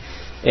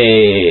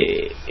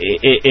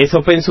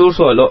open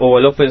source, o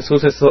el open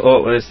source es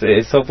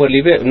software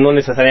libre. No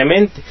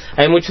necesariamente,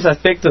 hay muchos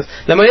aspectos.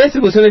 La mayoría de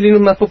distribuciones Linux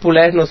más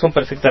populares no son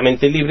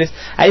perfectamente libres.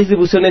 Hay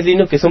distribuciones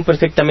Linux que son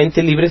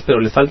perfectamente libres, pero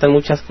les faltan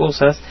muchas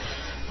cosas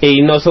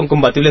y no son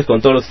compatibles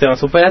con todos los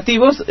sistemas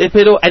operativos,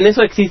 pero en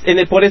eso existe,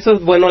 por eso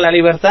es bueno la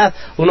libertad.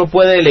 Uno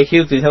puede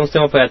elegir utilizar un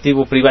sistema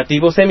operativo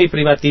privativo,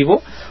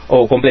 semi-privativo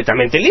o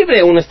completamente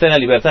libre. Uno está en la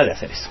libertad de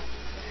hacer eso.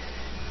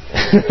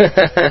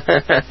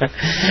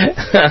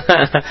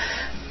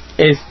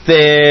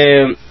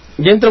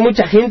 Ya entró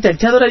mucha gente al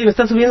chat. Ahora me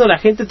está subiendo la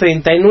gente,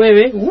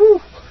 39.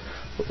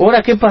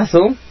 Ahora, ¿qué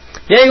pasó?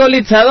 Ya llegó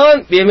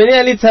Litzadón.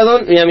 Bienvenida,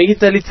 Litzadón. Mi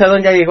amiguita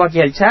Litzadón ya llegó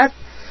aquí al chat.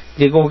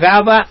 Llegó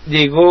Gaba,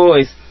 llegó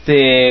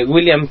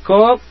William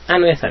Cobb.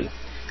 No, ya sale.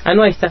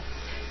 No, ahí está.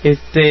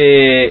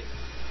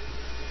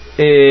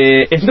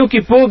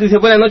 Snooky Pug dice: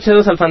 buenas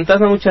noches al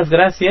Fantasma, muchas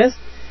gracias.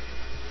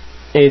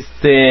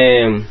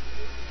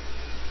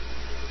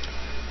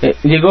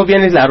 Llegó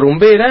Vienes la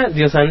rumbera,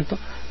 Dios santo.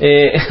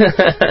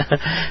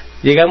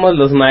 Llegamos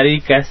los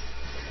maricas,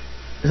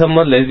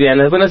 somos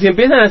lesbianas. Bueno, si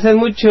empiezan a hacer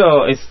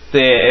mucho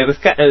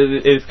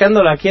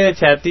escándalo aquí en el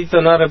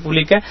chatito Nueva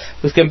República,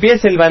 pues que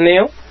empiece el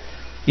baneo.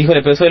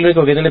 Híjole, pero soy el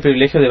único que tiene el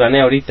privilegio de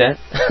banear ahorita.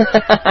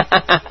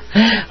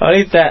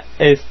 Ahorita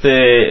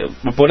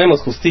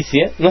ponemos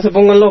justicia. No se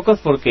pongan locos,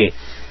 porque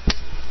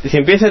si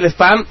empieza el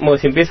spam o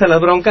si empiezan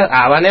las broncas,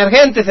 a banear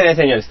gente,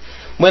 señores.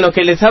 Bueno,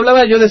 que les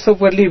hablaba yo de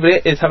software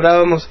libre,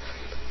 hablábamos.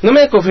 No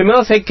me han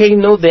confirmado si hay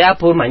keynote de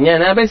Apple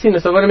mañana. A ver si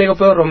nuestro buen amigo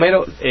Pedro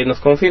Romero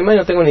nos confirma. Yo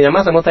no tengo ni la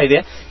más remota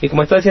idea. Y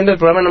como estoy haciendo el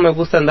programa, no me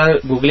gusta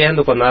andar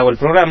googleando cuando hago el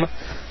programa.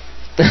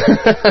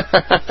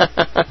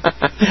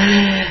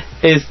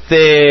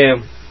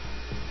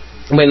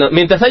 Bueno,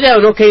 mientras haya o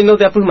no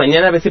keynote de Apple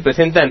mañana, a ver si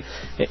presentan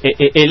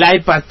el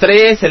iPad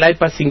 3, el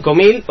iPad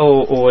 5000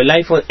 o el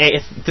iPhone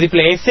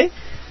triple S.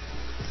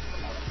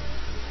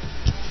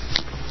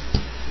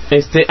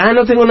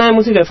 No tengo nada de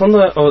música de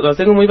fondo, o la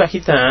tengo muy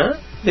bajita.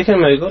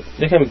 Déjenme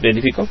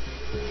verifico.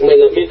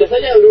 Bueno, mientras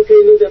haya un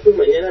keynote de Apple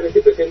mañana, a ver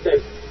si presentan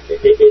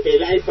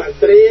el iPad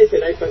 3,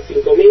 el iPad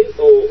 5000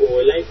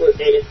 o el iPhone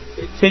X.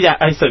 Sí, ya,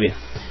 ahí estoy bien.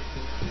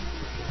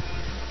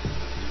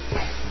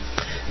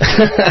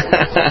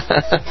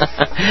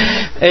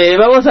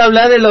 Vamos a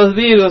hablar de los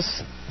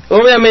virus.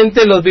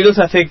 Obviamente los virus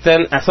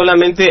afectan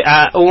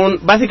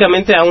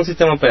básicamente a un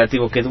sistema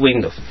operativo, que es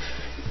Windows.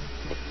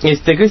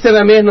 Cristian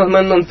Ramírez nos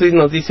manda un tweet,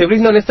 nos dice: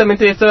 Brisno,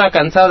 honestamente yo estaba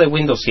cansado de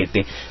Windows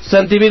 7. Sus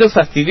antivirus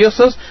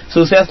fastidiosos,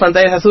 sus feas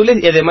pantallas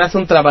azules y además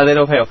un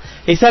trabadero feo.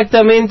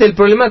 Exactamente, el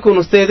problema con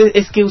ustedes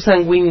es que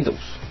usan Windows.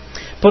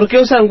 ¿Por qué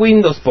usan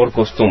Windows? Por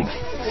costumbre.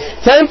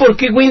 ¿Saben por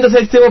qué Windows es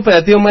el sistema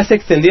operativo más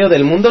extendido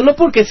del mundo? No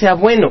porque sea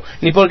bueno,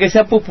 ni porque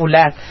sea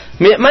popular.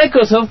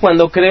 Microsoft,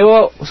 cuando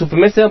creó su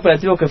primer sistema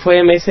operativo, que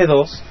fue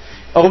MS2,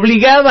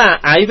 obligaba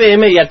a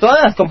IBM y a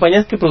todas las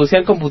compañías que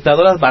producían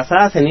computadoras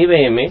basadas en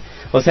IBM,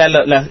 o sea,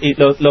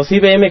 los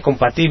IBM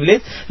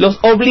compatibles, los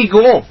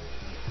obligó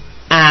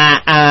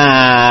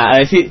a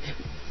decir: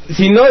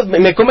 si no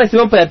me come el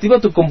sistema operativo,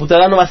 tu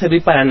computadora no va a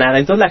servir para nada.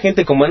 Entonces la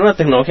gente, como era una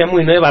tecnología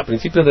muy nueva a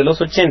principios de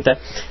los 80,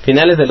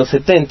 finales de los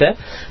 70,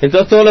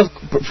 entonces todos los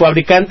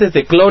fabricantes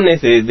de clones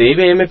de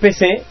IBM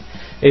PC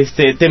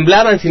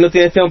temblaban si no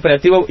tenía sistema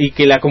operativo y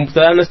que la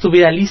computadora no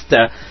estuviera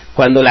lista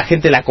cuando la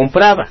gente la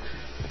compraba.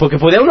 Porque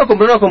podía uno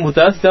comprar una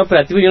computadora, sistema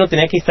operativo, y uno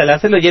tenía que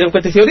instalárselo, y era un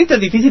cuento. Si ahorita es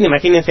difícil,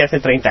 imagínense hace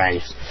 30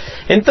 años.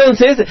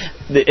 Entonces,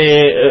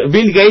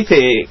 Bill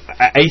Gates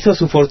hizo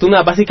su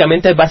fortuna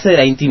básicamente a base de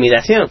la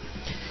intimidación.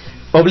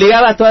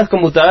 Obligaba a todas las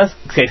computadoras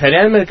que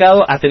salían al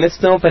mercado a tener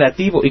sistema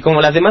operativo, y como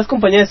las demás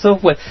compañías de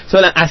software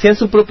hacían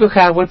su propio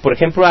hardware, por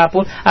ejemplo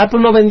Apple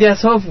no vendía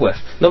software,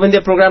 no vendía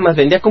programas,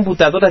 vendía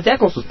computadoras ya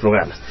con sus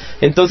programas.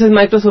 Entonces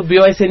Microsoft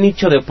vio ese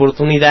nicho de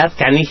oportunidad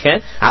canija,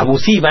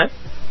 abusiva,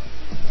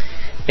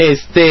 y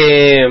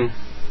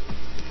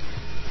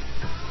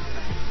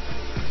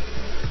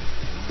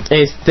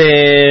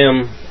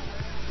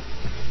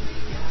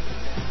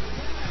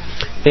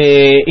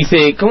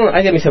se... ¿Cómo?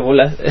 Ay, ya me hice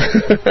bolas.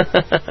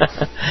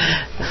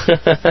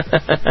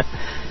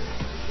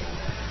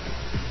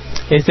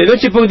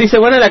 Luchipuk dice: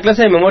 bueno, la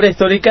clase de memoria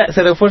histórica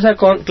se refuerza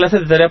con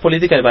clases de teoría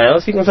política del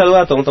Valladolid. Sí, un saludo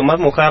a Tomás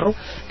Mojarro,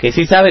 que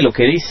sí sabe lo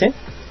que dice.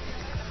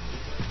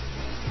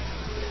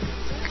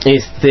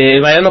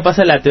 El Valladolid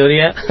pasa la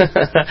teoría.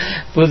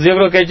 Pues yo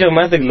creo que ha hecho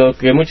más de lo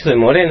que muchos de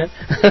Morena.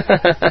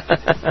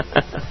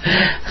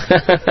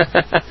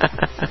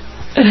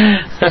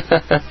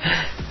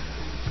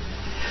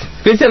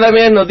 Cristian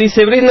Ramírez nos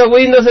dice: Brisno,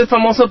 Windows es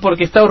famoso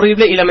porque está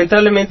horrible y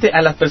lamentablemente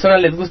a las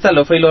personas les gusta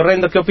lo feo y lo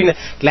horrendo. ¿Qué opinas?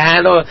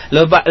 Claro,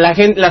 la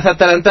gente, las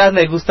atarantadas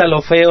les gusta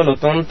lo feo, lo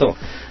tonto.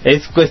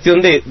 Es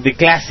cuestión de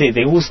clase,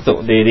 de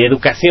gusto, de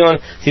educación.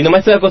 Si nomás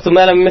estoy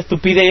acostumbrado a la misma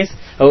estupidez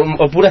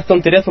o puras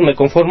tonterías, pues me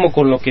conformo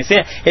con lo que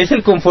sea. Es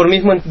el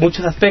conformismo en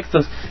muchos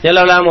aspectos. Ya lo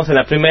hablábamos en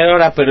la primera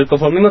hora, pero el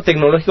conformismo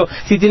tecnológico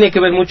sí tiene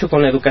que ver mucho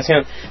con la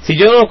educación. Si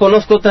yo no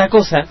conozco otra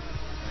cosa,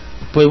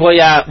 pues voy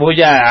a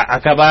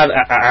acabar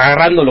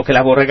agarrando lo que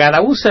la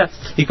borregada usa.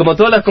 Y como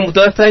todas las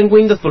computadoras traen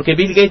Windows, porque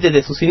Bill Gates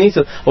desde sus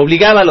inicios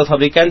obligaba a los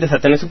fabricantes a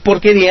tener su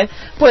porquería,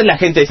 pues la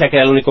gente decía que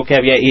era lo único que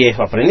había, y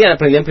eso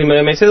aprendían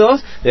primero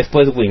MS2,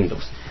 después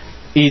Windows.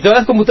 Y todas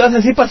las computadoras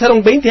así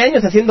pasaron 20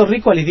 años haciendo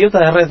rico al idiota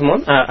de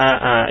Redmond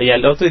y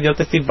al otro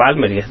idiota Steve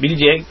Ballmer y a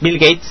Bill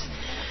Gates,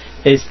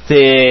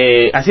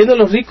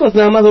 haciéndolos ricos,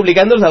 nada más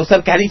obligándolos a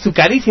usar su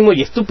carísimo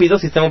y estúpido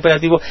sistema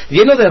operativo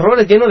lleno de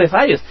errores, lleno de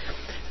fallos.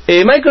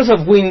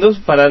 Microsoft Windows,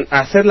 para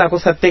hacer la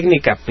cosa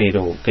técnica,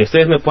 pero que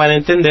ustedes me puedan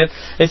entender,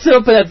 es un sistema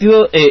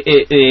operativo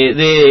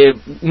de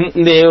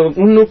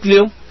un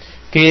núcleo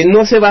que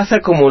no se basa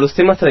como los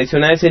sistemas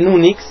tradicionales en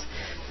Unix,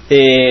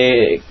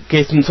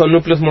 que son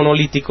núcleos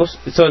monolíticos.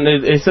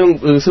 Es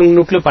un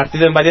núcleo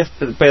partido en varios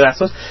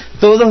pedazos,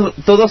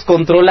 todos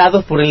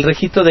controlados por el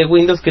registro de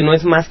Windows, que no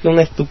es más que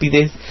una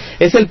estupidez.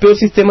 Es el peor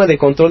sistema de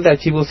control de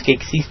archivos que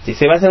existe.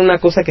 Se basa en una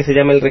cosa que se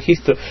llama el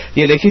registro,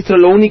 y el registro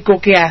lo único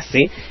que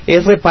hace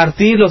es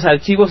repartir los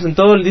archivos en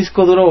todo el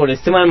disco duro o el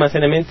sistema de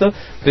almacenamiento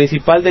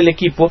principal del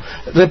equipo.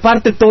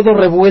 Reparte todo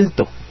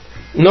revuelto.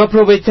 No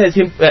aprovecha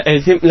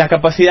la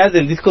capacidad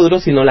del disco duro,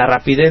 sino la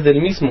rapidez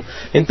del mismo.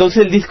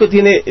 Entonces el disco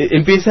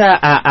empieza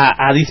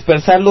a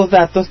dispersar los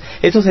datos.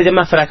 Eso se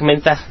llama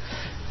fragmentar.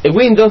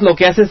 Windows lo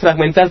que hace es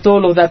fragmentar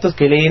todos los datos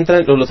que le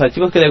entran, o los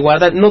archivos que le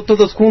guardan, no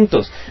todos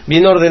juntos,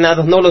 bien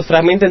ordenados, no, los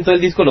fragmenta en todo el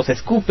disco, los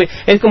escupe.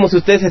 Es como si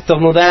ustedes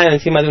estornudaran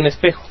encima de un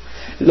espejo.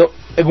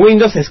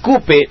 Windows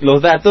escupe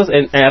los datos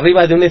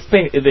arriba de un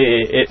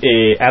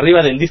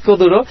arriba del disco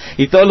duro,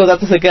 y todos los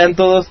datos se quedan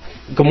todos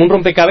como un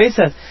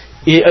rompecabezas.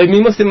 Y el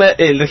mismo sistema,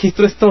 el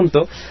registro es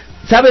tonto,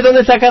 sabe dónde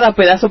está cada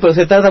pedazo, pero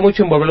se tarda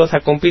mucho en volverlos a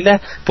compilar.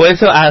 Por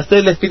eso a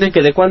ustedes les piden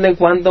que de cuando en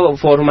cuando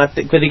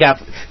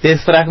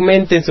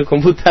desfragmenten su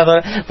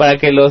computadora para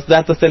que los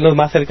datos estén lo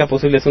más cerca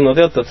posibles unos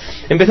de otros.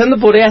 Empezando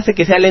por ahí, hace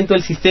que sea lento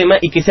el sistema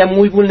y que sea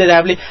muy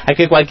vulnerable a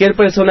que cualquier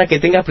persona que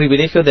tenga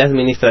privilegios de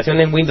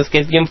administración en Windows, que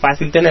es bien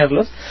fácil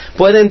tenerlos,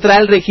 pueda entrar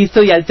al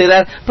registro y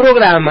alterar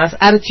programas,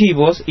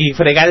 archivos, y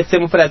fregar el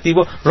sistema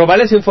operativo,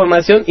 robarles su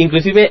información,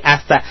 inclusive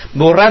hasta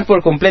borrar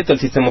por completo el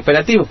sistema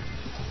operativo.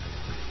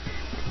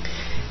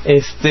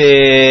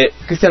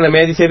 Cristian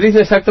Ramírez dice: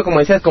 Brisno, exacto como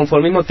decías,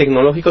 conformismo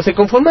tecnológico. Se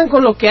conforman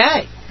con lo que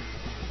hay.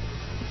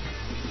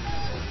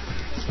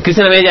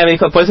 Cristian Abella ya me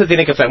dijo, por eso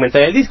tiene que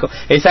fragmentar el disco.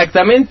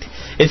 Exactamente.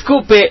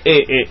 Escupe,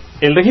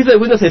 el registro de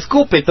Windows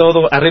escupe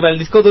todo arriba del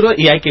disco duro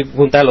y hay que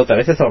juntarlo otra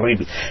vez. Es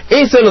horrible.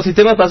 Eso los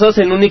sistemas basados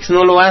en Unix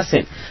no lo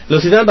hacen.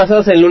 Los sistemas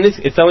basados en Unix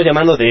estamos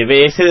llamando de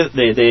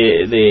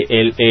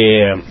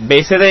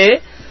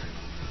BSD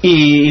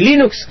y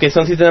Linux, que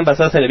son sistemas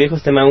basados en el viejo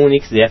sistema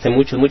Unix de hace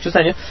muchos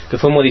años, que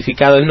fue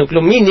modificado el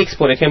núcleo. Minix,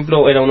 por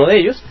ejemplo, era uno de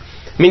ellos.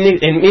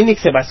 En Minix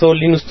se basó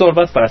Linus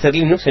Torvalds para hacer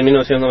Linux en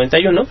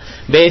 1991.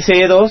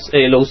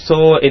 BSD2 lo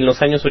usó en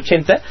los años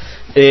 80.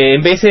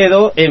 En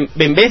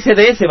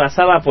BSD se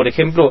basaba, por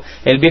ejemplo,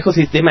 el viejo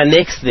sistema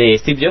NeXT de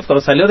Steve Jobs.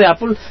 Cuando salió de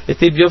Apple,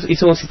 Steve Jobs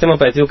hizo un sistema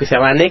operativo que se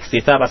llama NeXT y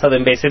estaba basado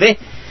en BSD.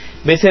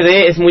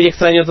 BSD es muy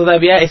extraño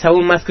todavía, es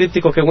aún más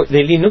críptico que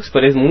de Linux,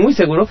 pero es muy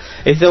seguro.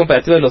 El sistema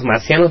operativo de los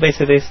marcianos.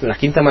 BSD es la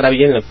quinta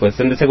maravilla en la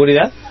cuestión de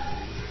seguridad.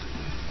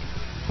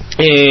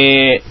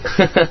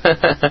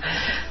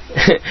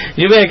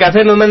 Lluvia de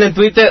Café nos manda en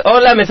Twitter: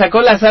 hola, me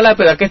sacó la sala,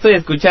 pero aquí estoy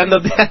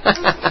escuchándote.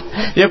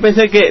 Yo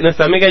pensé que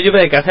nuestra amiga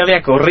Lluvia de Café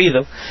había corrido.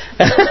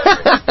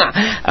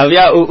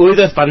 Había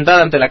huido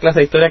espantada ante la clase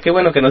de historia. Qué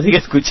bueno que nos sigue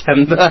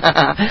escuchando. O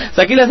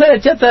sea, aquí la sala de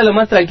chat está lo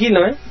más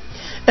tranquilo,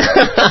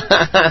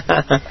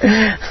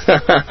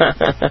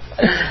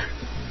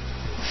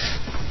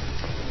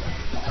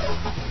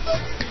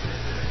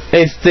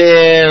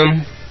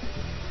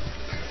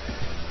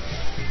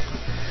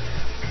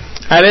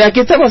 A ver, aquí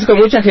estamos con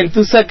mucha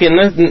gentuza que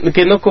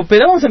no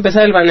coopera. Vamos a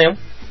empezar el baneo.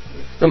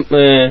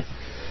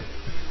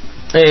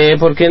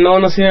 Porque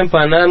no sirven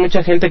para nada.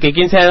 Mucha gente que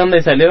quién sabe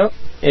dónde salió.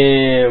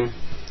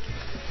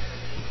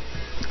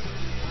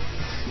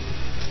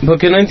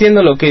 Porque no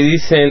entiendo lo que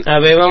dicen. A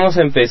ver, vamos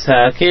a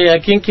empezar. ¿A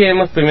quién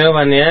queremos primero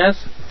banear?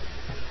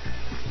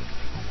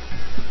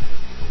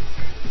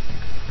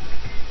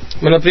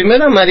 Bueno,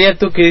 primero a María,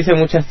 tú que dice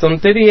muchas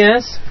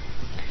tonterías.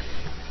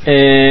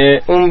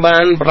 Un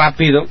ban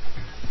rápido.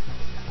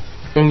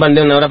 Un ban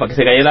de 1 hora para que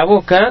se calle la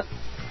boca.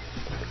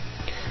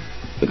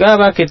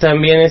 Gaba, que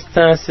también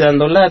está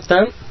dando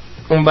lata.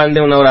 Un ban de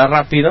 1 hora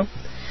rápido.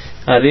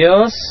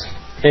 Adiós.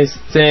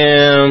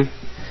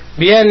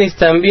 Vianis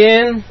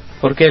también.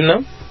 ¿Por qué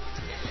no?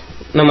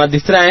 Nomás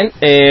distraen.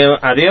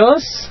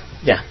 Adiós.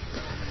 Ya.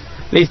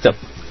 Listo.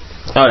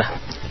 Ahora,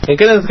 ¿en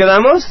qué nos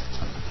quedamos?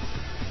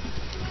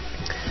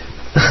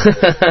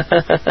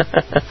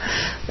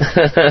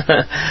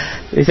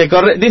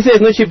 Dice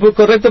Snushipu,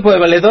 correcto por el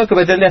valedor que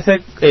pretende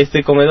hacer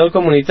comedor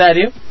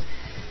comunitario.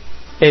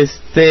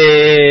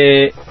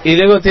 Y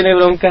luego tiene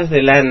broncas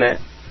de lana.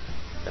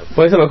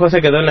 Por eso mejor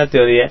se quedó en la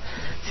teoría.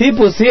 Sí,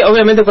 pues sí,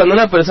 obviamente cuando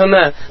una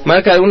persona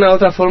marca de una u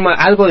otra forma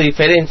algo de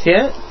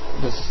diferencia,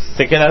 pues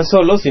se quedan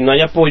solos y no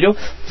hay apoyo,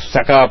 pues se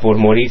acaba por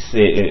morir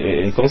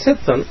el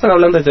concepto, ¿no? Están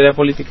hablando de teoría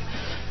política.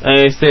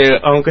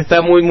 Aunque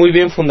está muy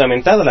bien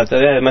fundamentada la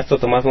teoría del maestro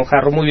Tomás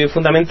Mojarro, muy bien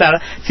fundamentada.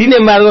 Sin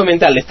embargo,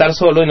 obviamente, al estar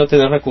solo y no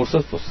tener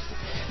recursos, pues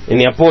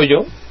ni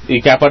apoyo,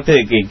 y que aparte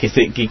de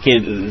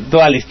que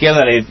toda la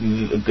izquierda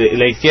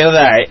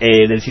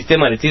del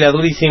sistema le tira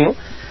durísimo,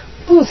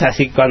 pues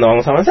así cuando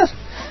vamos a avanzar.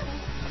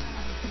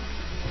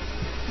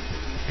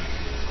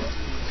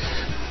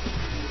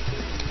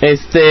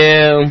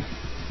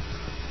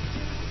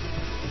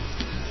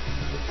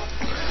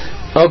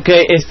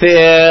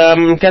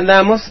 ¿Qué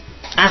andamos?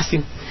 Ah,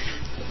 sí.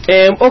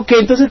 Ok,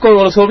 entonces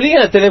cuando los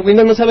obligan a tener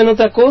Windows no saben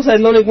otra cosa.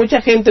 Es lo único. Mucha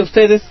gente,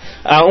 ustedes,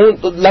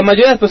 la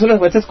mayoría de las personas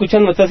que me está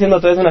escuchando lo está haciendo a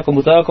través de una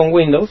computadora con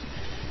Windows.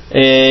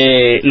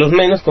 Los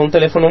menos con un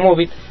teléfono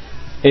móvil.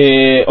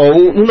 O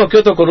uno que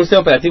otro con un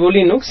sistema operativo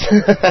Linux.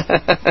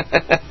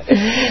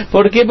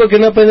 ¿Por qué? Porque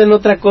no aprenden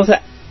otra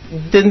cosa.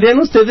 Tendrían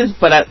ustedes,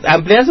 para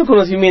ampliar su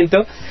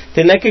conocimiento,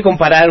 tener que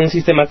comparar un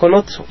sistema con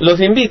otro. Los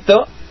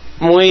invito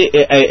muy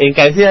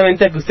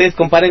encarecidamente a que ustedes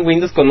comparen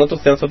Windows con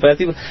otros sistemas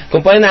operativos.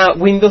 Comparen a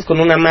Windows con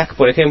una Mac,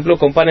 por ejemplo.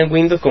 Comparen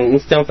Windows con un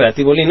sistema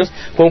operativo Linux,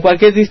 con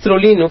cualquier distro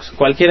Linux,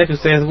 cualquiera que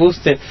ustedes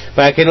gusten,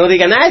 para que no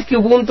digan, es que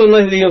Ubuntu no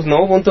es Linux.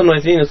 No, Ubuntu no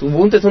es Linux.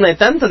 Ubuntu es una de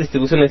tantas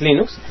distribuciones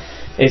Linux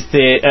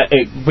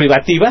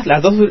privativas.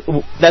 Las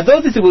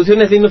dos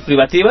distribuciones Linux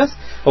privativas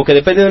o que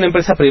dependen de una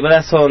empresa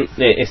privada son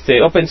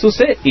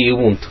OpenSUSE y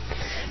Ubuntu.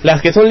 Las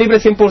que son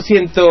libres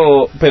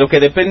 100%, pero que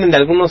dependen de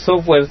algunos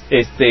softwares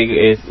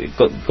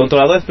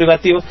controladores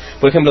privativos,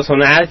 por ejemplo,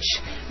 son Arch,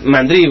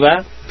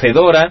 Mandriva,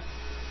 Fedora,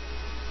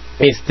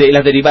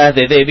 las derivadas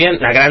de Debian,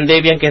 la gran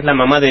Debian, que es la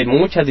mamá de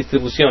muchas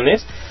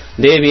distribuciones,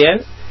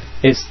 Debian,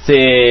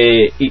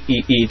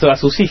 y todas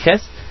sus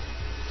hijas,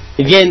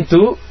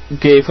 Gentoo,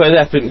 que fue de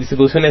las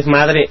distribuciones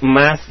madre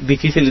más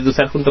difíciles de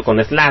usar junto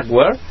con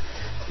Slackware.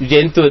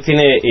 Gentoo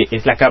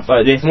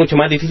es mucho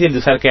más difícil de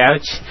usar que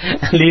Arch.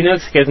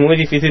 Linux, que es muy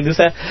difícil de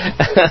usar.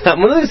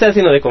 No de usar,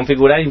 sino de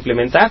configurar e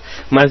implementar,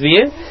 más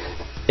bien.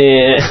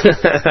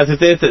 Si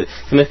ustedes,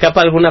 se me escapa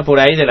alguna por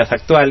ahí de las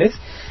actuales.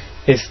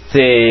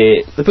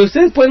 Pero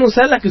ustedes pueden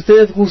usar la que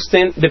ustedes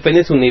gusten, depende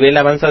de su nivel de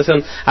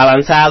avanzación,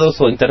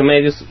 avanzados o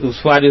intermedios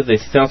usuarios de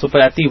sistemas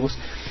operativos.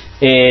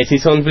 Si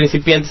son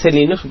principiantes en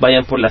Linux,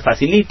 vayan por las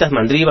facilitas,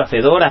 Mandriva,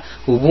 Fedora,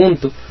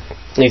 Ubuntu.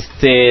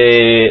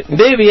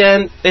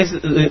 Debian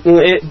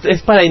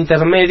es para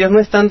intermedios, no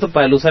es tanto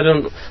para el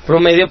usuario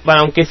promedio,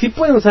 aunque sí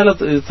pueden usar los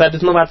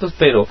usuarios novatos,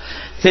 pero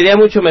sería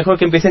mucho mejor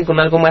que empiecen con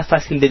algo más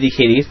fácil de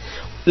digerir.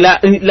 La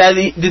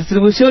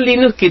distribución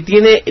Linux que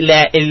tiene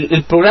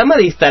el programa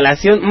de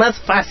instalación más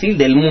fácil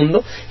del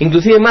mundo,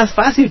 inclusive más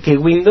fácil que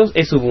Windows,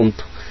 es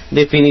Ubuntu.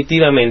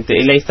 Definitivamente,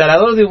 el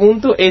instalador de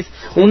Ubuntu es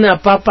una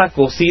papa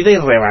cocida y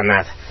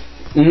rebanada.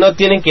 No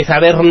tienen que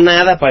saber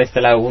nada para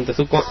instalar Ubuntu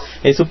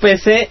en su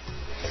PC,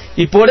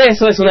 y por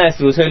eso es una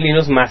distribución de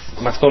Linux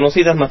más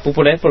conocida, más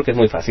popular, porque es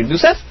muy fácil de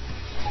usar.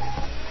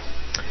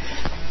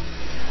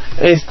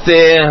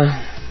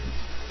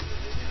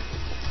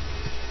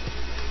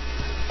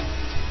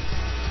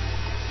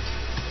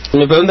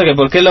 Me pregunta que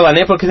por qué lo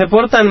baneo, porque se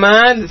portan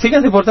mal,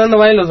 síganse portando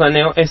mal y los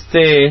baneo.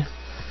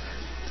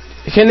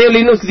 GNU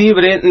Linux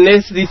libre,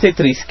 les dice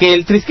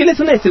Triskel. Triskel es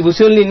una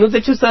distribución Linux. De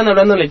hecho estaban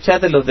hablando en el chat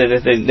de los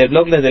del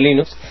blog de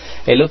Linux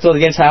el otro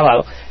día, el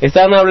sábado.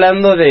 Estaban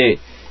hablando de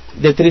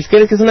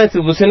Triskel, que es una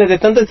distribución de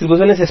tantas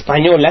distribuciones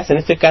españolas. En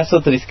este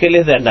caso Triskel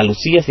es de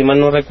Andalucía, si mal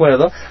no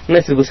recuerdo, una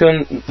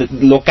distribución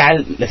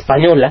local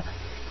española.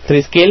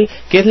 Triskel,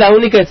 que es la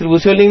única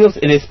distribución Linux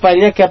en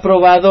España que ha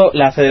aprobado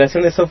la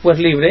Federación de Software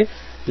Libre,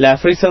 la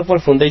Free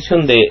Software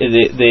Foundation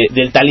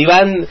del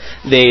talibán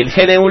del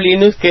GNU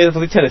Linux, que es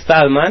Richard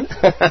Stallman,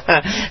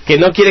 que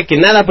no quiere que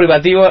nada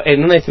privativo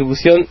en una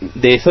distribución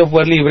de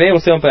software libre, un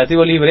sistema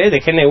operativo libre de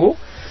GNU.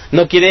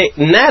 No quiere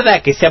nada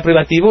que sea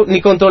privativo,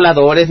 ni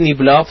controladores, ni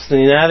blobs,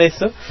 ni nada de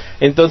eso.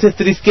 Entonces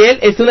Triskel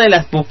es una de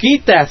las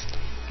poquitas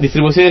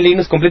distribuciones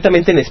Linux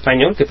completamente en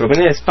español, que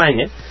proviene de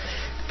España,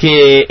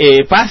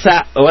 que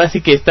pasa, ahora sí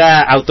que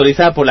está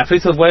autorizada por la Free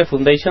Software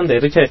Foundation de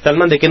Richard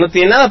Stallman, de que no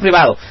tiene nada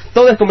privado,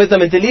 todo es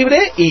completamente libre,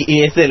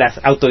 y es de las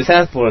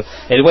autorizadas por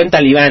el buen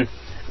talibán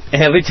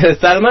Richard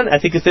Stallman.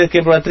 Así que ustedes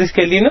quieren probar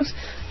Triskel Linux,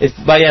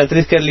 vayan a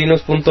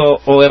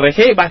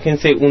triskellinux.org,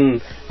 bájense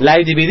un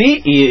live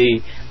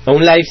DVD o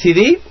un live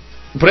CD,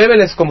 prueben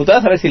sus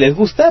computadoras a ver si les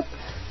gusta.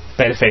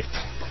 Perfecto.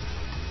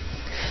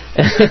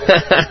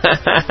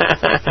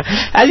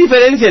 Hay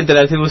diferencia entre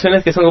las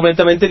distribuciones que son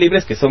completamente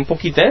libres, que son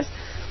poquitas,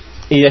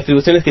 y las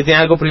distribuciones que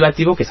tienen algo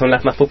privativo, que son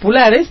las más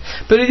populares,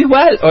 pero es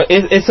igual,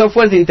 es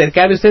software de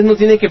intercambio. Ustedes no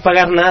tienen que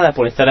pagar nada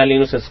por instalar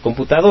Linux en sus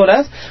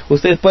computadoras.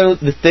 Ustedes pueden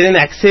tener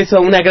acceso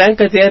a una gran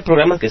cantidad de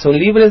programas que son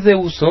libres de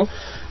uso,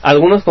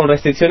 algunos con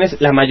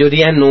restricciones, la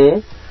mayoría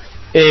no.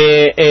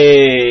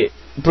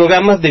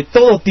 Programas de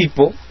todo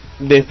tipo,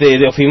 desde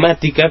de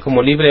ofimática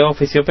como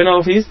LibreOffice y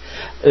OpenOffice,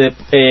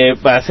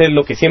 para hacer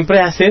lo que siempre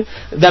hacen.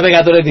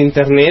 Navegadores de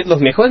internet, los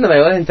mejores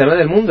navegadores de internet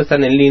del mundo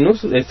están en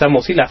Linux. Está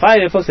Mozilla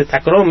Firefox, está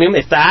Chromium,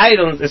 está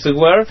Iron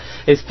Software,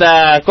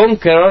 está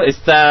Conqueror,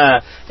 está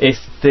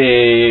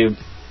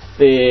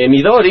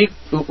Midori,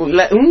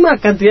 una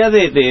cantidad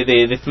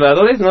de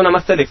exploradores. No nada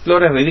más está el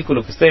Explorer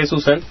ridículo que ustedes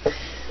usan.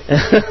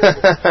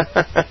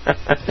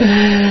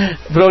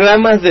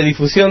 Programas de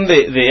difusión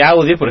de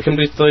audio, por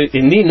ejemplo, estoy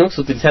en Linux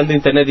utilizando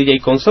Internet DJ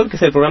Console, que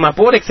es el programa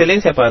por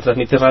excelencia para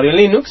transmitir radio en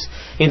Linux.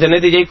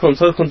 Internet DJ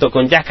Console junto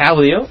con Jack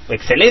Audio,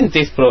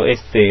 excelentes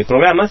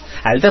programas,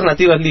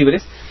 alternativas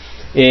libres.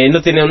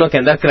 No tiene uno que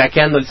andar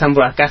craqueando el Sound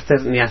Broadcaster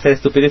ni hacer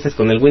estupideces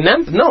con el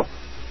Winamp, no.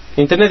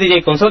 Internet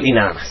DJ Console y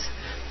nada más.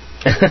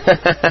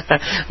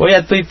 Voy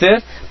a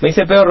Twitter, me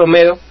dice Pedro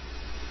Romero: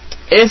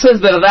 eso es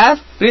verdad,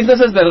 Chris, no,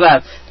 eso es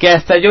verdad, que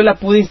hasta yo la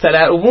pude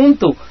instalar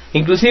Ubuntu,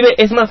 inclusive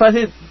es más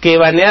fácil que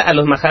banear a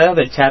los majaderos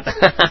del chat.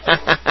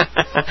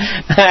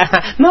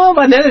 No,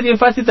 banear es bien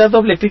fácil, te das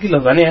doble clic y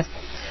los baneas.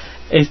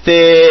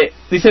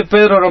 Dice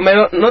Pedro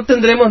Romero: no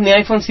tendremos ni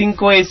iPhone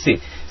 5S,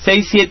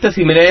 6, 7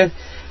 similares,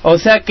 o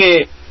sea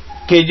que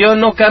yo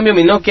no cambio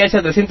mi Nokia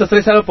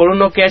H303 solo por un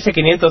Nokia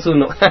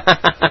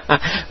H501.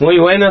 Muy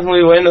buenos,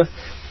 muy buenos.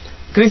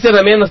 Cristian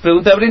Ramírez nos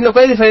pregunta: Brisno,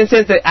 ¿cuál es la diferencia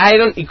entre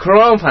Iron y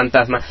Chrome,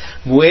 Fantasma?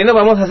 Bueno,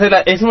 vamos a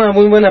hacerla, es una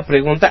muy buena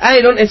pregunta.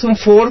 Iron es un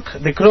fork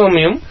de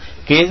Chromium,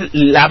 que es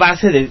la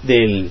base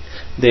del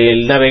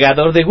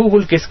navegador de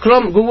Google, que es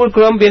Chrome. Google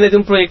Chrome viene de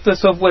un proyecto de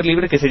software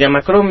libre que se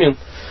llama Chromium.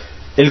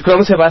 El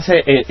Chrome se basa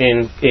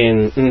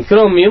en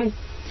Chromium,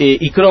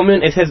 y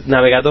Chromium es el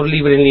navegador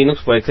libre en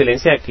Linux por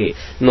excelencia, que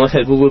no es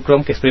el Google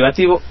Chrome, que es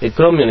privativo. El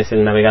Chromium es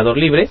el navegador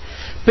libre,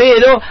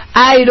 pero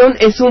Iron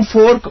es un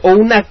fork o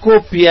una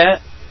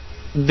copia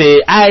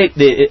de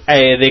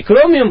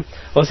Chromium,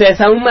 o sea, es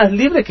aún más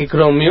libre que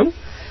Chromium.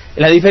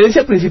 La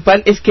diferencia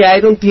principal es que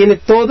Iron tiene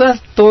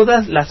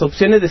todas las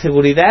opciones de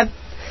seguridad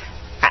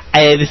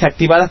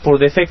desactivadas por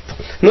defecto.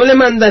 No le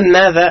mandan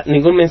nada,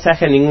 ningún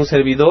mensaje a ningún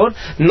servidor,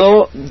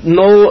 no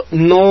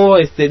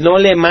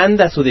le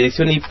manda su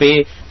dirección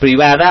IP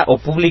privada o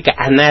pública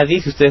a nadie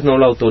si ustedes no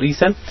lo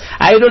autorizan.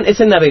 Iron es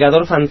el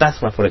navegador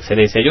fantasma por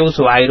excelencia. Yo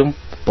uso Iron,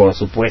 por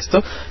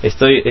supuesto,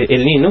 estoy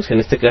en Linux, en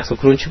este caso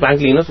Crunchbank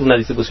Linux, una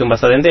distribución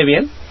basada en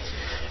Debian,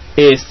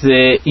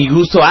 y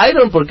uso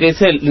Iron porque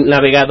es el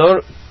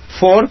navegador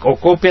fork o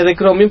copia de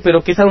Chromium,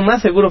 pero que es aún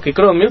más seguro que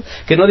Chromium,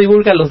 que no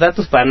divulga los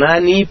datos para nada,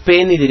 ni IP,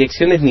 ni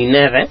direcciones, ni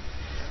nada.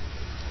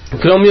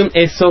 Chromium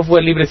es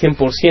software libre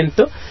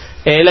 100%.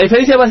 La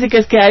diferencia básica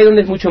es que Iron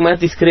es mucho más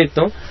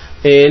discreto,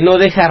 no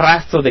deja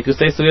rastro de que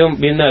ustedes estuvieron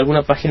viendo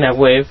alguna página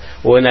web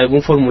o en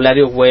algún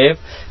formulario web,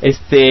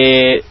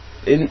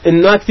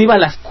 no activa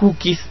las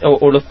cookies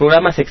o los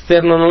programas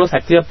externos, no los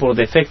activa por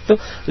defecto,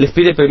 les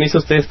pide permiso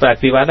a ustedes para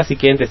activarlas si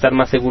quieren estar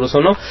más seguros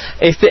o no.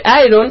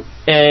 Iron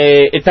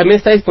también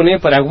está disponible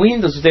para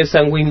Windows, si ustedes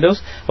usan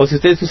Windows, o si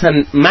ustedes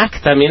usan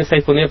Mac, también está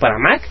disponible para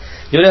Mac.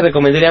 Yo les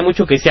recomendaría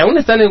mucho que si aún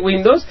están en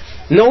Windows,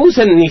 no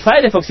usen ni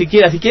Firefox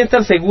siquiera. Si quieren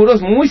estar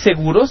seguros, muy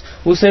seguros,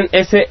 usen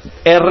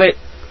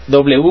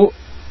SRW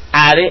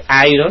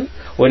Iron,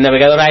 o el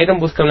navegador Iron,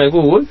 búscanlo en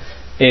Google.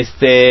 El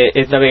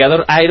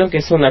navegador Iron, que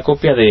es una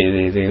copia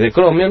de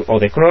Chromium o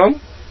de Chrome,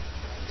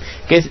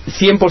 que es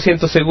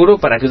 100% seguro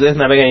para que ustedes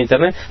naveguen en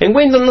Internet. En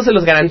Windows no se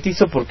los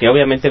garantizo porque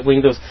obviamente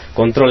Windows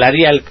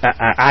controlaría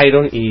a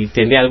Iron y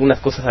tendría algunas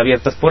cosas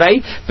abiertas por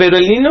ahí, pero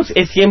el Linux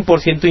es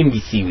 100%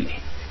 invisible.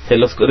 Se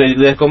los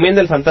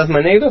recomienda el Fantasma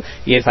Negro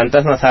y el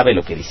Fantasma sabe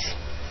lo que dice.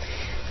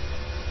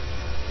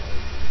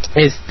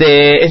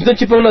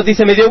 Snowchipo nos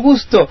dice: me dio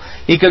gusto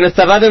y que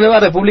nuestra radio Nueva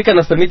República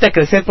nos permita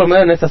crecer por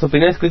medio de nuestras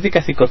opiniones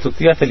críticas y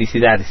constructivas.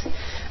 Felicidades.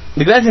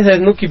 Gracias a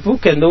Snookipu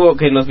que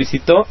nos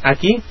visitó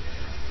aquí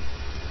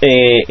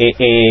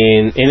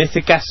en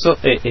este caso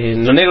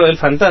en Lo Negro del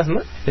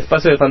Fantasma,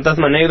 espacio del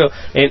Fantasma Negro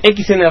en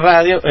XN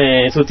Radio,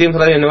 en su tiempo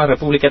Radio Nueva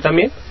República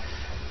también.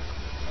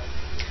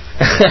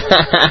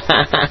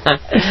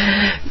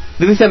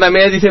 Cristian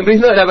Ramírez dice: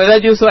 Brisno, la verdad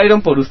yo uso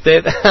Iron por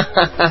usted.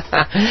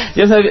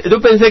 Yo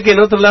pensé que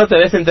en otro lado te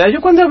habías enterado.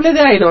 Yo cuando hablé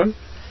de Iron,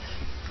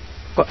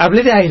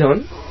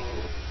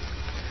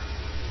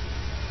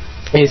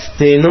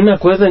 no me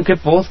acuerdo en qué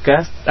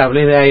podcast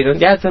hablé de Iron.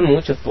 Ya están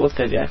muchos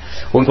podcasts ya,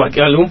 o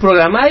en algún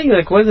programa. Ay,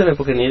 recuérdeme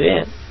porque ni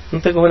idea,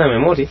 no tengo buena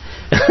memoria.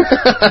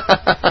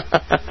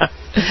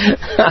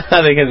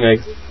 Déjenme.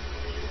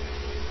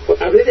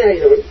 Hablé de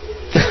Iron.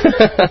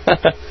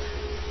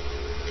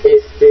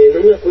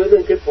 No me acuerdo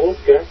en qué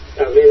podcast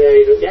hablé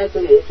de Iron. Ya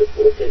son muchos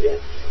podcasts ya,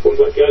 o en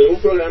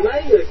algún programa.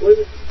 Ay,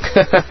 recuerdo.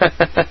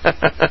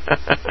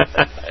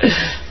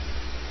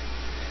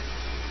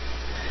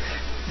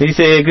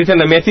 Dice Cristian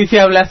también: sí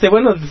hablaste.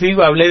 Bueno, sí,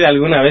 hablé de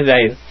alguna vez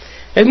de Iron.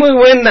 Es muy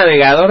buen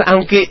navegador,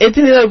 aunque he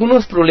tenido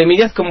algunos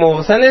problemillas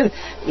como salen.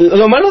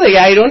 Lo malo de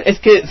Iron es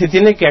que se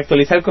tiene que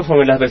actualizar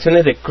conforme las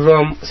versiones de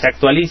Chrome se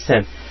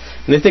actualizan.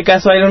 En este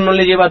caso Iron no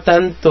le lleva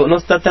tanto, no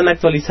está tan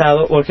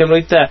actualizado. Por ejemplo,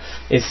 ahorita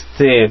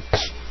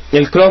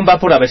el Chrome va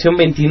por la versión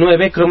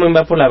 29, Chrome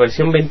va por la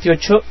versión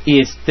 28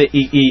 y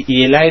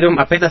el Iron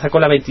apenas sacó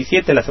la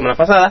 27 la semana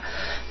pasada.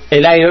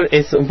 El Iron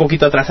es un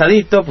poquito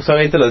atrasadito, pues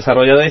obviamente los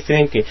desarrolladores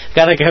tienen que,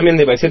 cada que cambian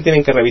de versión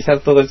tienen que revisar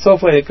todo el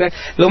software.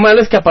 Lo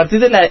malo es que a partir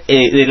de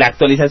la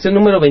actualización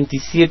número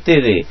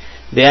 27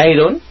 de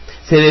Iron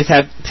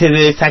se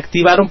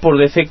desactivaron por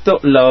defecto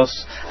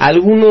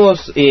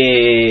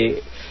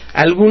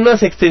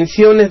algunas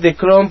extensiones de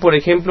Chrome. Por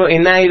ejemplo,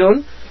 en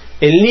Iron,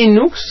 en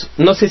Linux,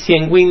 no sé si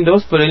en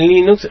Windows, pero en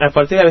Linux, a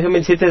partir de la versión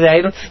 27 de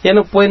Iron, ya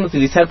no pueden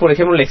utilizar, por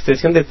ejemplo, la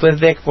extensión de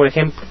TweetDeck, por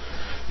ejemplo.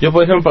 Yo,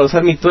 por ejemplo, para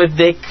usar mi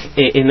TweetDeck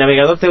en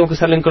navegador, tengo que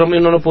usarlo en Chrome y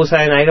no lo puedo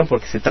usar en Iron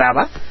porque se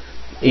traba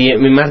y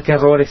me marca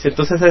errores.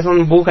 Entonces es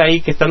un bug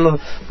ahí que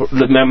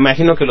me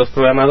imagino que los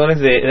programadores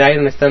de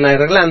Iron están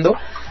arreglando.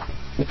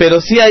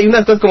 Pero sí hay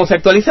unas cosas, como se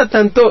actualiza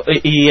tanto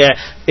en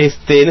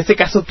este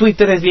caso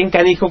Twitter es bien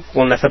canijo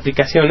con las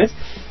aplicaciones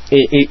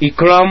y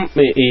Chrome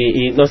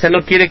o sea,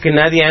 no quiere que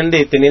nadie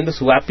ande teniendo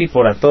su API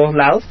por a todos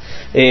lados.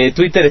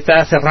 Twitter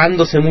está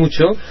cerrándose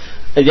mucho,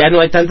 ya no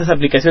hay tantas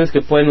aplicaciones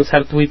que pueden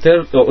usar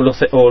Twitter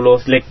o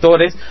los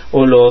lectores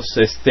o los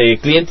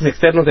clientes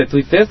externos de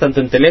Twitter,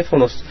 tanto en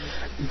teléfonos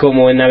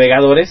como en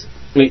navegadores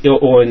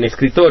o en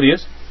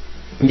escritorios.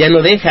 Ya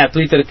no deja a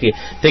Twitter que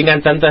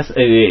tengan tantas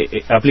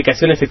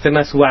aplicaciones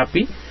externas su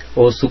API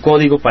o su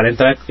código para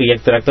entrar y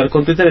interactuar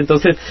con Twitter.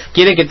 Entonces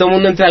quiere que todo el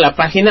mundo entre a la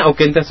página o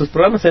que entre a sus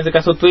programas. En este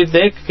caso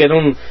TweetDeck, que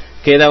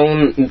era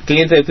un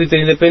cliente de Twitter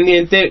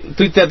independiente,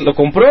 Twitter lo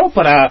compró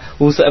para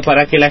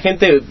que la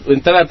gente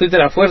entrara a Twitter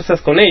a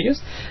fuerzas con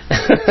ellos.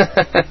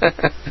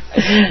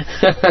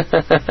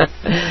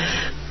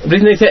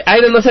 Brisno dice: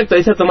 Iron no se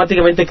actualiza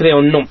automáticamente,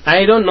 creo. No,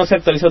 Iron no se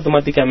actualiza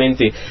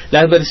automáticamente.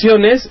 Las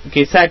versiones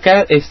que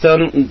saca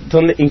son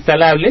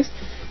instalables,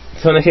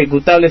 son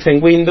ejecutables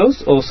en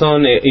Windows, o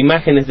son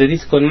imágenes de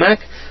disco en Mac,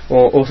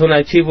 o son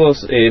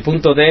archivos .deb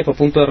o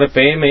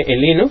 .rpm en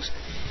Linux.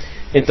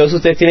 Entonces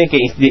ustedes tienen que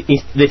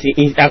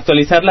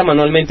actualizarla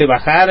manualmente,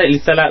 bajar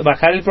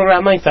el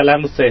programa e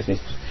instalarlo ustedes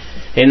mismos.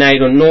 En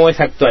Iron no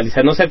se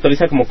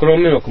actualiza como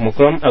Chrome o como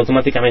Chrome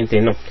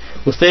automáticamente, no.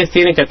 Ustedes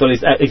tienen que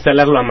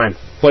instalarlo a mano.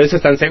 Por eso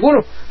es tan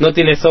seguro. No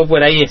tiene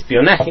software ahí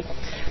espionaje.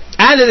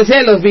 Les decía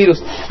de los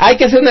virus. Hay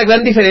que hacer una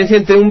gran diferencia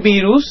entre un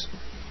virus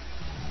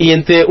y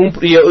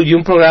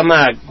un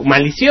programa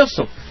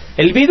malicioso.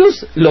 El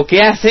virus lo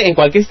que hace en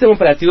cualquier sistema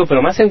operativo,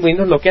 pero más en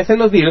Windows, lo que hacen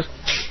los virus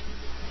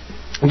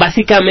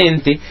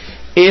básicamente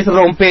es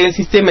romper el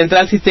sistema,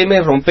 entrar al sistema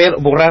y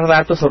borrar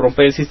datos o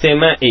romper el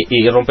sistema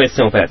y romper el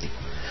sistema operativo.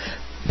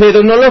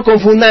 Pero no lo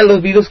confundan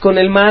los virus con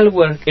el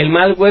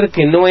malware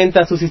que no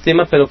entra a su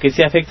sistema, pero que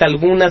sí afecta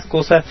algunas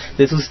cosas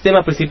de su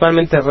sistema,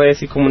 principalmente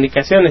redes y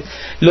comunicaciones.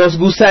 Los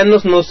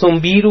gusanos no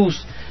son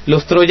virus,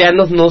 los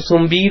troyanos no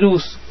son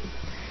virus,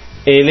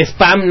 el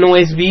spam no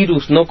es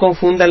virus, no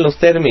confundan los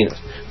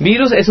términos.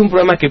 Virus es un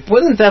programa que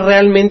puede entrar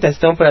realmente al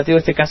sistema operativo,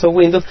 en este caso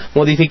Windows,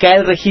 modificar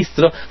el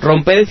registro,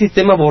 romper el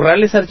sistema,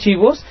 borrarles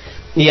archivos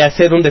y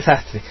hacer un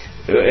desastre.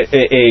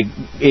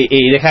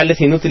 Y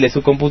dejarles inútiles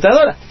su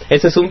computadora.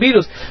 Eso es un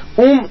virus.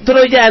 Un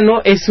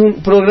troyano es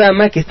un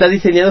programa que está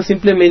diseñado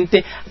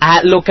simplemente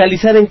a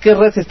localizar en qué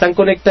red se están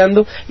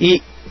conectando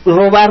y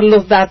robar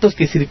los datos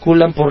que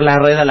circulan por la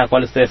red a la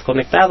cual ustedes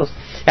conectados.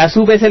 A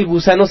su vez, el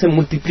gusano se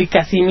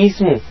multiplica a sí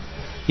mismo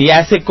y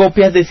hace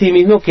copias de sí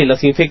mismo que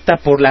los infecta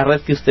por la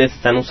red que ustedes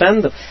están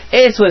usando.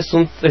 Eso es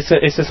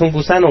un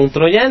gusano, un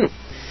troyano.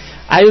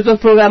 Hay otros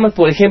programas,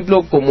 por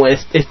ejemplo, como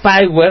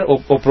spyware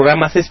o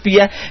programas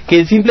espía,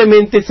 que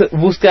simplemente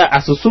busca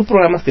a sus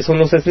subprogramas, que son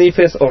los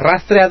sniffers o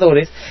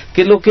rastreadores,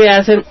 que lo que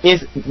hacen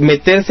es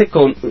meterse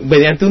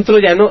mediante un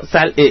troyano,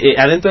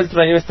 adentro del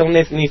troyano está un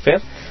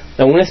sniffer,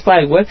 o un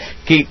spyware,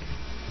 que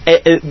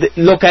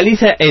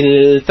localiza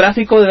el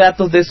tráfico de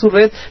datos de su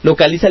red,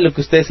 localiza lo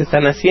que ustedes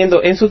están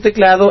haciendo en su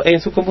teclado, en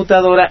su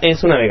computadora, en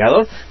su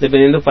navegador,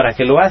 dependiendo para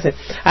qué lo hace.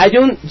 Hay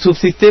un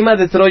subsistema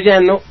de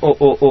troyano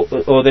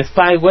o de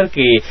spyware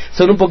que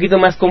son un poquito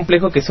más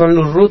complejos, que son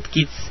los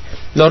rootkits.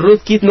 Los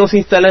rootkits no se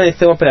instalan en el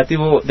sistema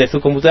operativo de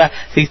su computadora,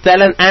 se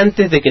instalan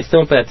antes de que el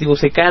sistema operativo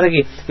se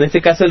cargue. En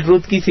este caso, el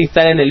rootkit se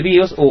instala en el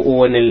BIOS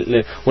o en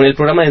el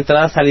programa de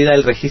entrada-salida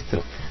del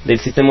registro del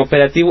sistema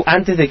operativo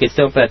antes de que el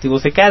sistema operativo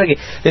se cargue.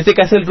 En este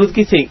caso, el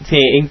rootkit se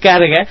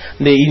encarga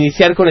de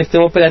iniciar con el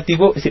sistema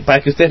operativo para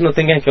que ustedes no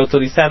tengan que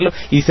autorizarlo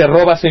y se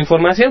roba su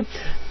información.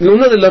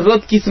 Uno de los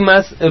rootkits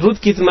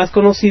más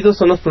conocidos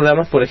son los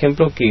programas, por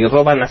ejemplo, que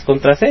roban las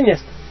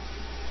contraseñas.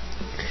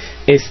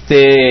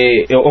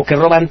 O que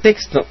roban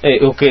texto,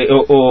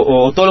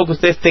 o todo lo que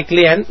ustedes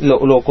teclean,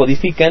 lo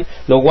codifican,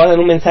 lo guardan en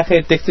un mensaje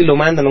de texto y lo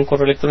mandan a un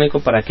correo electrónico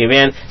para que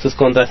vean sus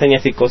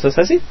contraseñas y cosas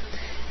así.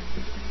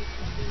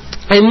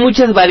 Hay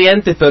muchas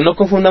variantes, pero no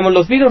confundamos.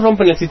 Los virus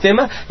rompen el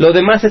sistema, lo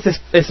demás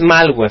es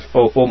malware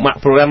o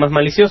programas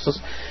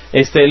maliciosos.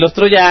 Los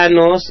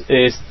troyanos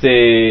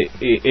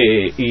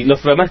y los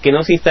programas que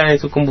no se instalan en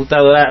su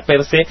computadora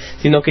per se,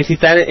 sino que se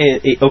instalan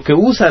o que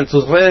usan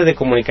sus redes de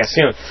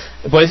comunicación.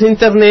 Por eso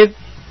Internet,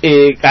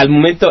 al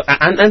momento,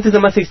 antes nada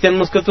más existían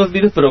unos que otros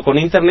virus, pero con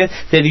Internet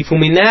se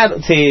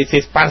difuminaron, se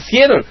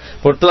esparcieron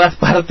por todas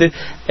partes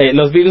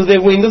los virus de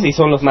Windows, y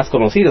son los más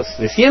conocidos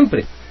de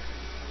siempre.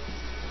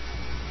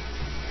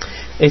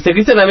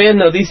 Cristian Ramírez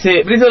nos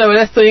dice: Bricio, la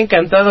verdad estoy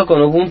encantado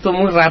con Ubuntu,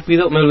 muy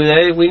rápido, me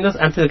olvidaré de Windows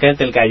antes de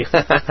caerte el gallo.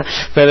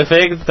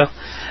 Perfecto.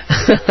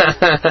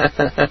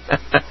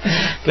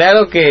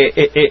 Claro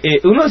que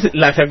uno se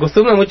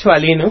acostumbra mucho a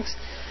Linux.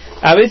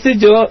 A veces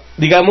yo,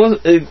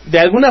 digamos, de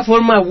alguna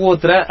forma u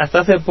otra, hasta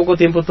hace poco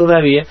tiempo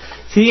todavía,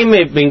 sí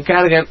me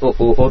encargan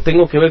o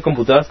tengo que ver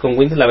computadoras con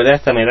Windows. La verdad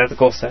hasta me da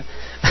cosa.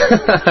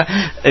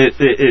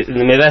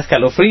 Me da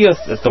escalofríos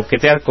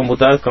toquetear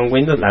computadoras con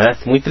Windows, la verdad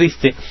es muy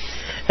triste.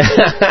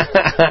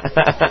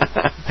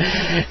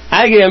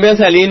 Alguien envía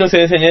a Linux,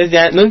 señores,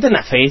 ya no entren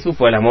a Facebook,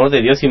 por el amor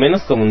de Dios, y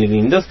menos como ni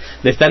Windows.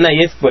 Están ahí,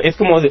 es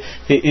como si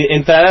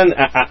entraran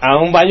a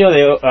un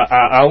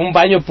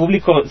baño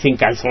público sin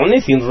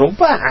calzones, sin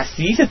ropa.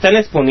 Así se están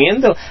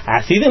exponiendo.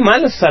 Así de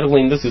malo es usar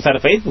Windows y usar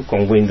Facebook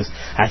con Windows.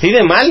 Así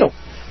de malo,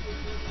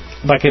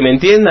 para que me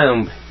entiendan,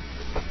 hombre.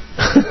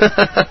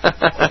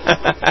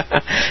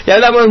 Ya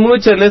hablamos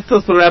mucho en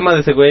estos programas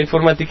de seguridad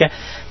informática,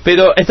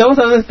 pero estamos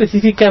hablando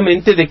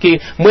específicamente de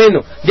que, bueno,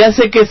 ya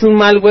sé que es un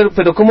malware,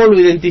 pero ¿cómo lo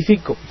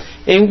identifico?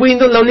 En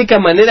Windows la única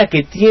manera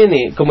que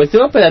tiene, como el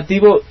sistema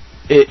operativo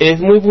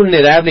es muy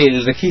vulnerable,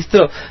 el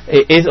registro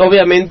es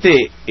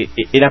obviamente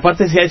en la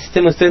parte del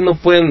sistema, ustedes no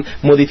pueden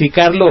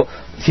modificarlo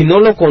si no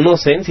lo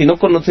conocen, si no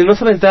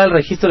saben entrar al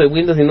registro de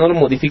Windows y no lo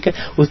modifican,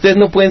 ustedes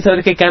no pueden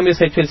saber qué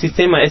cambios ha hecho el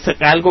sistema. Es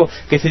algo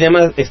que se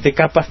llama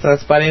capas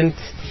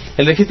transparentes.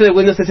 El registro de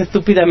Windows es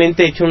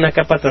estúpidamente hecho una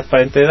capa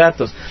transparente de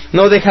datos,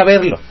 no deja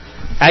verlo.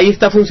 Ahí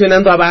está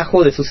funcionando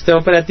abajo de su sistema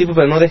operativo,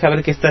 pero no deja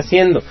ver qué está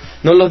haciendo.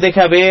 No los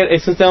deja ver,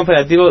 es un sistema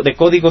operativo de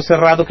código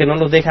cerrado que no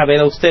los deja ver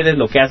a ustedes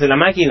lo que hace la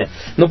máquina.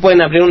 No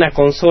pueden abrir una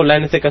consola,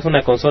 en este caso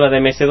una consola de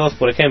MS2,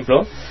 por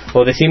ejemplo,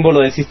 o de símbolo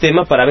del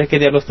sistema, para ver qué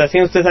diablo está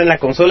haciendo. Ustedes salen en la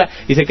consola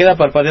y se queda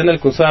parpadeando el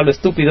consola a lo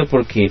estúpido,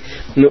 porque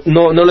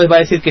no les va a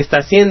decir qué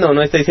está haciendo,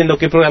 no está diciendo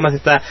qué programas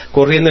está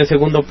corriendo en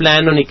segundo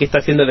plano, ni qué está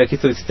haciendo el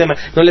registro del sistema.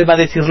 No les va a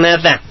decir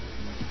nada.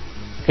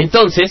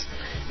 Entonces,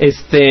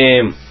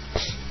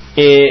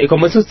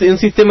 como es un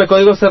sistema de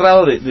código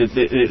cerrado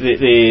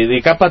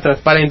de capa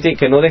transparente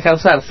que no deja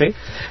usarse,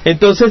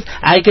 entonces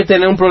hay que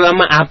tener un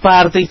programa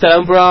aparte, instalar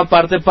un programa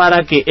aparte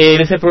para que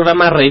ese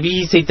programa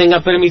revise y tenga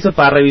permiso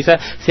para revisar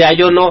si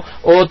hay o no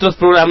otros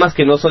programas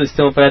que no son del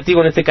sistema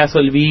operativo, en este caso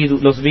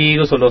los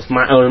virus o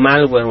el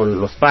malware o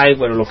los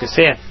spyware o lo que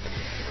sea.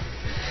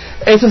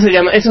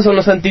 Esos son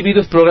los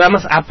antivirus,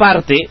 programas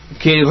aparte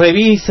que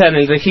revisan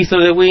el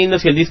registro de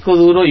Windows y el disco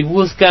duro y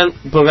buscan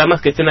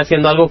programas que estén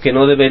haciendo algo que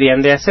no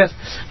deberían de hacer,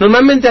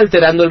 normalmente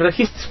alterando el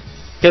registro,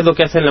 que es lo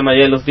que hacen la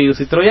mayoría de los virus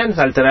y troyanos,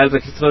 alterar el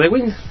registro de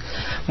Windows.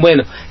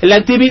 Bueno, el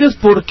antivirus,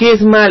 ¿por qué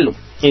es malo?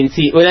 En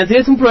sí, el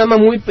antivirus es un programa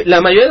la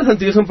mayoría de los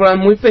antivirus son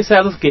programas muy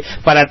pesados que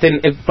para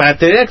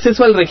tener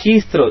acceso al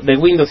registro de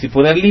Windows y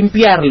poder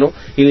limpiarlo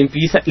y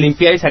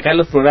limpiar y sacar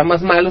los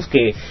programas malos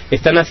que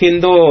están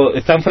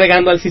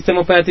fregando al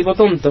sistema operativo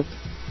tonto,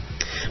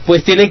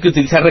 pues tienen que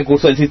utilizar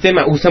recursos del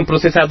sistema, usan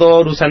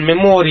procesador, usan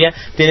memoria,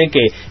 tienen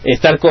que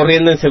estar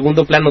corriendo en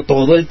segundo plano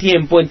todo el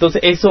tiempo, entonces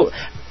eso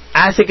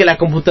hace que la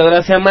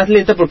computadora sea más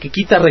lenta porque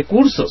quita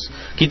recursos,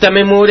 quita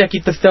memoria,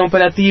 quita sistema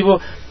operativo,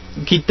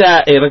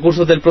 quita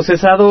recursos del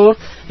procesador,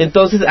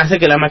 entonces hace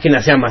que la máquina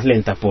sea más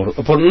lenta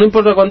por no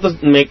importa cuántos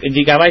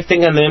gigabytes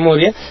tengan de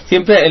memoria,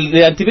 siempre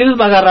el antivirus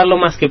va a agarrar lo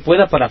más que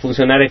pueda para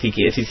funcionar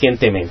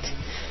eficientemente.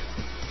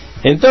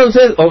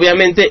 Entonces,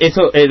 obviamente,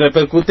 eso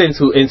repercute en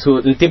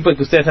el tiempo en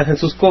que ustedes hacen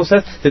sus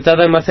cosas, se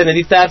tardan más en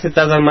editar, se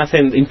tardan más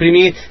en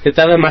imprimir, se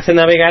tardan más en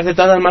navegar, se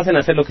tardan más en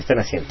hacer lo que están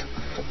haciendo.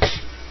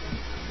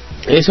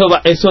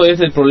 Eso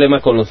es el problema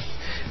con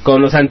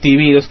los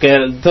antivirus, que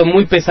son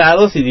muy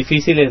pesados y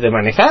difíciles de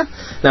manejar.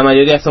 La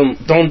mayoría son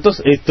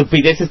tontos,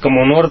 estupideces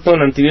como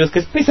Norton antivirus, que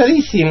es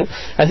pesadísimo,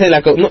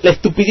 la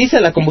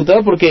estupidiza la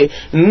computadora, porque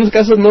en unos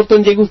casos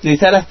Norton llega a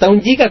utilizar hasta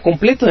 1 giga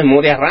completo de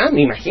memoria RAM,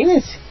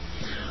 imagínense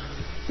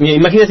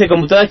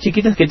computadoras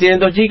chiquitas que tienen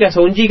 2 gigas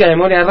o 1 giga de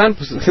memoria RAM,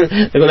 pues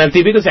con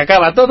antivirus se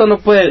acaba todo, no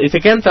puede, y se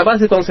quedan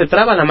trabados cuando se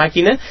traba la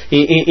máquina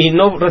y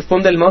no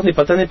responde el mouse ni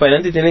para atrás ni para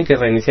adelante y tienen que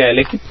reiniciar el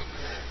equipo.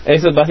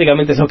 Eso es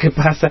básicamente lo que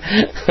pasa.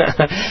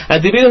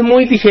 Antivirus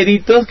muy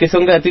ligeritos que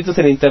son gratuitos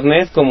en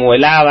internet, como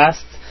el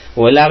Avast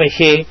o el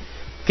AVG,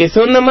 que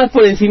son nada más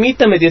por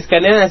encimita, medio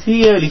escanean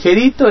así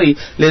ligerito y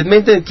les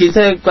meten quién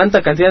sabe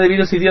cuánta cantidad de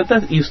virus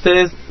idiotas y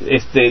ustedes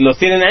los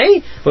tienen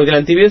ahí, porque el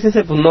antivirus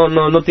ese pues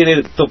no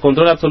tiene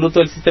control absoluto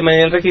del sistema ni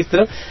del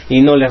registro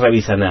y no les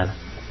revisa nada.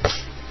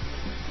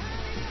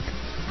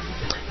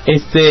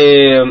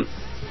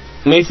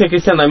 Me dice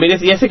Cristian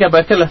Ramírez, y hace que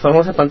aparezcan las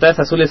famosas pantallas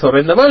azules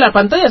horrendas. Bueno, la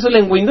pantalla azul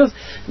en Windows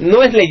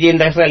no es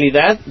leyenda, es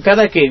realidad.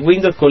 Cada que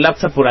Windows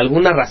colapsa por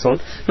alguna razón,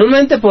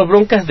 normalmente por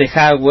broncas de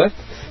hardware,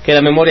 que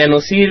la memoria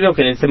no sirve, o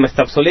que el sistema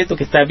está obsoleto,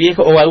 que está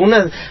viejo, o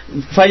alguna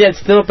falla del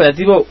sistema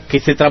operativo que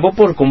se trabó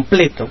por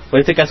completo,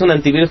 por este caso un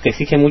antivirus que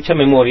exige mucha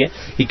memoria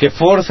y que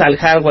forza al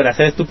hardware a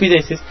hacer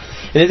estupideces.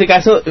 En este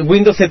caso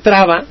Windows se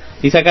traba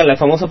y saca la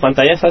famosa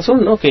pantalla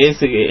azul, ¿no? Que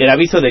es el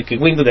aviso de que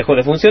Windows dejó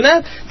de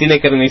funcionar, tiene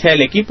que reiniciar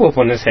el equipo o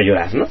ponerse a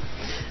llorar, ¿no?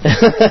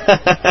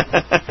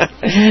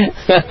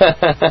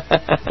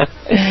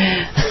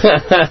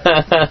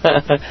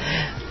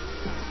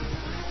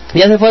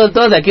 Ya se fueron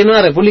todos de aquí en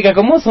una república.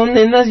 ¿Cómo son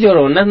nenas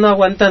lloronas? No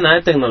aguantan nada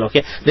de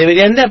tecnología.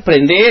 Deberían de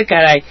aprender,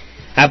 caray.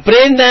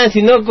 Aprendan,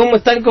 si no, ¿cómo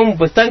están?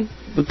 Pues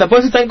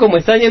están como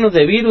están llenos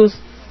de virus.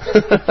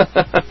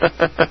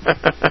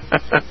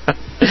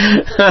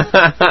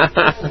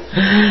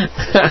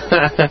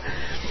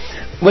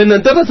 Bueno,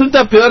 entonces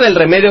resulta peor el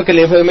remedio que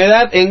la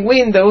enfermedad. En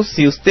Windows,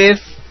 si usted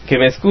que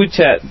me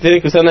escucha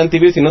tiene que usar un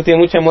antivirus y no tiene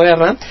mucha memoria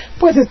RAM,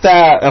 pues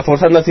está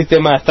forzando al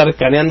sistema a estar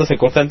escaneándose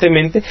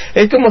constantemente.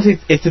 Es como si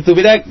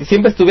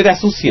siempre estuviera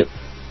sucio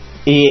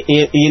y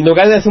en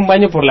lugar de hacer un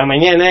baño por la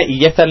mañana y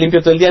ya estar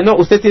limpio todo el día, no,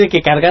 usted tiene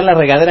que cargar la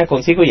regadera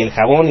consigo y el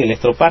jabón y el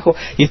estropajo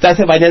y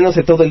estarse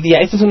bañándose todo el día.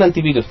 Esto es un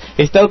antivirus,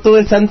 está todo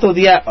el santo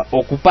día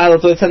ocupado,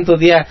 todo el santo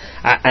día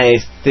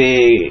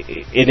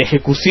en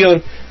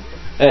ejecución,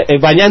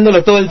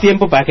 bañándolo todo el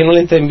tiempo para que no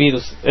le entren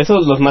virus.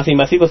 Esos los más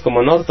invasivos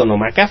como Norton o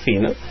McAfee,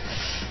 ¿no?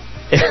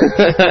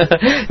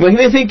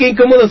 Imagínense qué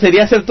incómodo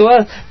sería hacer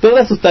todas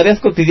sus tareas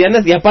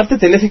cotidianas y aparte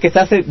tenerse que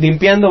estarse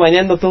limpiando,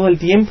 bañando todo el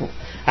tiempo.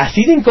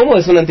 Así de incómodo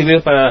es un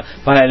antivirus para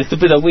el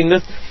estúpido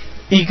Windows.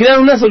 Y crear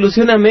una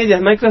solución a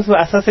medias. Microsoft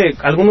hace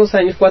algunos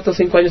años, 4 o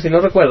 5 años si no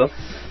recuerdo,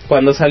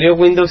 cuando salió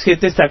Windows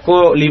 7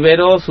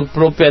 liberó su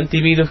propio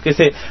antivirus, que es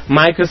el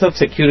Microsoft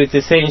Security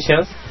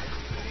Essentials,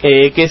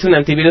 que es un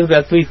antivirus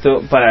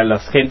gratuito para la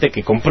gente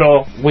que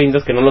compró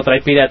Windows, que no lo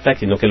trae pirata,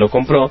 sino que lo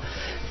compró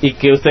y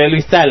que ustedes lo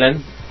instalan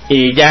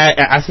y ya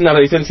hace una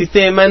revisión del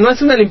sistema. No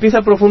hace una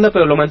limpieza profunda,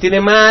 pero lo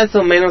mantiene más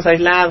o menos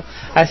aislado.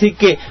 Así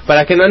que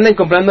para que no anden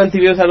comprando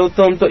antivirus a lo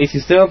tonto, y si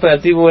su sistema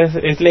operativo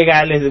es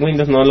legal, es de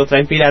Windows, no lo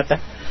traen pirata,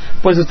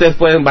 pues ustedes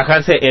pueden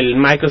bajarse el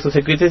Microsoft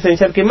Security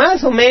Essential, que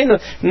más o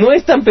menos no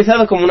es tan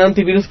pesado como un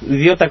antivirus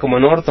idiota como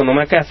Norton o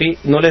McAfee,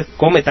 no les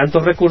come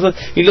tantos recursos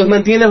y los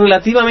mantiene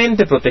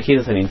relativamente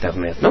protegidos en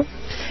Internet, ¿no?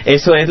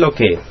 Eso es lo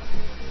que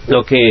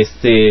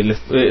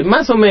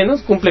más o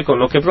menos cumple con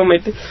lo que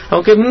promete,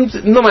 aunque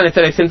no van a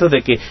estar exentos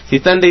de que si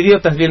están de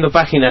idiotas viendo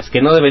páginas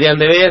que no deberían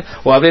de ver,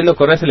 o abriendo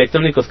correos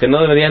electrónicos que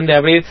no deberían de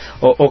abrir,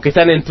 o que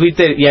están en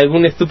Twitter y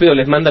algún estúpido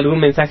les manda algún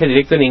mensaje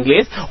directo en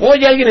inglés,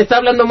 oye, alguien está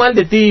hablando mal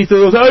de ti, y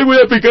todos, ay, voy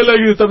a picarle,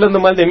 alguien está hablando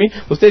mal de mí.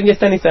 Ustedes ya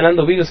están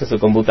instalando virus en su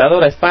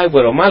computadora,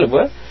 spyware o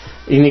malware,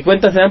 y ni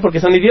cuenta se dan porque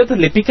son idiotas,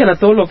 le pican a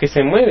todo lo que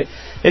se mueve.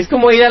 Es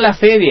como ir a la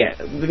feria.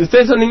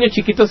 Ustedes son niños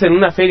chiquitos en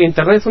una feria,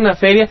 internet es una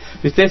feria,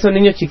 y ustedes son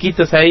niños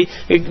chiquitos ahí.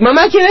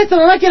 Mamá quiere esto,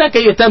 mamá quiere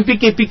aquello, están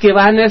pique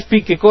banners,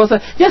 pique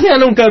cosas. Ya se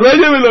ganó un carro, ay,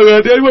 ya me lo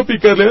gané, ay, voy a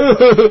picarle.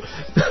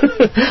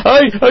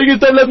 Ay, alguien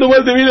está hablando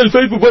mal de mí en el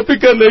Facebook, voy a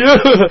picarle.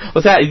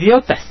 O sea,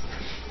 idiotas.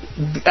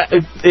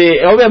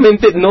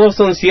 Obviamente no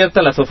son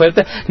ciertas las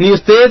ofertas, ni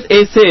usted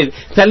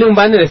sale un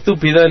banner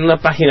estúpido en una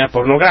página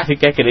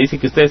pornográfica que le dice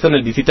que ustedes son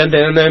el visitante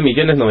de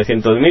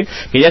 9.900.000,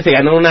 que ya se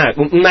ganó un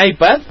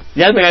iPad,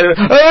 ya me ganó un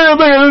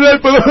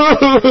iPad,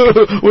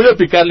 voy a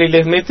picarle, y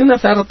les mete una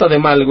sarta de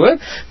malware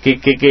que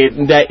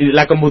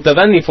la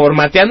computadora ni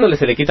formateándole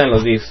se le quitan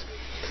los divs.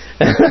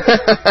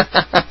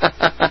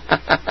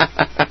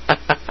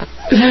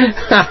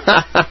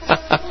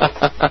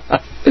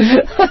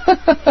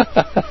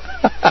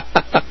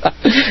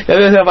 Ya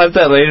me hace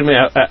falta reírme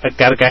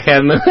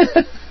carcajeando.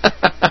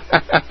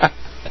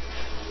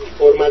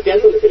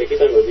 Formateándole se le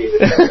quitan los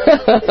vídeos.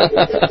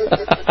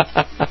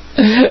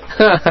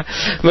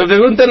 Me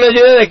preguntan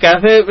ayuda de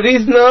Café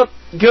Brisno,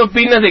 ¿qué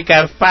opinas de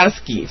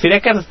Kaspersky? Sería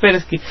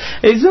Kaspersky.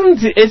 Es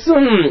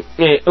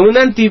un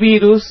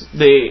antivirus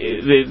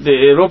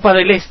de Europa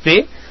del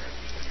Este,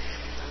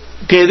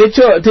 que de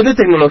hecho tiene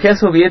tecnología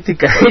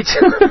soviética, de hecho,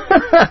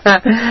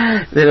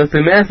 de las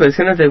primeras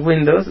versiones de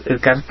Windows, el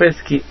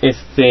Kaspersky,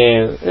 es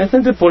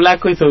entre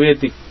polaco y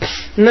soviético.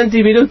 Un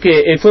antivirus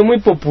que fue muy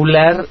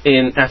popular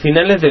a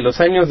finales de los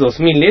años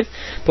 2000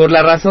 por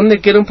la razón de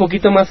que era un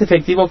poquito más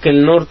efectivo que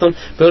el Norton,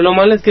 pero lo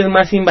malo es que es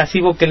más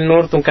invasivo que el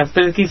Norton.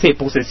 Kaspersky se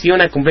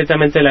posesiona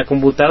completamente de la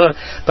computadora.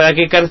 Para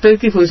que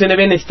Kaspersky funcione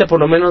bien necesita por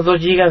lo menos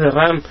 2 GB de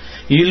RAM,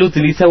 y él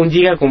utiliza 1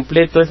 GB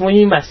completo, es muy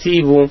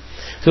invasivo.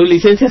 Sus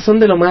licencias son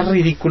de lo más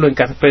ridículo en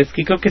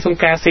Kaspersky, creo que son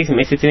cada 6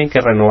 meses, tienen que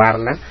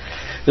renovarla.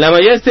 La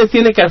mayoría de ustedes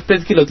tiene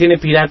Kaspersky, lo tiene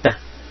pirata,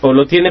 o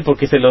lo tiene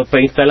porque se lo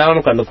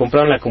preinstalaron cuando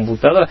compraron la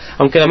computadora,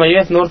 aunque la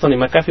mayoría es Norton y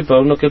McAfee,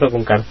 pero uno que otro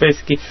con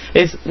Kaspersky.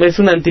 Es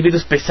un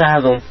antivirus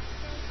pesado,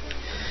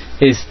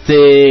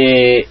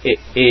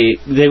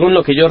 según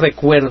lo que yo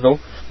recuerdo,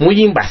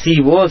 muy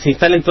invasivo, se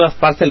instala en todas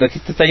partes, el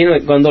registro está lleno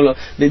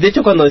de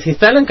hecho cuando se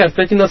instala en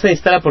Kaspersky no se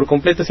instala por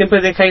completo,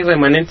 siempre deja ahí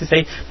remanentes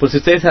ahí, por si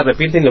ustedes se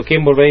arrepienten y lo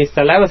quieren volver a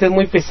instalar. O sea, es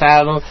muy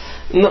pesado,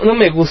 no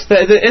me gusta,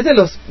 es de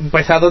los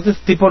pesados, de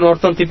tipo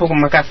Norton, tipo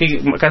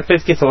McAfee.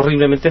 Kaspersky es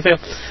horriblemente feo.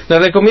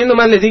 Les recomiendo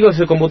más, les digo, si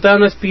su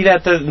computadora no es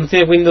pirata, no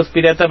tiene Windows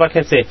pirata,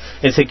 bájense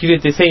el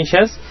Security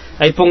Essentials,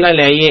 ahí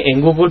pónganle ahí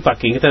en Google, para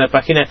que entre a la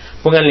página,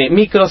 pónganle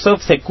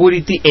Microsoft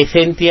Security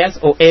Essentials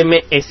o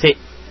MSE,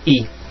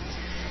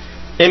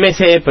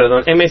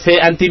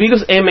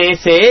 antivirus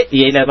MSE,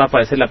 y ahí les va a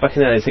aparecer la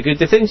página de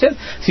Security Essentials.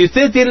 Si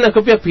ustedes tienen una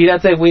copia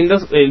pirata de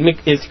Windows,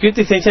 el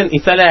Security Essentials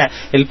instala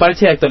el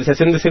parche de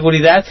actualización de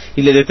seguridad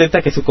y le detecta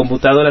que su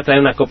computadora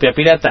trae una copia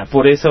pirata.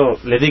 Por eso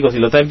les digo, si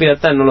lo traen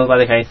pirata no los va a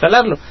dejar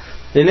instalarlo.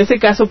 En ese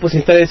caso, pues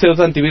instalen ese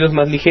otro antivirus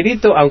más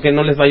ligerito, aunque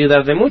no les va a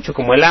ayudar de mucho,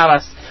 como el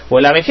Avast o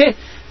el AVG.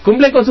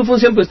 Cumplen con su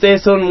función, pero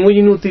ustedes son muy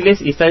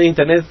inútiles y están en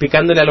internet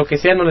picándole a lo que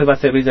sea, no les va a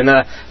servir de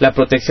nada la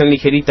protección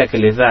ligerita que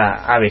les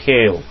da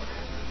AVG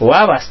o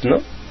Avast, ¿no?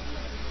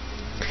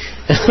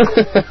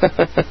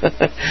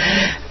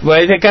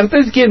 Pues el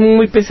Kaspersky es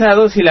muy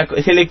pesado. Si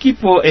el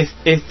equipo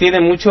tiene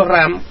mucho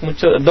RAM,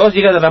 2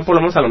 GB de RAM por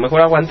lo menos, a lo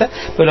mejor aguanta,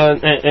 pero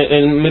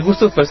en mis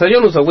gustos personales,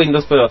 yo no uso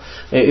Windows, pero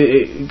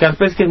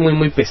Kaspersky es muy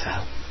muy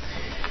pesado.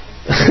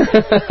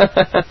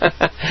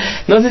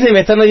 No sé si me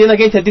están oyendo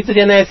aquí en chatito,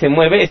 ya nadie se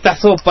mueve. Esta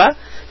sopa,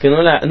 que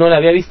no la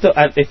había visto,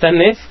 está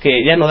Nef,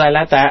 que ya no da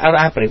lata.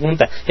 Ahora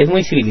pregunta, es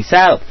muy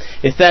civilizado.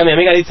 Está mi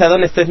amiga Lisa,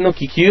 ¿dónde está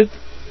Snooki Cute?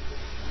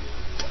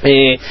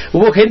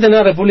 Hubo gente en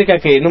Nueva República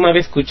que no me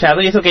había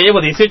escuchado, y eso que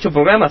llevo 18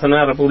 programas en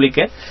Nueva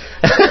República.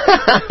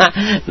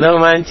 No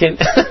manchen.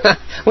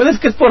 Bueno, es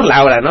que es por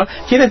la hora, ¿no?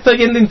 ¿Quién está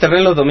oyendo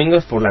internet los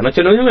domingos por la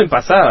noche? Lo mismo me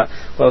pasaba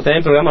cuando tenía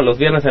el programa los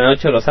viernes en la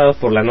noche o los sábados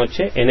por la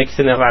noche en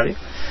XN Radio.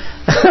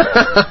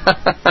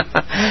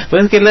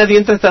 Pues es que nadie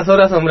entra a estas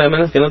horas, hombre, a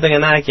menos que no tenga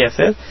nada que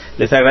hacer.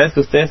 Les agradezco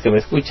a ustedes que me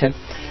escuchan.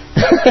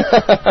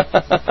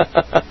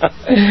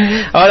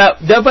 Ahora,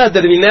 ya para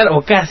terminar,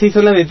 o casi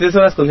son las 23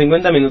 horas con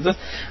 50 minutos,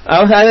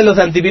 vamos a hablar de los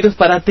antivirus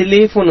para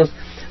teléfonos.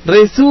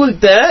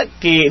 Resulta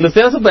que los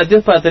sistemas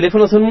operativos para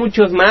teléfonos son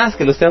muchos más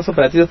que los sistemas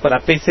operativos para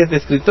PCs de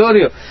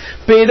escritorio.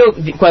 Pero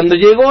cuando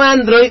llegó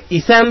Android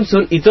y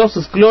Samsung y todos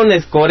sus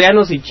clones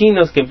coreanos y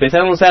chinos que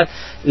empezaron a usar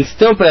el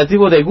sistema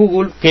operativo de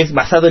Google, que es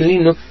basado en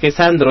Linux, que es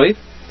Android,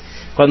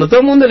 cuando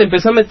todo el mundo le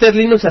empezó a meter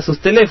Linux a sus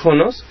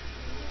teléfonos,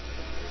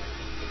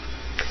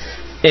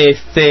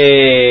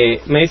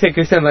 me dice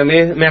Cristian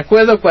Ramírez, me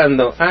acuerdo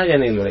cuando... ya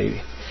ni lo leí.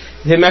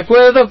 Dice, me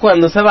acuerdo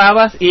cuando usaba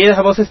Avast y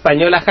era voz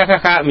española,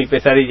 jajaja, mi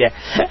pesadilla.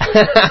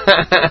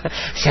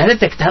 Se ha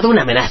detectado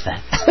una amenaza.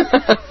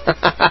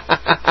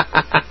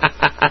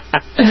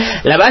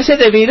 La base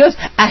de virus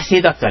ha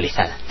sido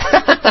actualizada.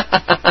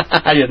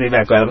 Yo sí me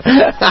acuerdo.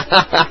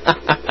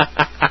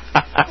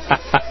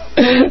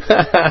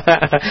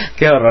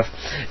 Qué horror.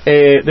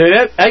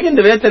 Alguien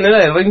debería tener la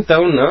de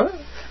ringtone, ¿no?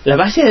 La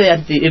base de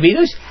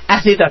antivirus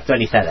ha sido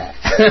actualizada.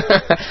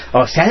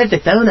 O se ha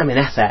detectado una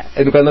amenaza.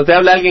 Cuando te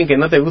habla alguien que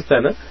no te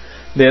gusta, ¿no?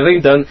 De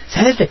ringtone, se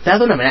ha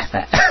detectado una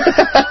amenaza.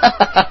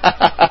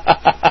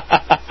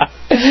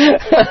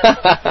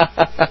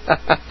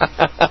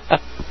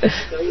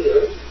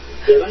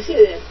 La base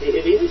de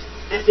antivirus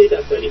ha sido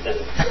actualizada.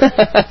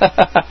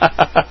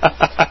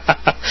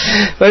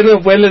 Bueno,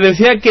 pues les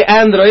decía que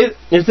Android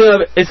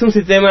es un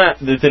sistema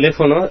de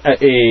teléfono,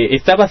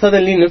 está basado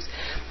en Linux,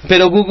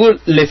 pero Google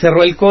le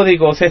cerró el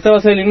código. O sea, está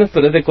basado en Linux,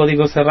 pero es de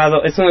código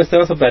cerrado. Es un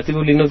sistema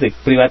operativo Linux de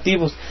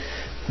privativos.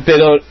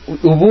 Pero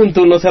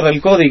Ubuntu no cerra el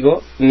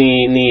código,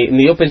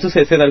 ni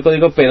OpenSUSE cerra el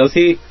código, pero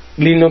sí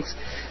Linux,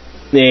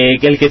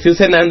 el que se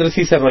usa en Android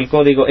sí cerró el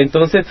código.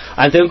 Entonces,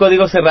 al tener un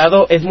código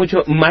cerrado es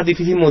mucho más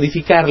difícil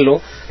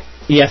modificarlo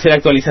y hacer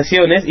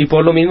actualizaciones, y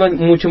por lo mismo es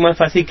mucho más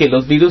fácil que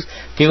los virus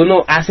que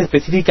uno hace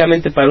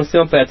específicamente para un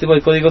sistema operativo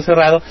de código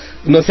cerrado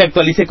no se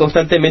actualice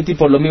constantemente, y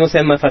por lo mismo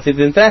sean más fáciles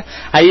de entrar.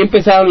 Ahí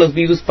empezaron los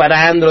virus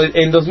para Android.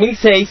 En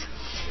 2006,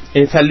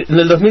 en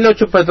el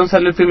 2008, perdón,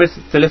 salió el primer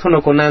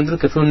teléfono con Android,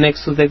 que fue un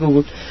Nexus de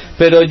Google,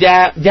 pero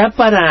ya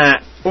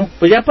para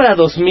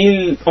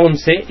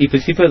 2011 y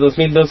principio de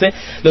 2012,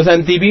 los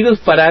antivirus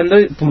para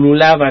Android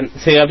pululaban.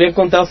 Se habían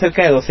contado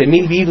cerca de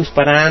 12,000 virus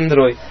para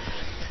Android.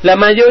 La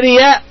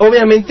mayoría,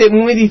 obviamente,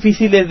 muy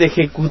difíciles de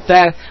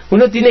ejecutar.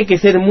 Uno tiene que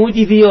ser muy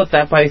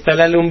idiota para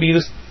instalarle un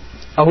virus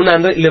a un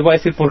Android, y les voy a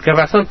decir por qué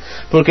razón.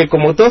 Porque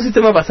como todo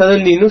sistema basado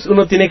en Linux,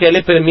 uno tiene que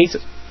darle permiso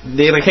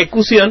de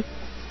ejecución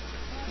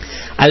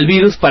al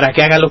virus para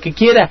que haga lo que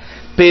quiera.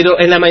 Pero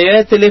en la mayoría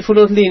de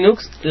teléfonos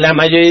Linux, la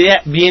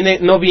mayoría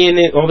no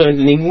viene,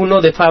 obviamente ninguno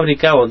de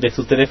fábrica o de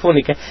su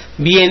telefónica,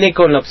 viene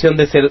con la opción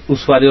de ser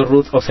usuario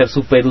root o ser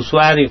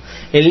superusuario.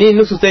 En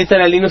Linux, ustedes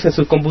instalan Linux en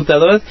sus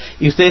computadoras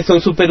y ustedes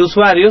son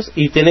superusuarios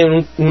y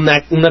tienen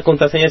una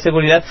contraseña de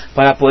seguridad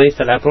para poder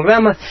instalar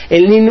programas.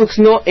 En Linux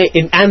no,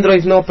 en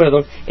Android no,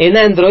 perdón. En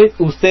Android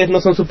ustedes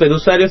no son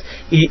superusuarios,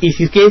 y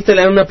si quieren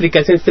instalar una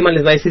aplicación, el sistema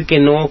les va a decir que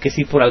no o que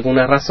sí por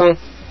alguna razón.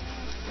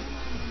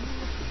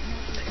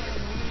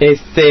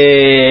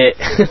 Dice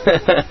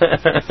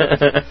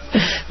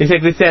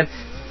Cristian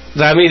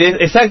Ramírez,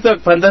 exacto,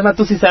 Fantasma,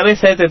 tú sí sabes,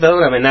 se ha detectado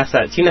una amenaza,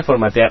 China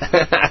formatear.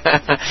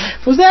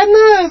 Pues ya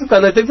no,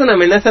 cuando detecta una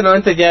amenaza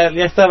normalmente ya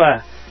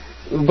estaba.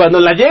 Cuando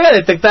la llega a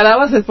detectar a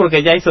base es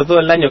porque ya hizo todo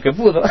el daño que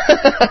pudo.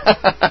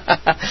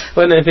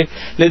 Bueno, en fin,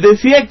 les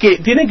decía que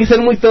tienen que ser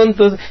muy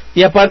tontos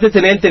y aparte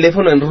tener el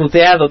teléfono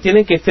enruteado.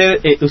 Tienen que ser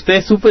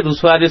ustedes super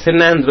usuarios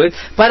en Android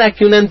para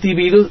que un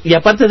antivirus, y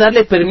aparte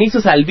darle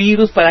permisos al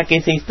virus para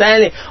que se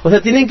instale. O sea,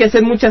 tienen que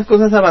hacer muchas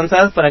cosas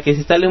avanzadas para que se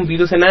instale un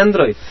virus en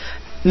Android.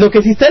 Lo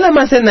que se instala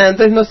más en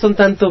Android no son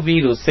tanto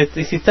virus, se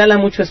instala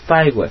mucho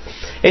spyware.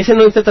 Ese no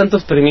necesita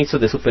tantos permisos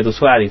de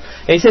superusuario.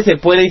 Ese se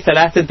puede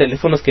instalar hasta en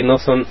teléfonos que no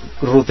son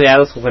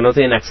ruteados o que no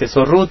tienen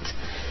acceso root.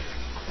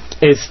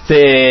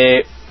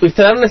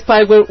 Instalar un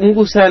spyware, un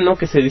gusano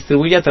que se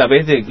distribuye a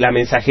través de la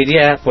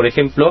mensajería, por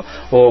ejemplo,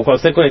 o cuando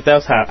estén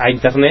conectados a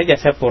internet, ya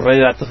sea por red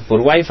de datos o por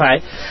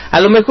wifi.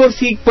 A lo mejor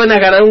sí pueden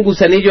agarrar un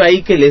gusanillo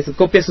ahí que les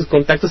copia sus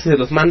contactos y se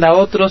los manda a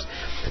otros,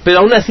 pero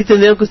aún así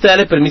tendrían que usted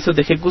darle permisos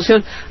de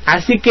ejecución.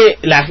 Así que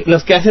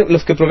los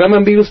que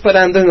programan virus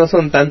para Android no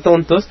son tan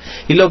tontos,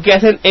 y lo que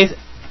hacen es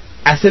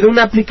hacer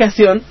una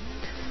aplicación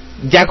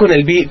ya con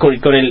el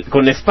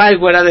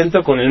spyware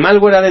adentro, con el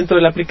malware adentro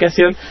de la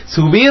aplicación,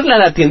 subirla a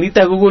la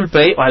tiendita Google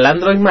Play o al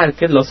Android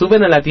Market, lo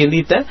suben a la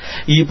tiendita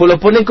y pues lo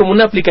ponen como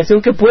una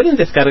aplicación que pueden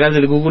descargar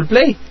del Google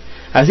Play.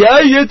 Así,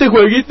 ay, este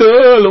jueguito,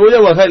 lo voy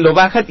a bajar, lo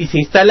bajan y se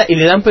instala y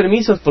le dan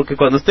permisos, porque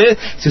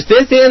si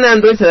ustedes tienen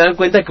Android se dan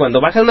cuenta que cuando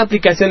bajan una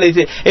aplicación le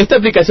dice, esta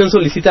aplicación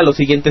solicita los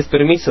siguientes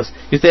permisos,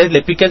 y ustedes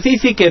le pican, sí,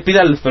 que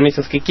pida los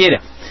permisos que quiera.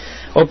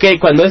 Ok,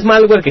 cuando es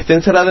malware que esté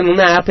encerrado en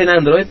una app en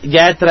Android,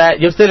 ya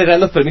ustedes le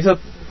dan los permisos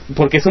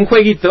porque es un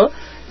jueguito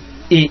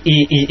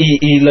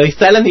y lo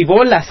instalan y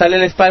bola, sale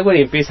el spyware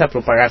y empieza a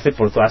propagarse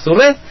por toda su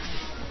red.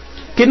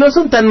 Que no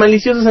son tan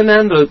maliciosos en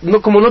Android,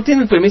 como no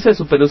tienen permiso de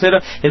superusuario,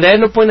 en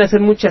realidad no pueden hacer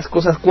muchas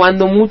cosas.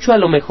 Cuando mucho, a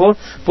lo mejor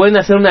pueden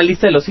hacer una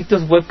lista de los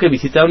sitios web que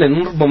visitaron en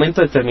un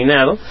momento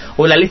determinado,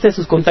 o la lista de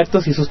sus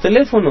contactos y sus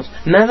teléfonos.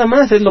 Nada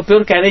más, es lo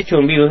peor que han hecho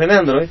un virus en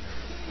Android.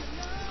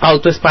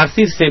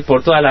 Autoesparcirse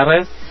por toda la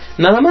red.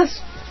 Nada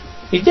más.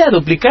 Y ya,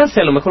 duplicarse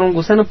a lo mejor un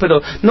gusano,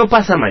 pero no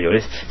pasa a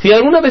mayores. Si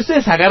alguna vez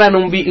ustedes agarran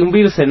un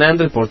virus en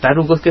Android, por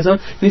tarugos que son,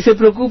 ni se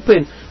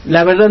preocupen.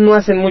 La verdad no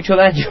hacen mucho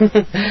daño.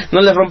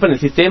 No les rompen el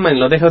sistema ni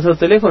lo dejan usar su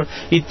teléfono.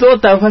 Y todo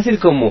tan fácil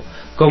como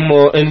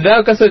en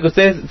dado caso de que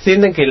ustedes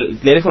sienten que el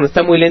teléfono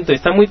está muy lento y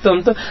está muy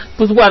tonto,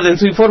 pues guarden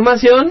su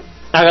información,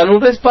 hagan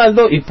un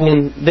respaldo y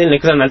pum, denle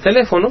crán al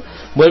teléfono,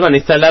 vuelvan a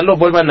instalarlo,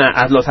 vuelvan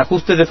a los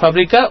ajustes de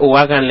fábrica o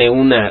háganle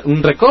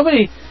un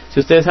recovery. Si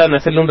ustedes saben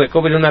hacerle un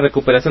recovery, una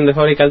recuperación de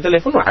fábrica al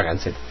teléfono,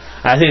 háganselo.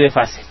 Así de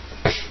fácil.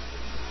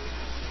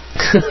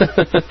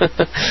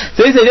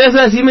 Sí, señores,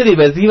 así me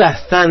divertí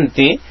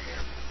bastante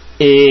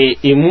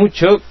y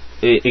mucho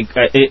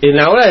en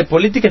la hora de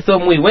política estuvo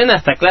muy buena,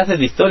 hasta clases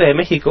de historia de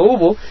México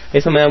hubo,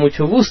 eso me da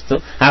mucho gusto.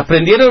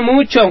 Aprendieron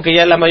mucho, aunque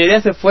ya la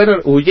mayoría se fueron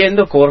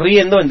huyendo,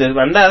 corriendo en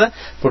desbandada,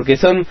 porque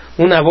son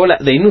una bola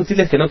de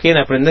inútiles que no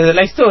quieren aprender de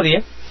la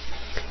historia.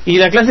 Y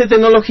la clase de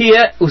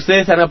tecnología,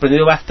 ustedes han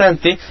aprendido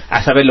bastante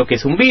a saber lo que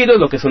es un virus,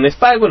 lo que es un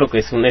spyware, lo que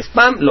es un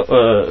spam,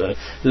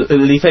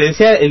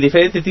 el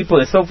diferente tipo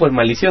de software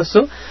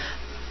malicioso.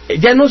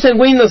 Ya no usen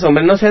Windows,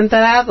 hombre, no sean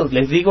tarados,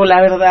 les digo la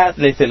verdad,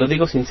 se lo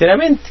digo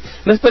sinceramente,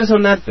 no es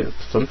personal, pero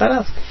son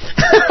tarados.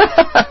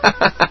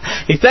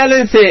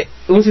 Instálense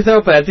un sistema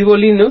operativo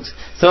Linux,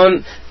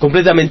 son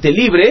completamente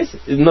libres,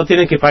 no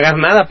tienen que pagar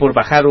nada por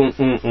bajar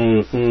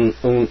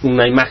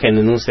una imagen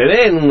en un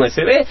CD, en un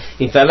USB,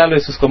 instalarlo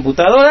en sus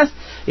computadoras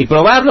y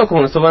probarlo,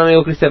 como nuestro buen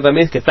amigo Cristian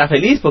Ramírez, que está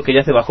feliz porque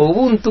ya se bajó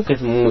Ubuntu, que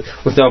es un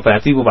sistema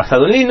operativo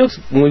basado en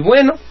Linux, muy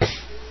bueno.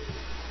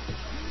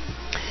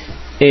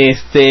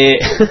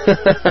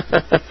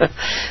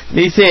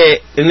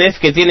 Dice Nef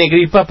que tiene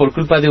gripa por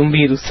culpa de un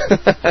virus.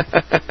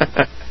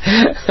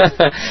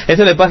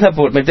 Eso le pasa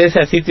por meterse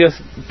a sitios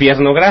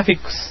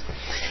pornográficos.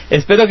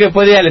 Espero que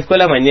pueda ir a la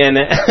escuela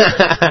mañana.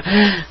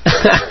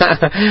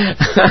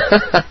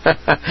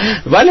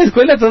 ¿Va a la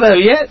escuela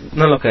todavía?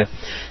 No lo creo.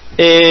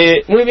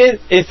 Muy bien,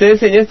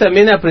 señores,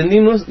 también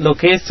aprendimos lo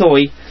que es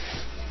hoy.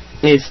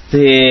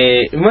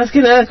 Más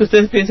que nada que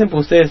ustedes piensen por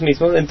ustedes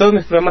mismos. En todos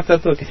mis programas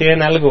trato de que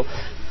sigan algo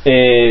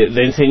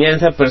de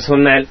enseñanza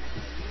personal.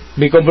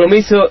 Mi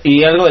compromiso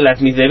y algo de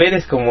mis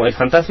deberes como el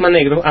fantasma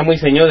negro, amo y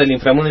señor del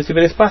inframundo y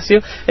ciberespacio,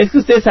 es que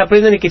ustedes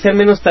aprendan y que sean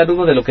menos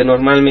tarugos de lo que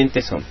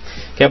normalmente son,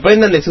 que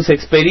aprendan de sus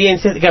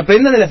experiencias, que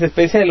aprendan de las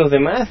experiencias de los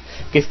demás,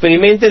 que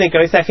experimenten en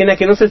cabeza ajena,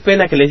 que no se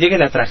esperen a que les llegue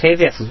la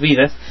tragedia a sus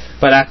vidas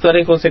para actuar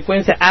en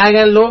consecuencia.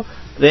 Háganlo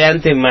de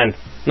antemano.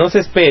 No se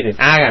esperen,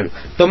 háganlo,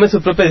 tomen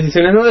sus propias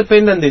decisiones, no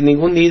dependan de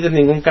ningún líder,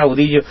 ningún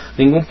caudillo,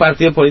 ningún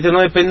partido político,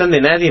 no dependan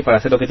de nadie para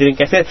hacer lo que tienen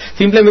que hacer.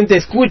 Simplemente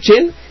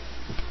escuchen,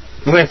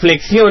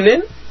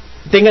 reflexionen,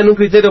 tengan un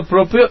criterio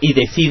propio y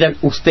decidan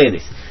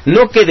ustedes,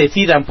 no que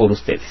decidan por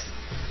ustedes.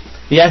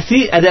 Y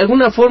así, de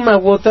alguna forma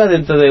u otra,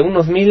 dentro de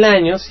unos 1000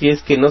 años, si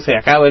es que no se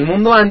acaba el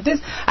mundo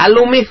antes, a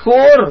lo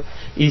mejor,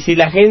 y si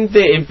la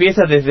gente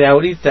empieza desde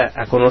ahorita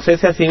a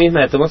conocerse a sí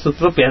misma, a tomar sus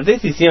propias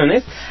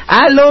decisiones,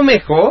 a lo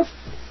mejor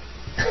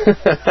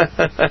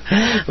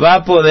va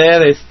a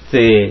poder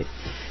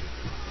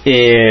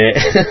en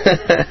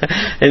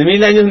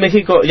 1000 años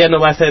México ya no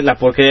va a ser la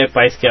porquería de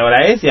país que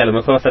ahora es, y a lo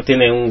mejor hasta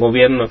tiene un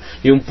gobierno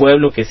y un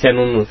pueblo que sean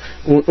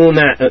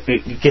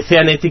que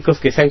sean éticos,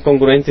 que sean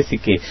congruentes y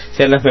que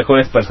sean las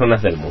mejores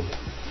personas del mundo.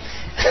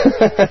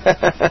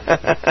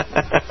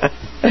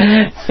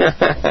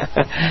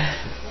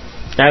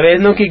 A ver,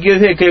 no, que quiero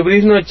decir que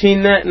Brisno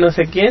China no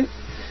sé quién,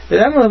 ¿le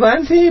damos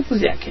ban? Sí, pues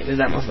ya que les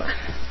damos ban.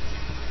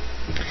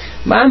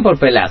 Van por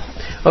pelado.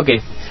 Ok.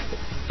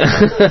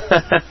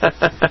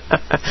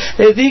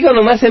 Les digo,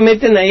 nomás se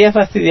meten ahí a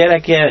fastidiar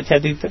aquí a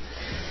chatito.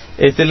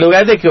 En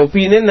lugar de que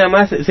opinen, nada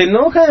más se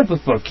enojan, pues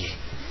 ¿por qué?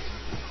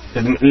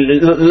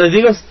 Les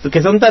digo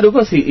que son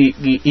tarugos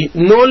y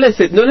no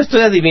les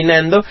estoy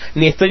adivinando,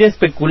 ni estoy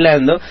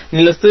especulando,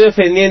 ni lo estoy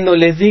ofendiendo.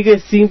 Les digo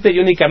simple y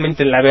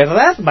únicamente la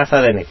verdad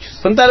basada en hechos.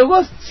 ¿Son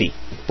tarugos? Sí.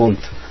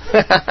 Punto.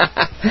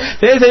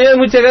 Sí, señores,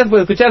 muchas gracias por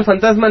escuchar el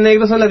Fantasma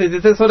Negro. Son las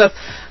 16 horas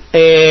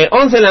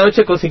 11 de la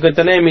noche con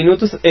 59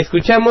 minutos.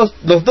 Escuchamos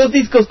los 2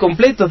 discos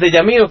completos de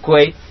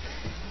Jamiroquai.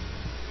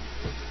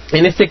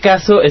 En este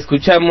caso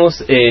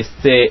escuchamos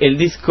el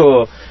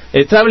disco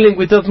Traveling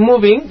Without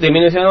Moving de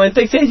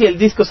 1996 y el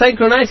disco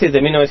Synchronize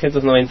de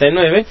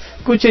 1999.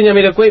 Escuchen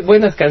Jamiroquai,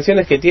 buenas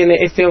canciones que tiene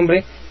este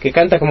hombre que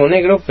canta como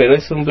negro, pero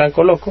es un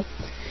blanco loco.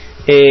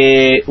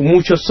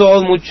 Mucho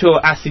soul,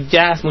 mucho acid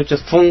jazz, mucho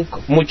funk,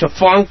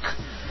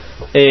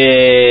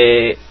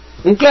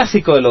 un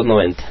clásico de los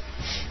 90.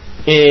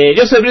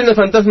 Yo soy Brino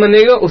Fantasma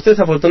Negro, ustedes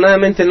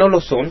afortunadamente no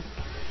lo son,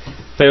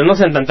 pero no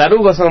sean tan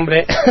tarugos,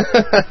 hombre.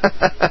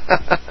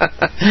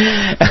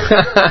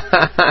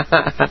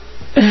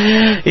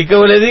 Y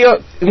como les digo,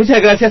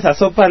 muchas gracias a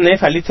Sopa,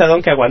 Nef, a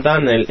Litzadón, que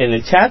aguantaban en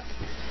el chat,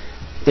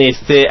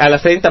 a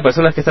las 30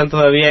 personas que están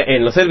todavía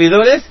en los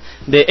servidores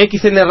de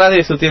XN Radio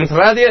y Sutiens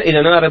Radio y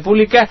la Nueva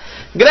República.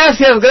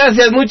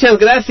 Gracias, muchas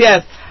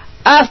gracias.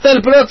 Hasta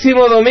el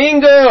próximo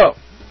domingo.